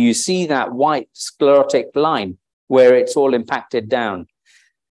CT, you see that white sclerotic line where it's all impacted down.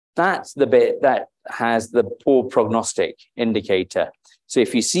 That's the bit that has the poor prognostic indicator. So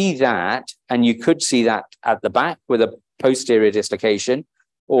if you see that, and you could see that at the back with a posterior dislocation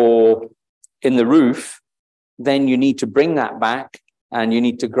or in the roof, then you need to bring that back and you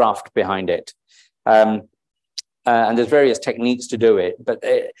need to graft behind it. And there's various techniques to do it. But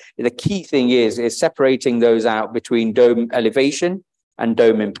the key thing is separating those out between dome elevation and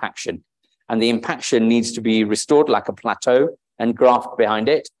dome impaction. And the impaction needs to be restored like a plateau and graft behind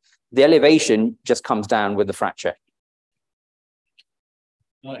it. The elevation just comes down with the fracture.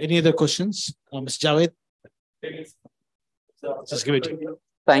 Any other questions? Mr. Javed? Just give it to you.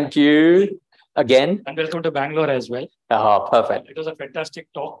 Thank you again. And welcome to Bangalore as well. Oh, perfect. It was a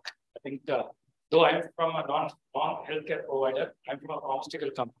fantastic talk. I think, though I'm from a non-healthcare provider, I'm from a pharmaceutical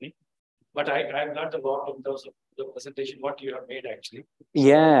company, but I've learned a lot in terms of the presentation, what you have made actually.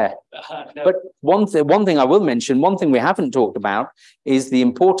 Yeah. But one thing I will mention, one thing we haven't talked about is the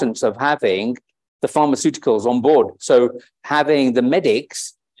importance of having the pharmaceuticals on board. So having the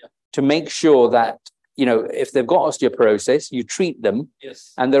medics to make sure that, you know, if they've got osteoporosis, you treat them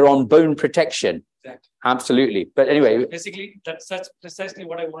and they're on bone protection. Exactly. Absolutely. But anyway. Basically, that's precisely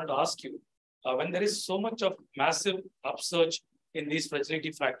what I wanted to ask you. When there is so much of massive upsurge in these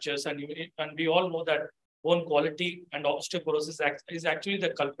fragility fractures, and we all know that bone quality and osteoporosis is actually the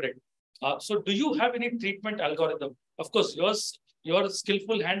culprit. So do you have any treatment algorithm? Of course, your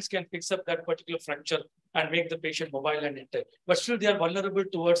skillful hands can fix up that particular fracture and make the patient mobile and intact, but still they are vulnerable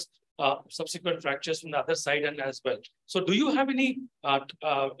towards subsequent fractures from the other side and as well. So do you have any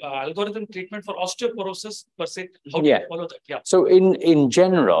algorithm treatment for osteoporosis per se? How do you follow that? Yeah. So in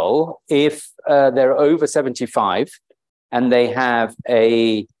general, if they're over 75 and they have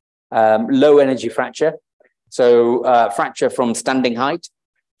a low energy fracture, so fracture from standing height,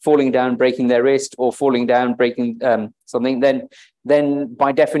 falling down, breaking their wrist, or falling down, breaking something, then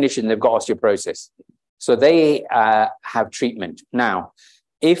by definition, they've got osteoporosis. So they have treatment. Now,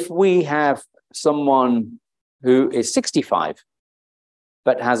 if we have someone who is 65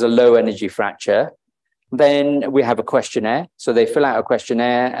 but has a low energy fracture, then we have a questionnaire. So they fill out a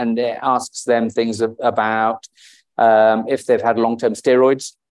questionnaire and it asks them things about if they've had long-term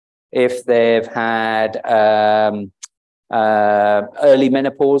steroids, if they've had early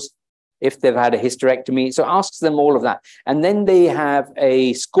menopause, if they've had a hysterectomy. So asks them all of that. And then they have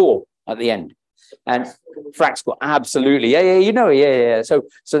a score at the end. And frac score, absolutely. Yeah, you know, yeah. So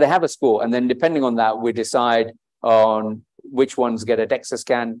they have a score. And then depending on that, we decide on which ones get a DEXA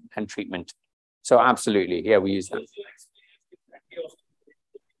scan and treatment. So absolutely, yeah, we use that.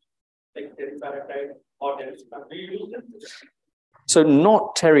 So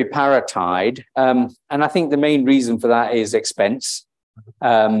not teriparatide. And I think the main reason for that is expense.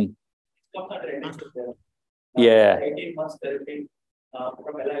 Yeah. 18 months therapy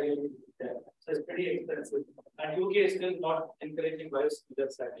from LIL. So it's pretty expensive. And UK is still not encouraging biosimilar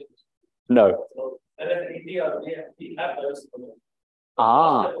cycling. No. So whereas in India, we have biosimilar.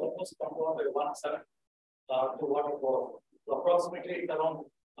 Almost come down by 1/7 to what it was. So approximately it's around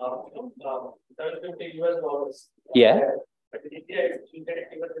 $750 US. Yeah. But in India, you get it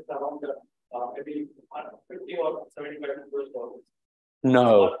even it's around maybe 150 or 75 US. No.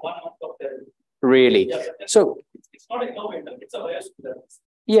 1 month of therapy. Really? Yeah, so it's not a innovator, it's a biosimilar.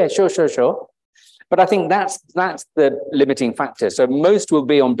 Yeah, sure. But I think that's the limiting factor. So most will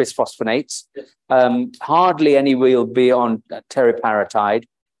be on bisphosphonates. Hardly any will be on teriparatide.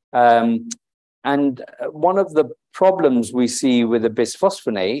 And one of the problems we see with the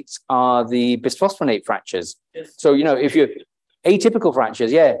bisphosphonates are the bisphosphonate fractures. Yes. So, you know, if you're atypical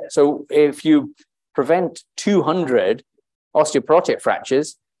fractures, yeah. So if you prevent 200 osteoporotic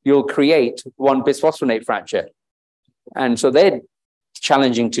fractures, you'll create one bisphosphonate fracture. And so they're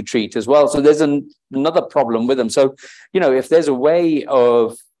challenging to treat as well. So there's another problem with them. So, you know, if there's a way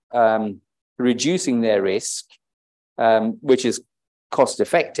of reducing their risk, which is cost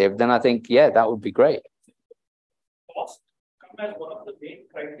effective, then I think, yeah, that would be great. Cost come as one of the main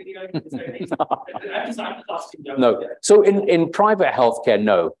criteria in deciding. No. So in private healthcare,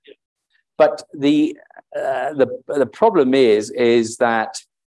 no. But the problem is that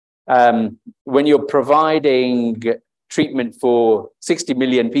when you're providing treatment for 60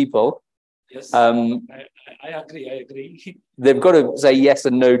 million people, yes, I agree. They've got to say yes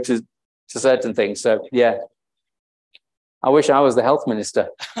and no to certain things. So yeah, I wish I was the health minister.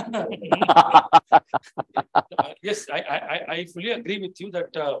 Yes, I fully agree with you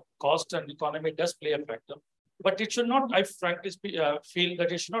that cost and economy does play a factor, but it should not. I frankly feel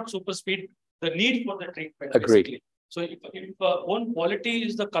that it should not supersede the need for the treatment. Agreed. Basically. So if bone quality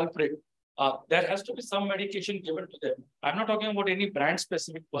is the culprit, there has to be some medication given to them. I'm not talking about any brand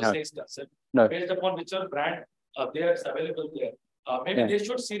specific per se is concerned. No. Based upon whichever brand there is available there. Maybe they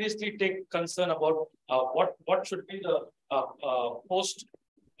should seriously take concern about what should be the post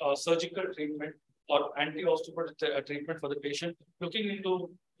surgical treatment or anti-osteoporotic treatment for the patient, looking into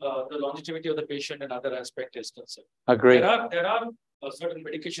the longevity of the patient and other aspects is concerned. Agree. There are certain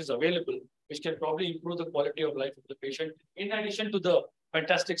medications available which can probably improve the quality of life of the patient, in addition to the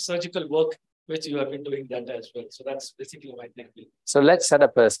fantastic surgical work which you have been doing that as well. So that's basically my thinking. So let's set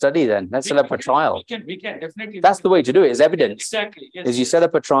up a study then. Let's set up a trial. We can definitely. That's the way to do it, is evidence. Exactly. Yes. Is you set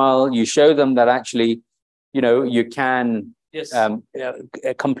up a trial, you show them that actually, you know, you can Yes.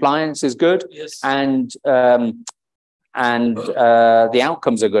 Compliance is good, Yes. and the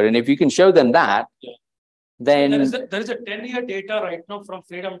outcomes are good. And if you can show them that, then there is a 10-year data right now from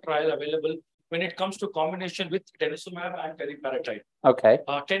Freedom Trial available when it comes to combination with denosumab and teriparatide. Okay.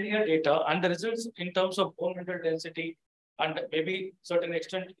 10-year data, and the results in terms of bone mineral density and maybe certain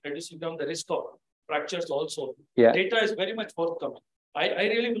extent reducing down the risk of fractures also. Yeah. Data is very much forthcoming. I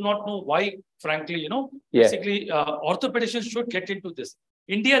really do not know why, frankly, Yeah. basically orthopedicians should get into this.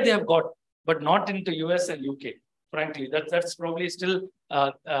 India, they have got, but not into US and UK. Frankly, that's probably still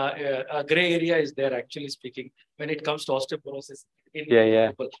a gray area is there, actually speaking, when it comes to osteoporosis in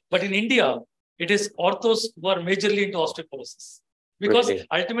people. But in India, it is orthos who are majorly into osteoporosis, because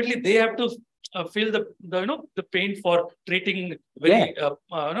ultimately they have to feel the pain for treating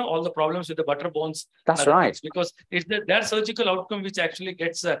all the problems with the butter bones. That's right. Because it's their surgical outcome which actually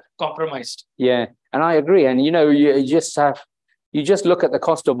gets compromised. Yeah, and I agree. And you just look at the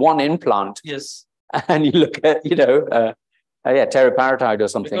cost of one implant. Yes. And you look at teriparatide or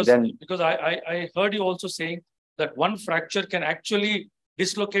something. Because I heard you also saying that one fracture can actually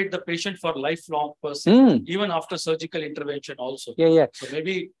dislocate the patient for lifelong person, even after surgical intervention also. Yeah. So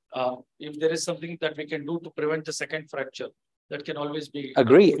maybe if there is something that we can do to prevent the second fracture, that can always be.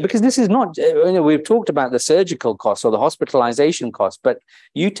 Agree, because this is not, we've talked about the surgical cost or the hospitalization cost, but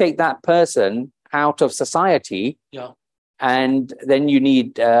you take that person out of society, and then you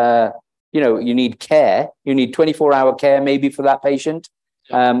need, you need care, you need 24-hour care maybe for that patient,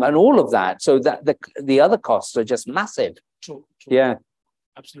 and all of that. So that the other costs are just massive. True. Yeah.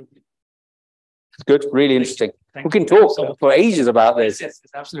 Absolutely. It's good, really interesting. Thank we can you talk for ages about this. Yes,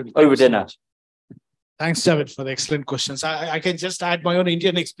 absolutely. Over dinner. Thanks, David, for the excellent questions. I can just add my own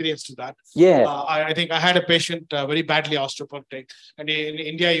Indian experience to that. Yeah. I think I had a patient very badly osteoporotic, and in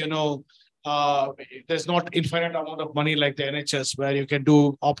India, there's not infinite amount of money like the NHS where you can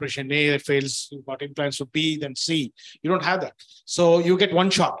do operation A, it fails, you've got implants for B, then C. You don't have that. So you get one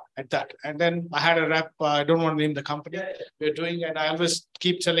shot at that. And then I had a rep, I don't want to name the company we're doing, and I always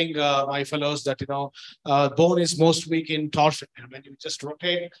keep telling my fellows that, bone is most weak in torsion. And when you just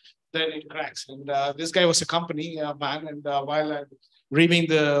rotate, then it cracks. And this guy was a company man, and while I'm reaming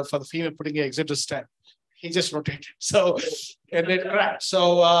for the femur, putting an exeter stent, he just rotated. So, and it cracked.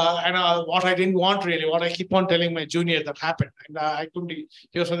 So, what I didn't want really, what I keep on telling my junior that happened. And I couldn't, he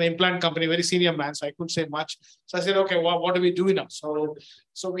was from the implant company, very senior man, so I couldn't say much. So I said, okay, what do we do now? So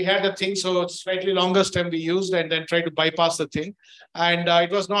we had the thing, so slightly longer stem we used, and then tried to bypass the thing. And it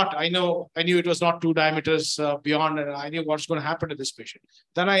was not, I knew it was not 2 diameters beyond, and I knew what's going to happen to this patient.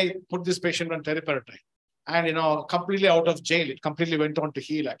 Then I put this patient on teriparatide. And, completely out of jail, it completely went on to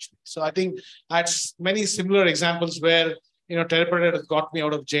heal, actually. So I think I had many similar examples where, teriparatide has got me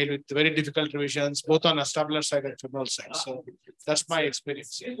out of jail with very difficult revisions, both on acetabular side and femoral side. So that's my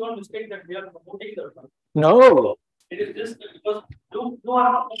experience. Please don't mistake that we are promoting the. No. It is just because you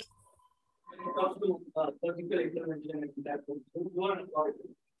are, when it comes to surgical intervention and that, you are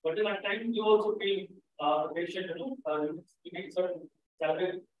but in that time you also feel the patient, you need certain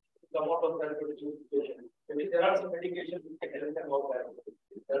salary. Come out of that patient. There are some medications which can help them out there.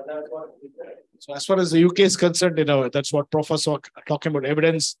 That's what is there. So as far as the UK is concerned, that's what Prof Acharya talking about.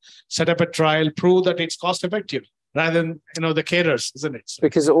 Evidence, set up a trial, prove that it's cost effective rather than the carers, isn't it? So,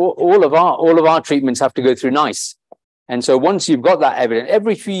 because all of our treatments have to go through NICE, and so once you've got that evidence,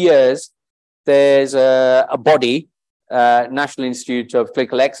 every 3 years there's a body, National Institute of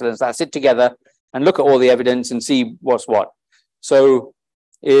Clinical Excellence, that sit together and look at all the evidence and see what's what. So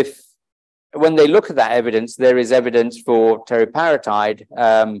when they look at that evidence, there is evidence for teriparatide,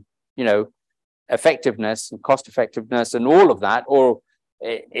 effectiveness and cost effectiveness and all of that, or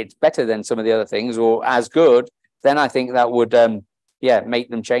it's better than some of the other things, or as good, then I think that would, make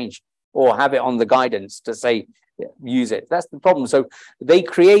them change or have it on the guidance to say, use it. That's the problem. So they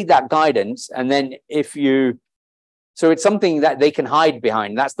create that guidance, and then so it's something that they can hide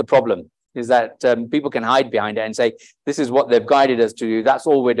behind. That's the problem. Is that people can hide behind it and say, this is what they've guided us to do. That's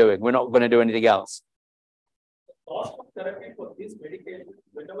all we're doing. We're not going to do anything else. The cost of therapy for this medication,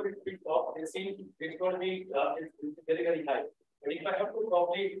 whenever it picks up, they see it's going to be very, very high. But if I have to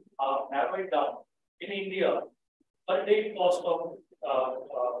probably narrow it down, in India, per day cost of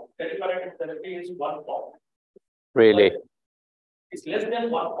teriparatide therapy is £1. Really? It's less than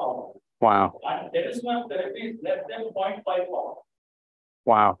 £1. Wow. And denosumab therapy is less than £0.5.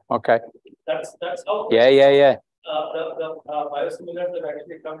 Wow. Okay. That's how. Yeah. The biosimilars have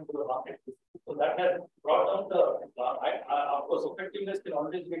actually come to the market. So that has brought down the. Of course, effectiveness can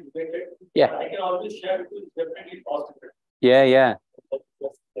always be debated. Yeah. I can always share with you. It's definitely cost effective. Yeah.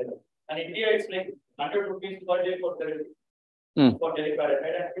 And India, it's like 100 rupees per day for therapy. for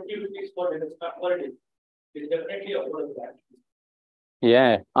teriparatide and 50 rupees for denosumab per day. It's definitely affordable.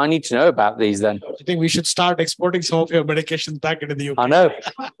 Yeah, I need to know about these then. I think we should start exporting some of your medications back into the UK. I know.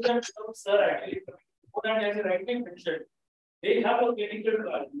 Sir, actually, what I as a rightly mentioned, they have a clinical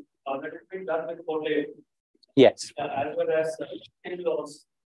trial that has been done with Forte, Yes. as well as in-laws,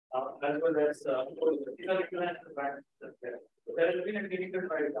 as well as these are international brands. So there has been a clinical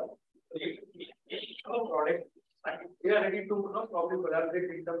trial done. So we have a product, and we are ready to probably collaborate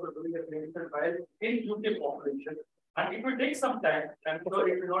in terms of doing a clinical trial in UK population. And it will take some time. I'm sure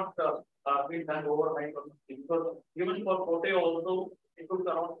it will not be done overnight or something. Because even for Forte also, it took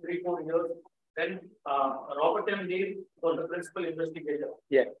around 3-4 years. Then Robert M. Neal was the principal investigator.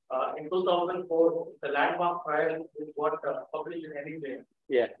 Yeah. In 2004, the landmark trial is what published in NEJ.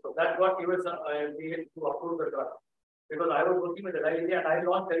 Yeah. So that's what he was to approve the drug. Because I was working with the India and I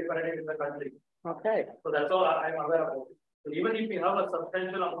launched teriparatide in the country. Okay. So that's all I'm aware about it. So even if we have a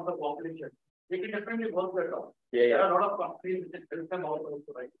substantial amount of population, we can definitely work that out. Yeah, There are a lot of companies which help them out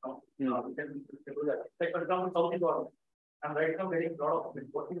also right now. We can do that. Like for example, Saudi government. I'm right now getting a lot of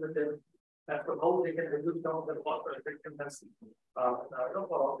working with them as to how they can reduce down the cost of effectiveness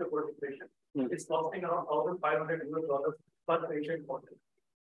for osteoporotic patients. It's costing around $1,500 per patient for them.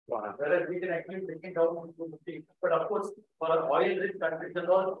 Wow. Whereas we can actually take it down to 50. But of course, for oil-rich countries and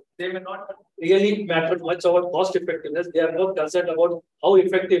all, they may not really matter much about cost effectiveness. They are more concerned about how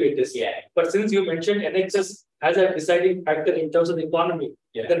effective it is. Yeah. But since you mentioned NHS has a deciding factor in terms of the economy,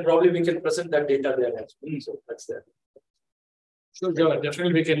 then probably we can present that data there as well. So that's there. Sure,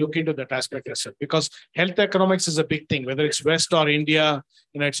 definitely we can look into that aspect as well, because health economics is a big thing, whether it's West or India,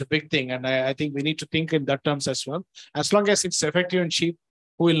 it's a big thing. And I think we need to think in that terms as well. As long as it's effective and cheap,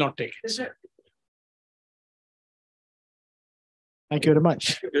 who will not take it? Thank you very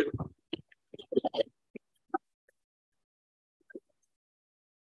much.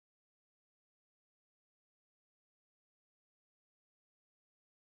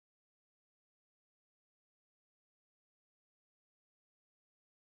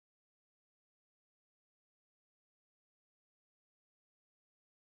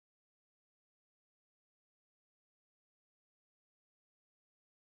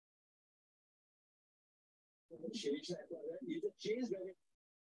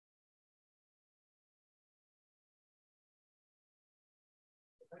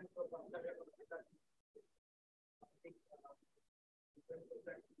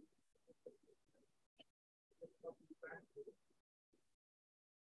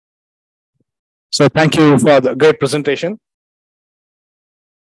 So thank you for the great presentation.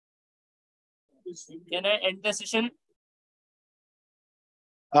 Can I end the session?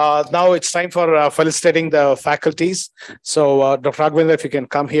 Now it's time for felicitating the faculties. So Dr. Raghavendra, if you can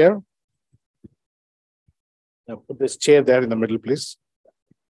come here. Now put this chair there in the middle, please.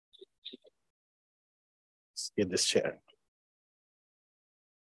 Let's get this chair.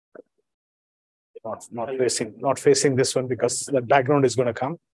 Not facing this one because the background is going to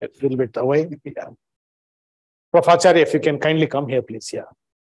come a little bit away. Yeah. Prof Acharya, if you can kindly come here, please. Yeah.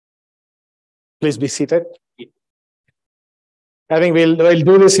 Please be seated. I think we'll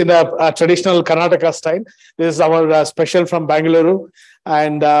do this in a traditional Karnataka style. This is our special from Bangalore,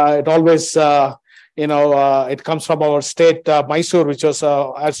 and it always, it comes from our state, Mysore, which was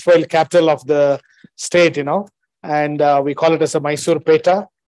erstwhile capital of the state, and we call it as a Mysore Peta.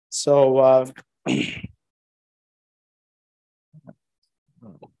 So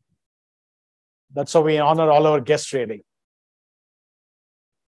that's how we honor all our guests, really.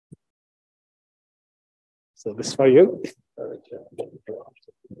 So this for you.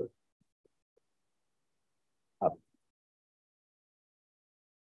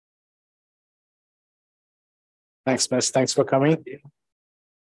 Thanks, Miss. Thanks for coming. Take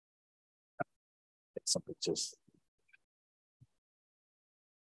some pictures.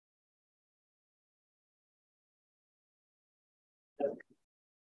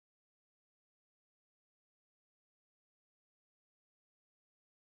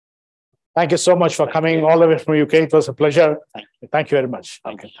 Thank you so much for coming all the way from UK. It was a pleasure. Thank you very much.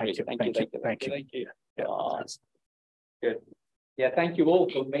 Okay, thank you. Thank you. Yeah. Good. Yeah, thank you all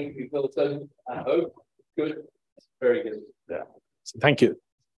for making me feel so at home. Good. Very good. Yeah. So thank you.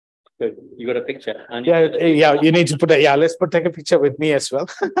 Good. You got a picture? Yeah, you need to put let's take a picture with me as well.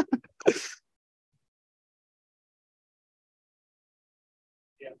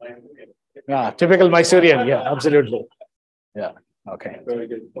 Yeah, typical Mysorean. Yeah, absolutely. Yeah. Okay. Very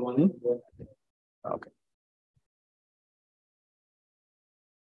good. Come on. Okay.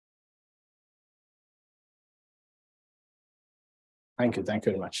 Thank you. Thank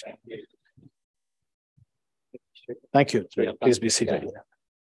you very much. Thank you. Please be seated.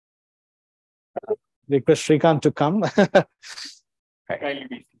 Request Srikanth to come.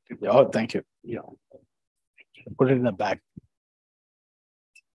 Oh, thank you. Yeah. Put it in the bag.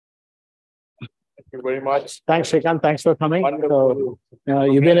 Thank you very much. Thanks, Srikanth. Thanks for coming. Wonderful.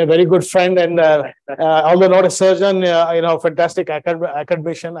 You've been a very good friend, and although not a surgeon, fantastic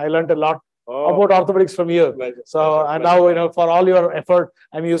academician. I learned a lot about orthopedics from you. So, and now, for all your effort,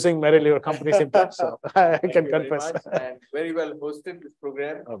 I'm using Merrill, your company's impact. So I can confess. And very well hosted this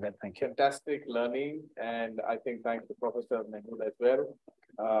program. Okay, thank you. Fantastic learning. And I think thanks to Professor Mehul as well.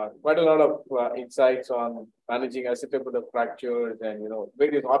 Quite a lot of insights on managing acetabular fractures and,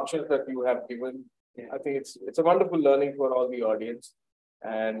 various options that you have given. I think it's a wonderful learning for all the audience,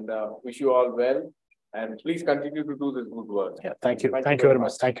 and wish you all well. And please continue to do this good work. Yeah, thank you. Thank you very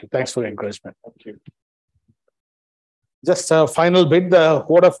much. Thank you. Thanks for the encouragement. Thank you. Just a final bit, the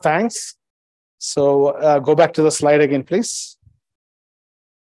word of thanks. So go back to the slide again, please.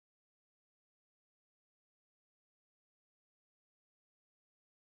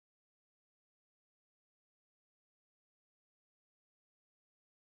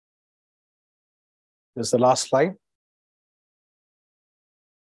 This is the last slide.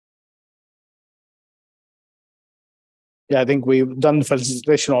 Yeah, I think we've done the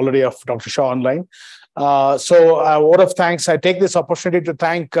felicitation already of Dr. Shah online. So a word of thanks. I take this opportunity to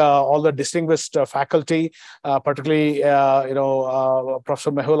thank all the distinguished faculty, particularly,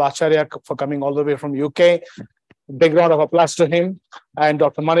 Professor Mehul Acharya for coming all the way from UK. Big round of applause to him, and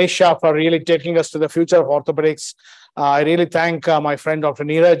Dr. Manish Shah for really taking us to the future of orthopedics. I really thank my friend Dr.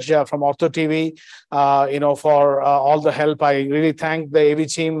 Neeraj from OrthoTV, for all the help. I really thank the AV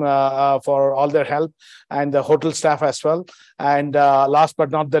team for all their help, and the hotel staff as well. And last but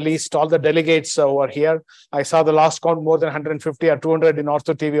not the least, all the delegates who are here. I saw the last count more than 150 or 200 in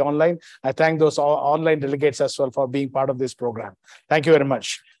OrthoTV online. I thank those online delegates as well for being part of this program. Thank you very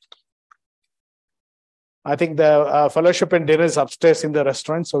much. I think the fellowship and dinner is upstairs in the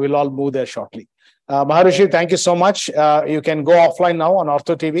restaurant, so we'll all move there shortly. Maharishi, thank you so much. You can go offline now on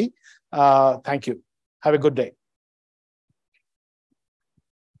OrthoTV. Thank you. Have a good day.